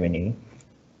our Q&A.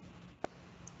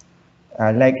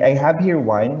 Like I have here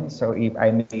one, so if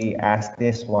I may ask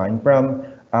this one from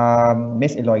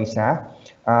Miss Eloisa.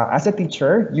 As a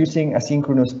teacher using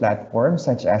asynchronous platforms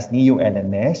such as Neo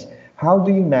LMS, how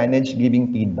do you manage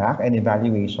giving feedback and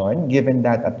evaluation given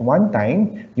that at one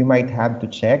time you might have to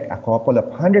check a couple of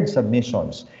 100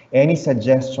 submissions? Any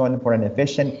suggestion for an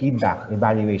efficient feedback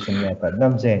evaluation method?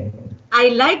 Ma'am Jen. I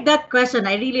like that question.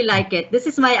 I really like it. This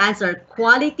is my answer.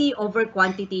 Quality over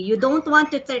quantity. You don't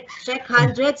want to check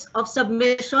hundreds of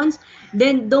submissions,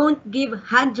 then don't give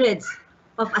hundreds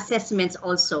of assessments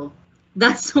also.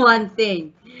 That's one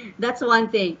thing. That's one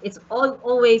thing. It's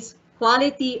always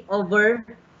quality over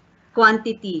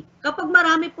quantity. Kapag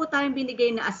marami po tayong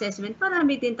binigay na assessment,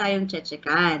 marami din tayong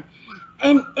checkan.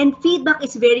 And feedback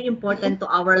is very important to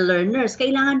our learners.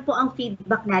 Kailangan po ang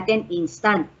feedback natin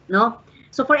instant, no?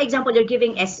 So for example, you're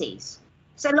giving essays.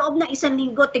 Sa loob ng isang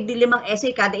linggo, tig-5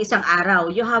 essay kada isang araw.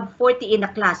 You have 40 in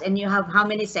a class and you have how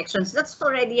many sections? That's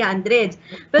already hundreds.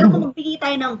 Pero kung magbigay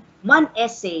tayo ng one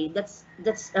essay, that's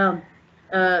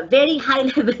very high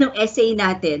level ng essay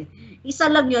natin.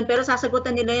 Isa lang yun, pero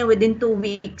sasagutan nila yan within 2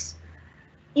 weeks.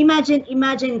 Imagine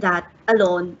that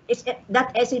alone.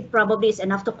 That essay probably is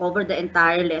enough to cover the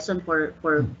entire lesson for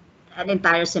an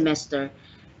entire semester.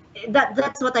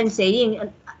 That's what I'm saying.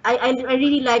 I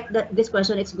really like this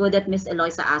question. It's good that Ms.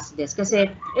 Eloisa asked this kasi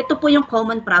ito po yung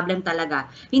common problem talaga.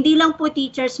 Hindi lang po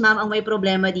teachers, ma'am, ang may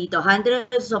problema dito.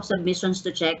 Hundreds of submissions to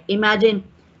check. Imagine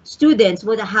students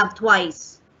would have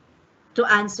twice to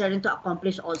answer and to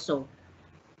accomplish also.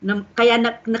 Kaya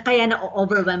na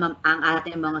overwhelm ang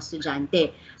ating mga estudyante.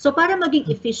 So para maging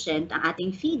efficient ang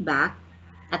ating feedback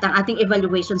at ang ating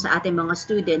evaluation sa ating mga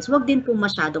students, wag din po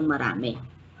masyadong marami.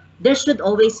 There should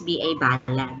always be a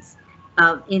balance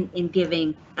in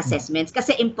giving assessments.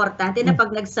 Kasi importante na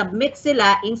pag nag-submit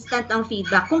sila, instant ang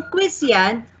feedback. Kung quiz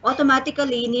yan,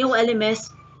 automatically, Neo LMS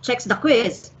checks the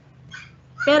quiz.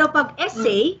 Pero pag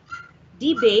essay,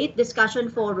 debate,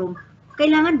 discussion forum,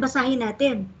 kailangan basahin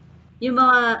natin yung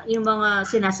mga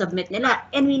sinasubmit nila,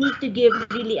 and we need to give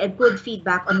really a good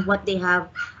feedback on what they have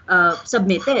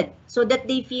submitted so that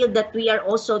they feel that we are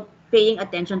also paying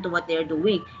attention to what they are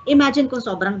doing. Imagine kung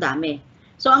sobrang dami.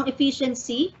 So ang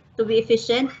efficiency, to be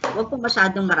efficient, wag po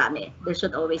masyadong marami. There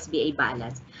should always be a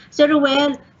balance. Sir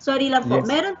Ruel, sorry lang po,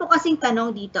 Yes. meron po kasing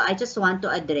tanong dito, I just want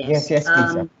to address. Yes,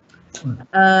 please.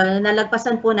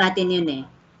 Nalagpasan po natin yun eh.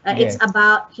 It's Yes.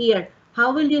 about here,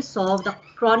 how will you solve the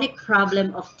chronic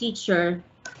problem of teacher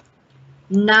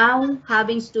now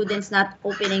having students not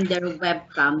opening their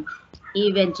webcam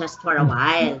even just for a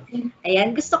while?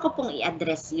 Ayan, gusto ko pong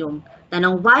i-address yung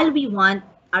tanong, while we want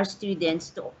our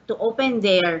students to open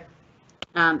their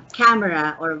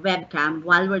camera or webcam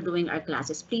while we're doing our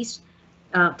classes, please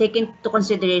take into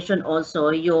consideration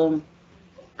also yung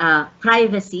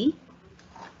privacy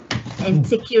and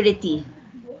security.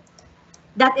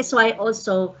 That is why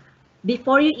also,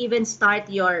 before you even start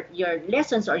your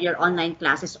lessons or your online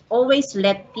classes, always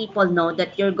let people know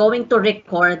that you're going to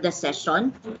record the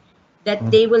session, that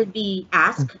they will be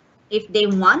asked if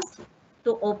they want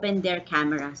to open their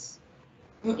cameras.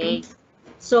 Okay?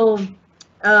 So,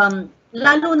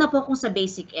 lalo na po kung sa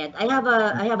basic ed. I have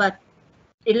a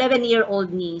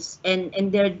 11-year-old niece,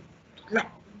 and they're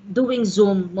doing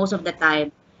Zoom most of the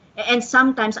time. And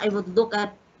sometimes I would look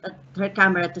at her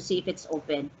camera to see if it's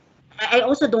open. I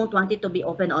also don't want it to be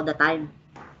open all the time.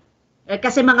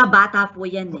 Kasi mga bata po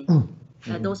yan eh.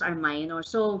 Those are minor.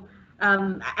 So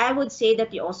I would say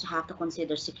that you also have to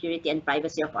consider security and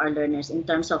privacy of our learners in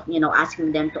terms of,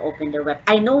 asking them to open their web.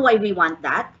 I know why we want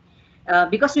that.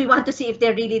 Because we want to see if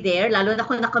they're really there. Lalo na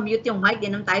kung nakamute yung mic, di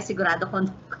naman tayo sigurado kung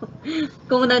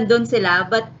nandun sila.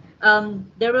 But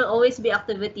there will always be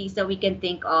activities that we can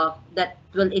think of that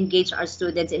will engage our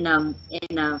students in a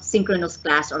synchronous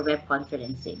class or web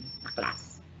conferencing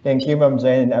class. Thank you, Ma'am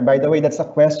Jen. By the way, that's a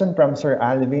question from Sir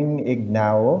Alvin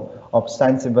Ignao of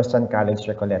San Sebastian College,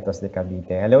 Recoletos de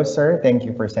Cavite. Hello, sir. Thank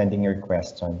you for sending your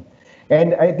question.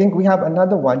 And I think we have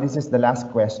another one. This is the last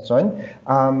question.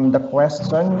 The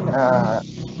question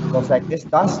goes like this.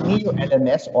 Does NEO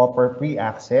LMS offer free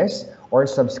access or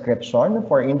subscription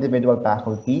for individual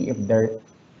faculty if their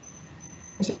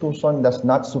institution does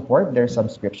not support their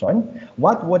subscription?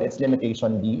 What would its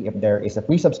limitation be if there is a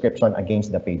free subscription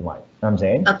against the paid one?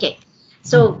 Ramzen? Okay.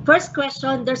 So first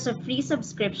question, there's a free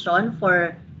subscription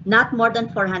for not more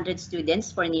than 400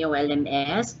 students for NEO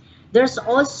LMS. There's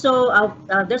also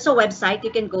there's a website you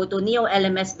can go to,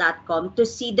 neolms.com, to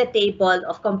see the table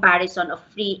of comparison of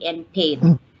free and paid.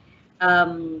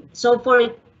 So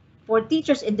for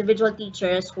teachers, individual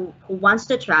teachers who wants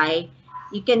to try,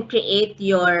 you can create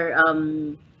your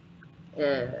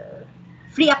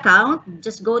free account.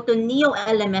 Just go to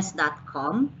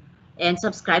neolms.com and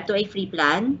subscribe to a free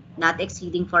plan, not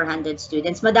exceeding 400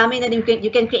 students. Madami na din,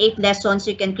 you can create lessons,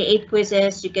 you can create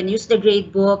quizzes, you can use the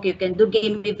grade book, you can do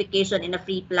gamification in a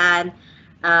free plan.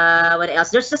 What else?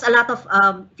 There's just a lot of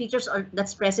features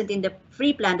that's present in the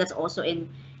free plan that's also in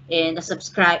the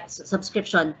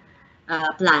subscription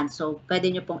plan. So pwede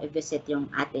nyo pong i-visit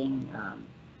yung ating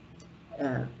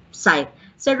site.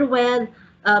 Sir Ruel,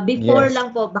 before Yes. lang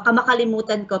po, baka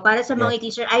makalimutan ko, para sa mga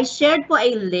teacher, I shared po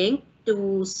a link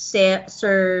to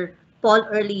Sir Paul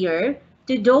earlier.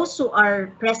 To those who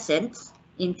are present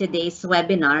in today's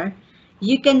webinar,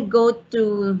 you can go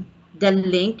to the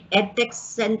link edtech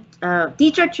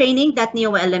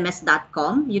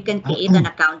teachertraining.neolms.com. You can create an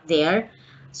account there.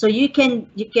 So you can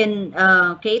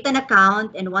create an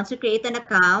account, and once you create an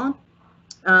account,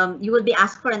 you will be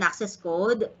asked for an access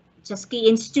code. Just key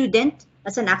in student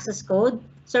as an access code.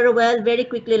 Sir Ruel, very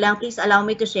quickly lang, please allow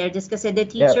me to share this kasi the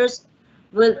teachers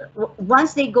will,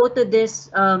 once they go to this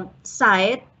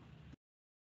site,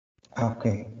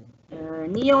 Okay.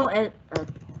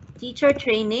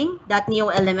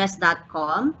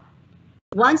 teachertraining.neolms.com.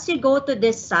 Once you go to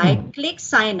this site, click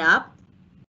sign up,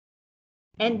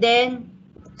 and then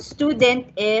student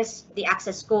is the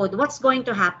access code. What's going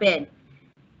to happen?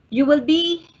 You will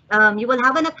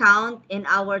have an account in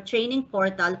our training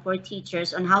portal for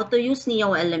teachers on how to use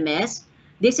NEO LMS.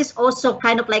 This is also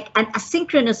kind of like an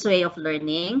asynchronous way of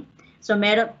learning. So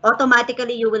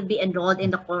automatically you will be enrolled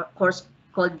in the course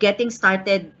called Getting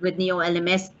Started with NEO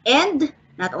LMS. And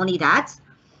not only that,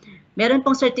 meron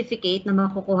pong certificate na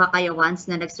makukuha kayo once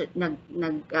na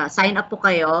nag-sign up po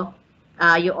kayo.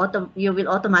 You will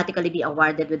automatically be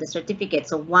awarded with the certificate.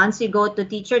 So once you go to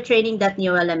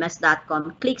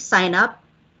teachertraining.neolms.com, click sign up,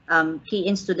 key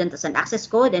in student as an access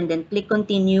code, and then click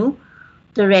continue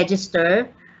to register.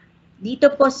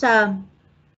 Dito po sa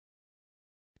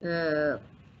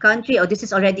country, this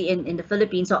is already in the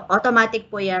Philippines, so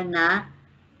automatic po yan na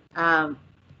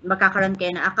Magkakaroon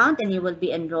kayo ng account and you will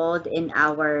be enrolled in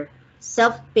our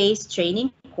self-paced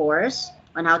training course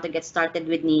on how to get started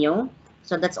with Neo.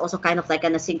 So that's also kind of like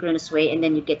an asynchronous way, and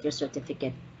then you get your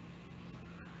certificate.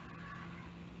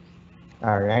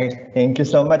 All right. Thank you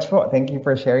so much po. Thank you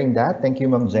for sharing that. Thank you,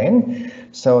 Ma'am Jen.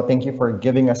 So thank you for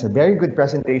giving us a very good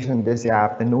presentation this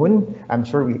afternoon. I'm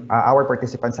sure our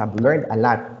participants have learned a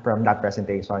lot from that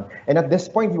presentation. And at this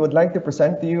point, we would like to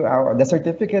present to you the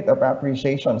certificate of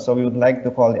appreciation. So we would like to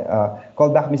call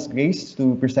back Miss Grace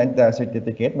to present the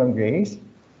certificate, Ma'am Grace.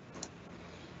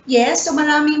 Yes, so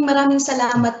maraming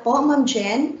salamat po, Ma'am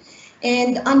Jen.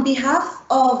 And on behalf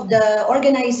of the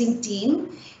organizing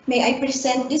team, may I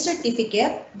present this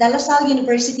certificate. De La Salle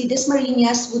University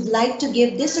Dasmariñas would like to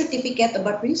give this certificate of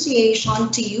appreciation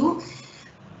to you,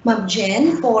 Ma'am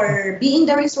Jen, for being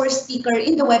the resource speaker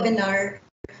in the webinar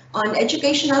on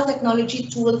educational technology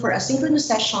tool for asynchronous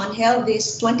session held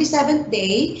this 27th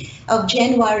day of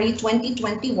January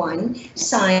 2021,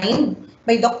 signed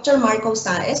by Dr. Marco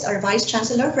Saez, our Vice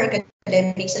Chancellor for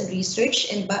Academics and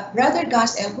Research, and Brother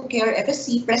Gus Albuquerque,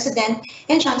 FSC President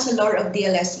and Chancellor of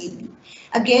DLSU-D.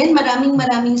 Again,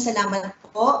 maraming salamat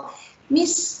po,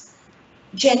 Miss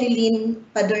Jeneline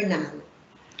Padernal.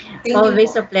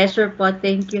 Always a pleasure po.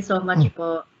 Thank you so much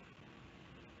po.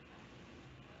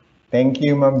 Thank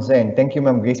you, Ma'am Zen. Thank you,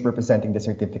 Ma'am Grace, for presenting the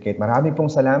certificate. Marami pong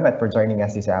salamat for joining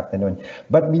us this afternoon.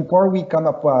 But before we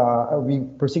we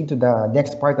proceed to the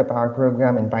next part of our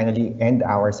program and finally end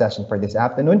our session for this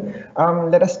afternoon,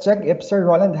 let us check if Sir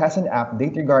Roland has an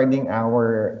update regarding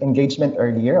our engagement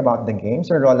earlier about the game.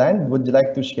 Sir Roland, would you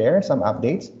like to share some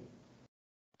updates?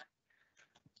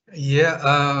 Yeah,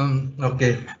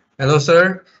 okay. Hello,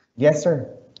 sir. Yes, sir.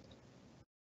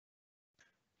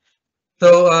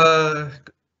 So,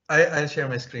 I'll share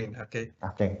my screen, okay?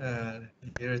 Okay.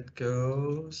 Here it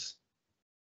goes.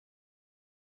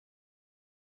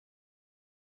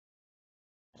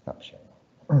 Stop sharing.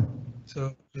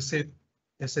 So, is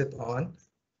it on?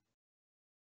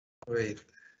 Wait.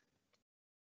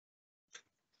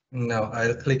 No,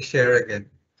 I'll click share again.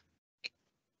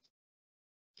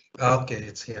 Okay,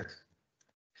 it's here.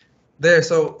 There,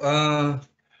 so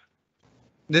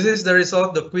this is the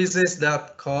result, the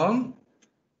quizzes.com.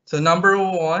 So number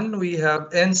 1, we have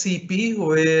NCP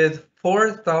with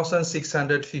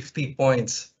 4,650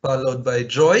 points, followed by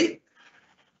Joy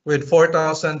with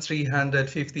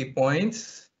 4,350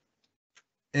 points,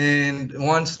 and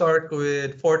One Start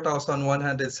with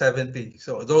 4,170.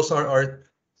 So those are our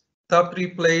top 3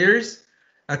 players.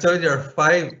 Actually, there are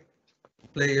 5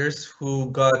 players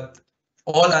who got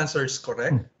all answers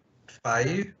correct,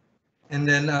 5. And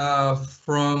then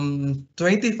from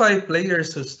 25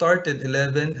 players who started,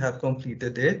 11 have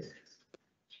completed it.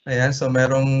 Ayan, so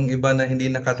merong iba na hindi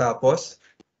nakatapos.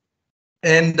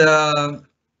 And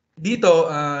dito,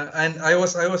 and I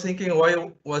was thinking, why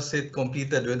was it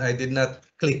completed when I did not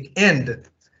click end?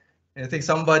 I think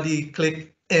somebody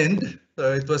clicked end,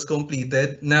 so it was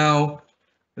completed. Now,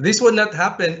 this would not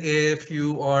happen if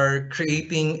you are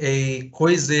creating a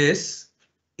quizzes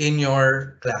in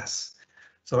your class.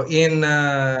 So in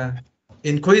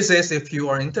quizzes, if you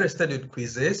are interested in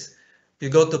quizzes, you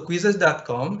go to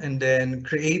quizzes.com and then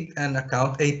create an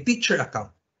account, a teacher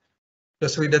account.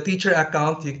 Because with the teacher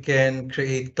account, you can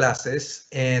create classes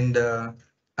and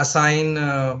assign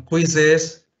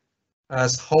quizzes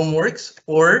as homeworks,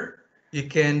 or you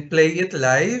can play it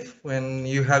live when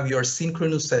you have your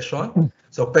synchronous session.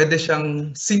 So pwede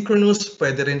siyang synchronous,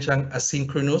 pwede rin siyang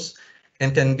asynchronous,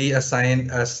 and can be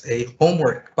assigned as a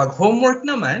homework. Pag homework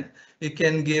naman, you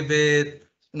can give it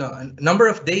a number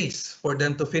of days for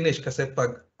them to finish kasi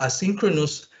pag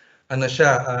asynchronous, ano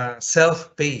siya,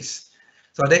 self-paced.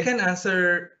 So they can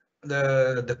answer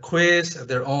the quiz at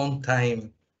their own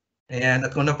time. Ayan,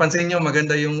 at kung napansin nyo,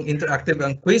 maganda yung interactive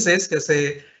ang quizzes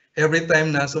kasi every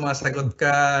time na sumasagot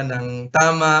ka ng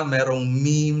tama, merong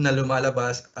meme na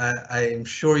lumalabas. I'm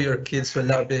sure your kids will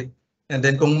love it. And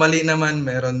then kung mali naman,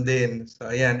 meron din. So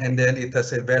ayan, and then it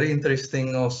has a very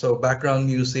interesting also background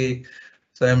music.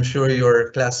 So I'm sure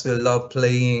your class will love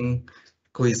playing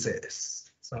quizzes.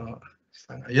 So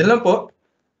yun lang po.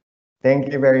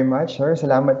 Thank you very much, sir.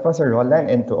 Salamat po, Sir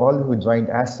Roland, and to all who joined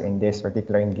us in this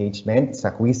particular engagement sa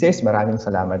quizzes, maraming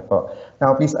salamat po.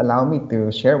 Now, please allow me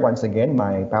to share once again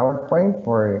my PowerPoint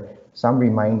for some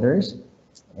reminders.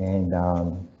 And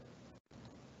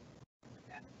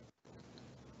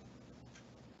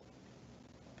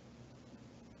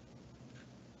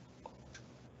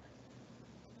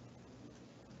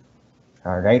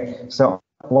all right, so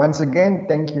Once again,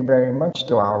 thank you very much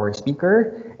to our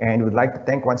speaker, and would like to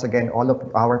thank once again all of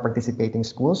our participating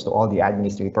schools, to all the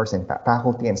administrators and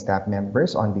faculty and staff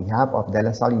members on behalf of De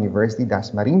La Salle University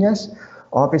Dasmariñas,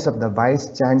 Office of the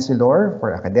Vice Chancellor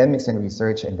for Academics and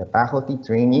Research, and the Faculty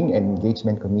Training and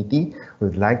Engagement Committee. We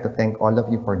would like to thank all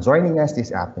of you for joining us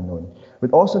this afternoon.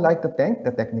 We'd also like to thank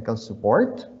the technical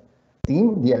support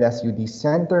team, the DLSU-D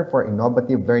Center for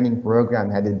Innovative Learning Program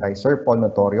headed by Sir Paul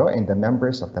Notorio, and the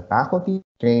members of the Faculty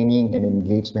Training and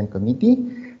Engagement Committee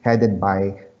headed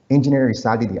by Engineer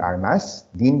Rizaldi de Armas,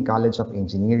 Dean College of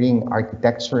Engineering,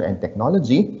 Architecture and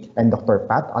Technology, and Dr.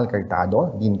 Pat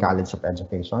Alcartado, Dean College of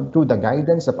Education, through the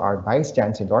guidance of our Vice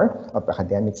Chancellor of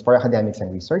Academics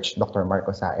and Research, Dr.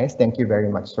 Marco Saez. Thank you very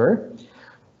much, sir.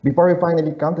 Before we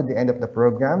finally come to the end of the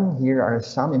program, here are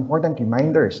some important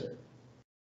reminders.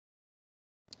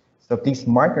 So please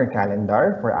mark your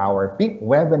calendar for our peak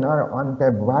webinar on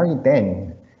February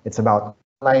 10. It's about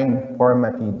online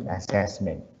formative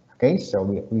assessment. Okay, so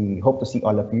we hope to see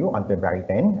all of you on February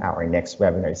 10, our next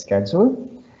webinar schedule.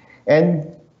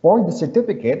 And for the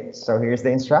certificate, so here's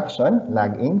the instruction: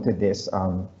 log into this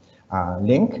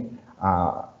link,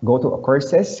 go to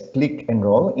courses, click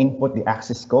enroll, input the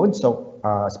access code. So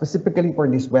specifically for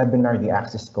this webinar, the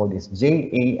access code is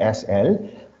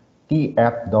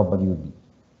JASLTFWD.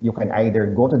 You can either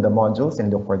go to the modules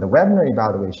and look for the webinar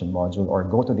evaluation module, or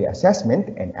go to the assessment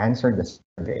and answer the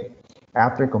survey.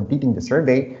 After completing the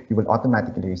survey, you will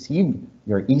automatically receive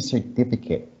your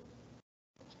e-certificate.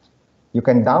 You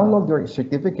can download your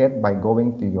certificate by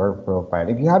going to your profile.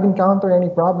 If you have encountered any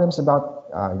problems about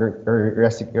your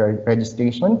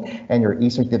registration and your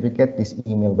e-certificate, please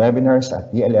email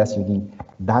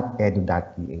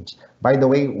webinars@dlsud.edu.ph. By the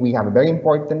way, we have a very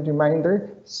important reminder: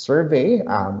 survey,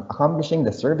 accomplishing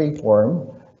the survey form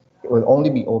will only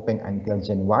be open until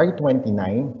January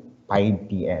 29, 5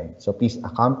 p.m. So please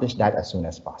accomplish that as soon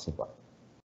as possible.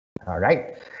 All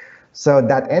right. So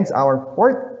that ends our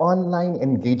 4th online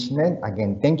engagement.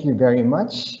 Again, thank you very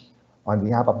much. On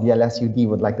behalf of DLSU-D,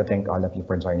 would like to thank all of you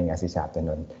for joining us this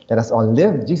afternoon. Let us all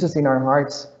live Jesus in our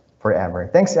hearts forever.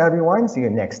 Thanks, everyone. See you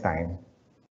next time.